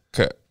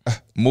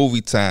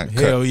 Movie time.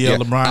 Hell yeah,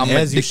 LeBron, I'ma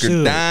as you dick her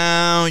should.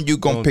 down. You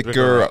gonna pick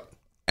her up.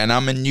 and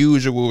I'm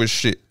unusual with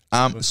shit.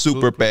 I'm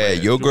super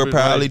bad. Your girl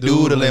probably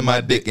doodling my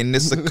dick, and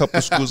there's a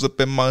couple screws up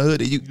in my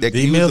hoodie.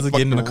 D-Mills is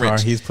getting in the car.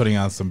 He's putting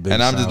on some big.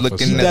 And I'm just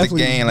looking at the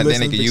game like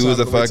then they could use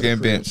a fucking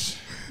bench.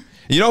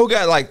 You know who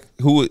got like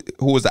who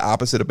was the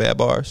opposite of bad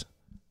bars?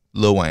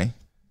 Lil Wayne.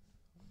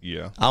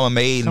 Yeah, I'm a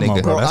made Come nigga.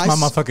 on, bro. That's my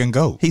motherfucking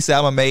goat. He said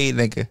I'm a made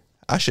nigga.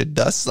 I should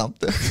dust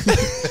something.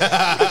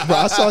 Bro,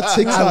 I saw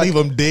TikTok. I leave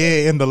him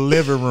dead in the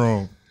living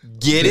room.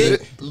 Get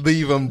it?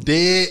 Leave him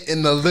dead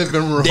in the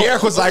living room.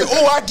 Derek was like,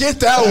 "Oh, I get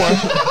that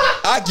one.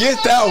 I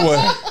get that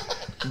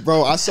one."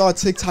 Bro, I saw a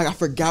TikTok. I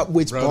forgot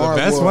which bar.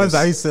 The best was. ones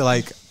I used to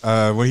like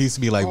when he used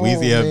to be like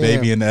Weezy F man.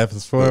 Baby in the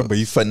episode, but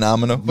he's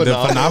Phenomenal. the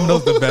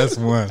Phenomenal's the best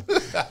one.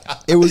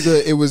 It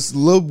was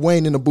Lil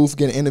Wayne in the booth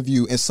getting an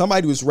interview, and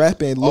somebody was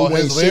rapping Lil Wayne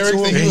his shit to lyrics,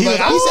 him. and he was like,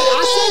 he said,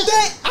 "I said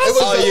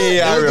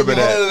that." I remember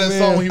that. That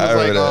song he was I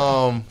like,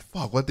 remember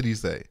fuck, what did he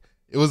say?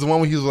 It was the one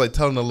where he was like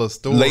telling a little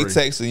story.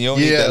 Latex, and you don't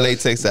need that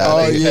latex out.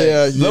 Oh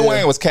yeah, Lil yeah.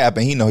 Wayne was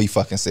capping. He know he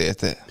fucking said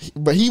that.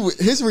 But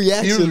his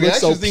reaction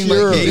was so seemed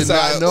pure. like he did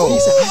not know. He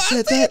said, "I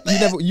said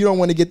that." You don't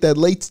want to get that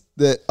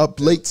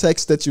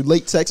latex that you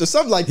latex or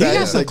something like He that.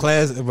 got It's some like,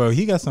 class, bro.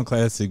 He got some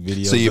classic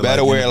videos. So you of,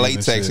 better like, wear interviews and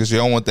latex shit. because you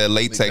don't want that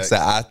latex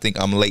that I think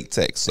I'm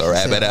latex. So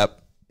wrap it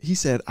up. he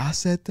said, "I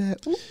said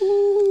that."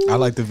 Ooh. I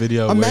like the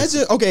video.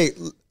 Imagine, okay,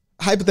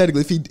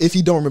 hypothetically, if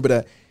he don't remember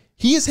that,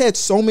 he has had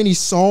so many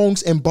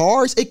songs and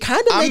bars. It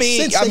kind of makes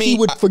sense that he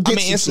would forget.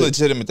 It's some shit.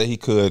 legitimate that he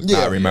could Yeah.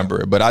 not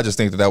remember it, but I just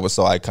think that was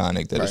so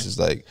iconic that it's just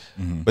like.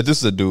 But this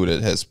is a dude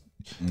that has.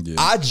 Yeah.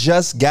 I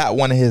just got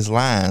one of his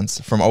lines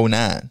from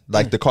 09.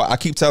 Like the car. I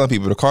keep telling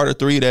people the Carter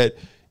 3 that,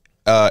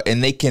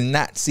 and they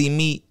cannot see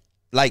me.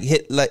 Like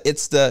Hitler,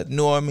 it's the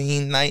New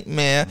Orleans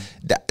nightmare.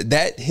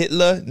 That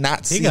Hitler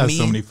not He see got me.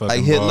 so many fucking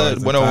Like Hitler bars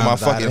went and over my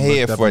times I fucking done head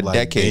looked up for a and like,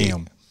 decade.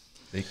 damn.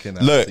 They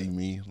cannot Look. see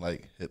me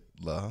like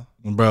Hitler.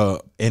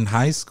 Bro, in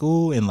high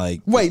school and like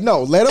Wait,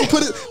 no, let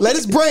him let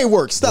his brain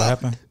work. Stop.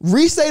 happened?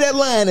 Re-say that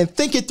line and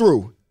think it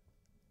through.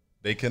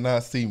 They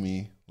cannot see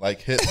me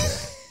like Hitler.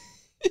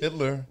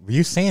 Hitler.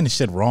 you saying this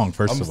shit wrong.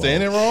 First I'm of all,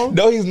 saying it wrong.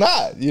 No, he's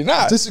not. You're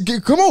not.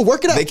 Come on,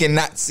 work it out. They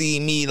cannot see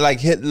me like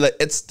Hitler.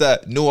 It's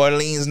the New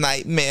Orleans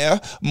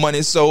nightmare.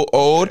 Money so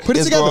old. Put it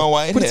it's together. growing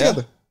white Put it hair.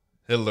 together.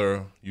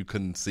 Hitler, you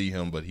couldn't see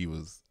him, but he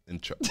was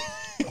in charge.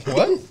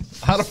 What?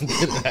 I don't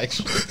get it.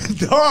 Actually,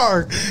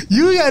 dog,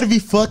 you gotta be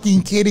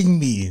fucking kidding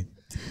me.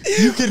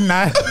 You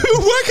cannot.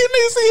 Where can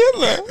they see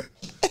Hitler?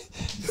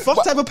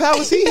 What type of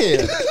powers he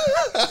had?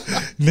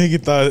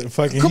 Nigga thought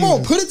fucking. Come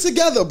on, put it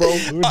together, bro.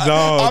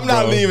 I'm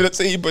not leaving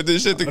until you put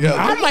this shit together.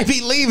 I might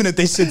be leaving if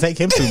this shit take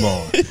him too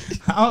long.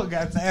 I don't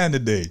got time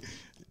today,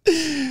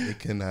 they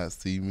cannot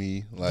see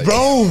me like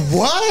Bro,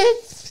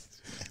 what?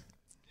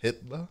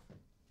 Hitler.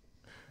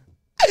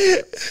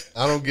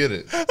 I don't get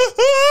it.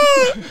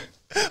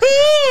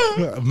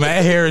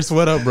 Matt Harris,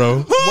 what up, bro?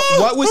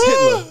 What was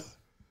Hitler?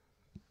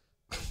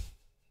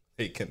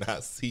 They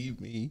cannot see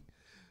me.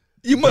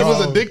 You He must.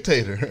 was a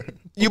dictator.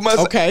 You must.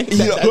 Okay,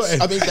 You,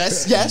 I mean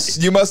that's yes.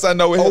 you must not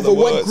know what Hitler Over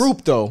what was.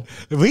 group though?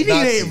 We need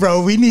Nazis. it,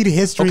 bro. We need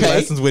history Okay.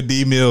 lessons with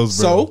D Mills,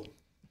 bro. So,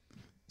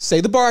 say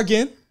the bar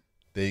again.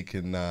 They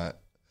cannot.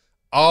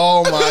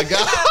 Oh my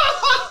god.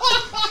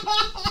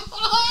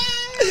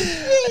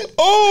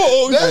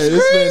 Oh, That's Hey,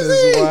 this man is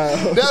crazy.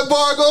 wild. That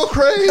bar go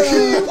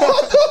crazy.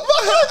 What the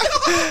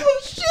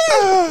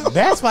fuck?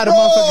 That's why the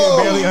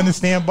motherfucker barely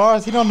understand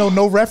bars. He don't know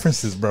no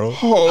references, bro.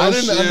 I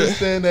didn't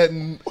understand that.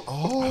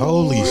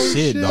 Holy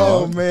shit,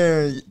 Oh dog.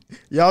 man,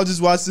 y'all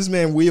just watch this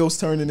man wheels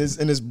turn in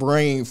his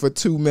brain for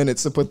 2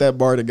 minutes to put that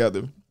bar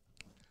together.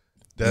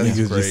 That's Niggas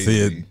just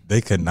crazy. said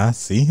they could not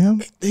see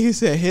him. He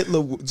said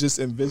Hitler was just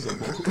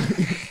invisible.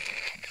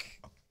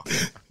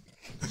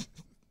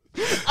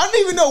 I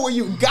don't even know where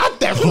you got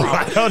that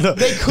I from. don't know.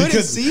 They couldn't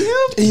Because- see him.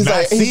 He's Not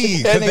like, see,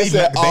 and 'cause they they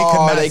said, could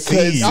oh, not they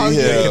couldn't see. see Oh, him.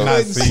 they cannot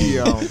couldn't see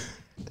him.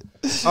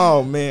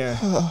 Oh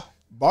man,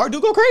 bar do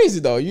go crazy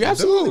though. You're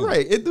absolutely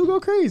right. It do go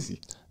crazy.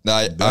 All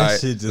right, all right.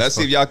 shit just Let's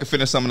see if y'all can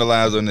finish some of the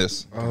lines on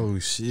this. Oh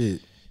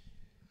shit.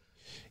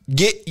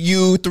 Get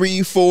you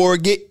 3, 4,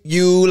 get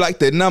you like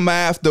the number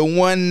after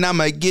one.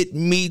 I'ma get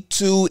me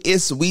too.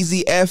 It's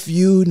Wheezy F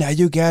you. Now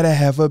you gotta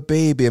have a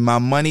baby. My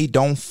money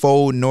don't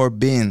fold nor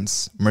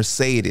bends.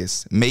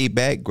 Mercedes,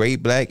 Maybach, gray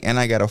black, and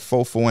I got a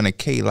 4 and a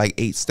K like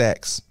 8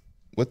 stacks.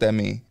 What that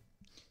mean?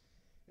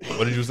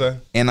 What did you say?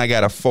 And I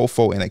got a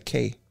 4 and a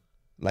K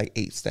like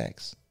 8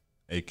 stacks.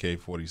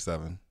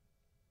 AK-47.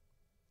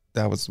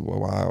 That was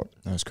wild.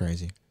 That was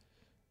crazy.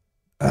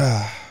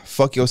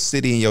 Fuck your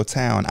city and your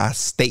town. I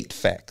state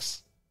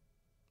facts.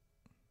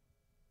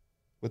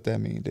 What that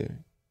mean, Derek?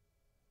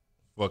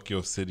 Fuck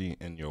your city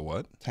and your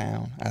what?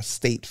 Town. I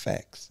state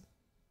facts.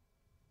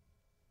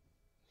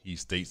 He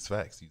states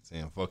facts. He's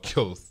saying fuck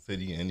your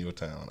city and your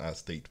town. I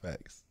state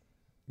facts.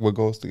 What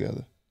goes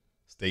together?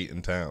 State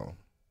and town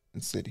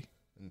And city.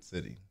 and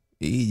city.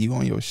 You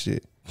on your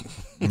shit.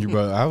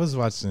 Bro, I was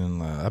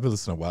watching. I've been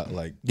listening to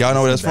like. Y'all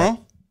know where that's listening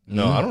from?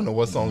 No, I don't know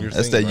what song you're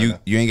That's singing. that right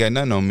now. you ain't got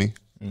nothing on me.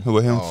 Who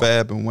with him,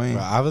 Fab and Wayne.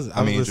 Bro, I was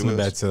mean, listening Jules.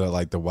 back to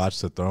like the Watch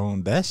the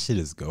Throne. That shit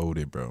is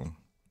goated, bro.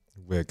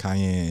 with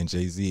Kanye and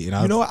Jay-Z.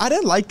 And You know what? I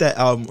didn't like that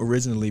album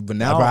originally, but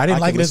now bro, I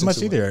didn't like can it as listen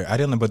much to either. I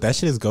didn't, but that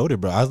shit is goated,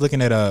 bro. I was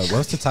looking at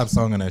what's the top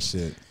song on that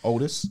shit?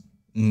 Otis.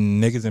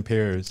 Niggas in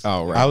Paris.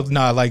 Oh, right. I was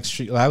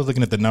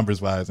looking at the numbers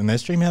wise, and that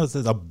stream has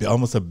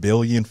almost 1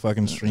 billion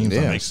fucking streams. Yeah.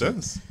 On that Makes shit.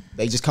 sense.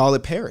 They just call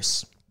it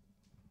Paris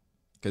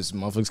because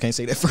motherfuckers can't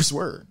say that first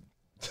word.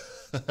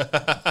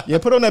 Yeah,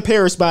 put on that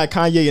Paris by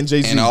Kanye and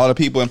Jay-Z. And all the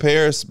people in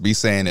Paris be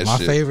saying that My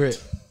shit.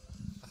 favorite.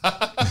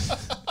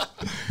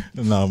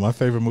 No, my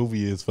favorite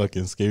movie is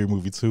fucking Scary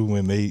Movie 2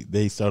 when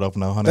they start off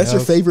in a haunted That's your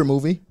house. favorite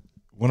movie?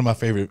 One of my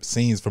favorite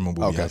scenes from a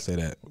movie. Okay. I say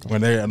that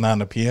when they're on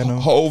the piano,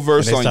 Whole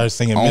verse and they on- start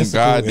singing on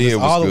mystical. God and did it's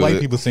was all the white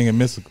good. people singing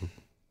mystical.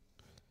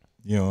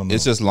 You don't know.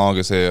 It's just long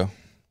as hell.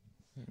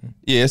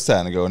 Yeah, it's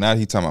time to go. Now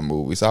he talking about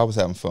movies. I was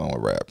having fun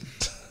with rap.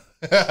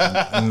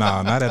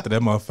 Nah, not after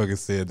that motherfucker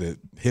said that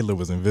Hitler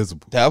was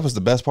invisible. That was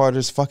the best part of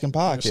this fucking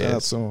Shout out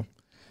podcast. to him.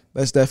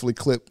 That's definitely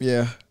clip.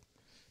 Yeah.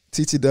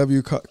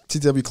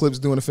 TTW clips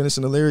doing the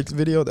finishing the lyrics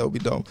video. That would be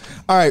dope.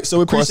 All right, so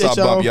we Of course, I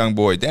appreciate y'all. bump young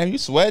boy. Damn, you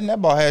sweating?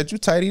 That ball had you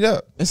tidied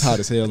up. It's hot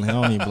as hell, and I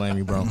don't even blame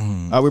you, bro.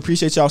 We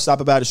appreciate y'all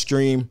stopping by the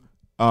stream.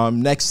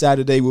 Next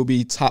Saturday will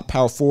be top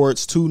power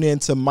forwards. Tune in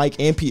to Mike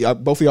and P.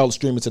 Both of y'all are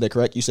streaming today,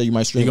 correct? You say you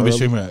might stream. You're gonna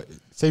be early? streaming.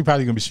 Say you're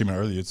probably gonna be streaming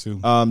earlier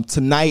too.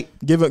 Tonight.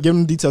 Give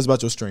them details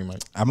about your stream,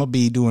 Mike. I'm gonna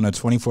be doing a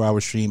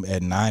 24-hour stream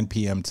at 9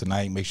 p.m.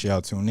 tonight. Make sure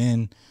y'all tune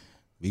in.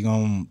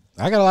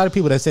 I got a lot of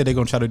people that said they're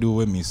gonna try to do it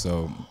with me.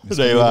 So it's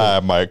They gonna be lie,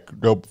 Mike.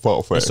 Don't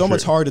fall for It's so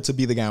much harder to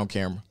be the guy on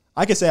camera.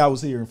 I can say I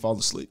was here and fall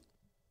asleep.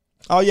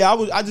 Oh yeah,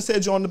 I just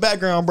had you on the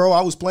background, bro.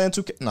 I was playing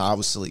 2K. No, I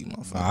was asleep,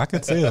 motherfucker. I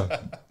could tell.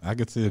 I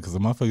could tell because the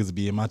motherfuckers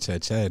be in my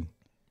chat.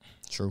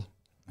 True.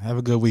 Have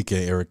a good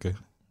weekend, Erica.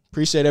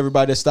 Appreciate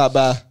everybody that stopped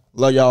by.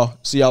 Love y'all.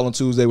 See y'all on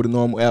Tuesday with a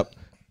normal app.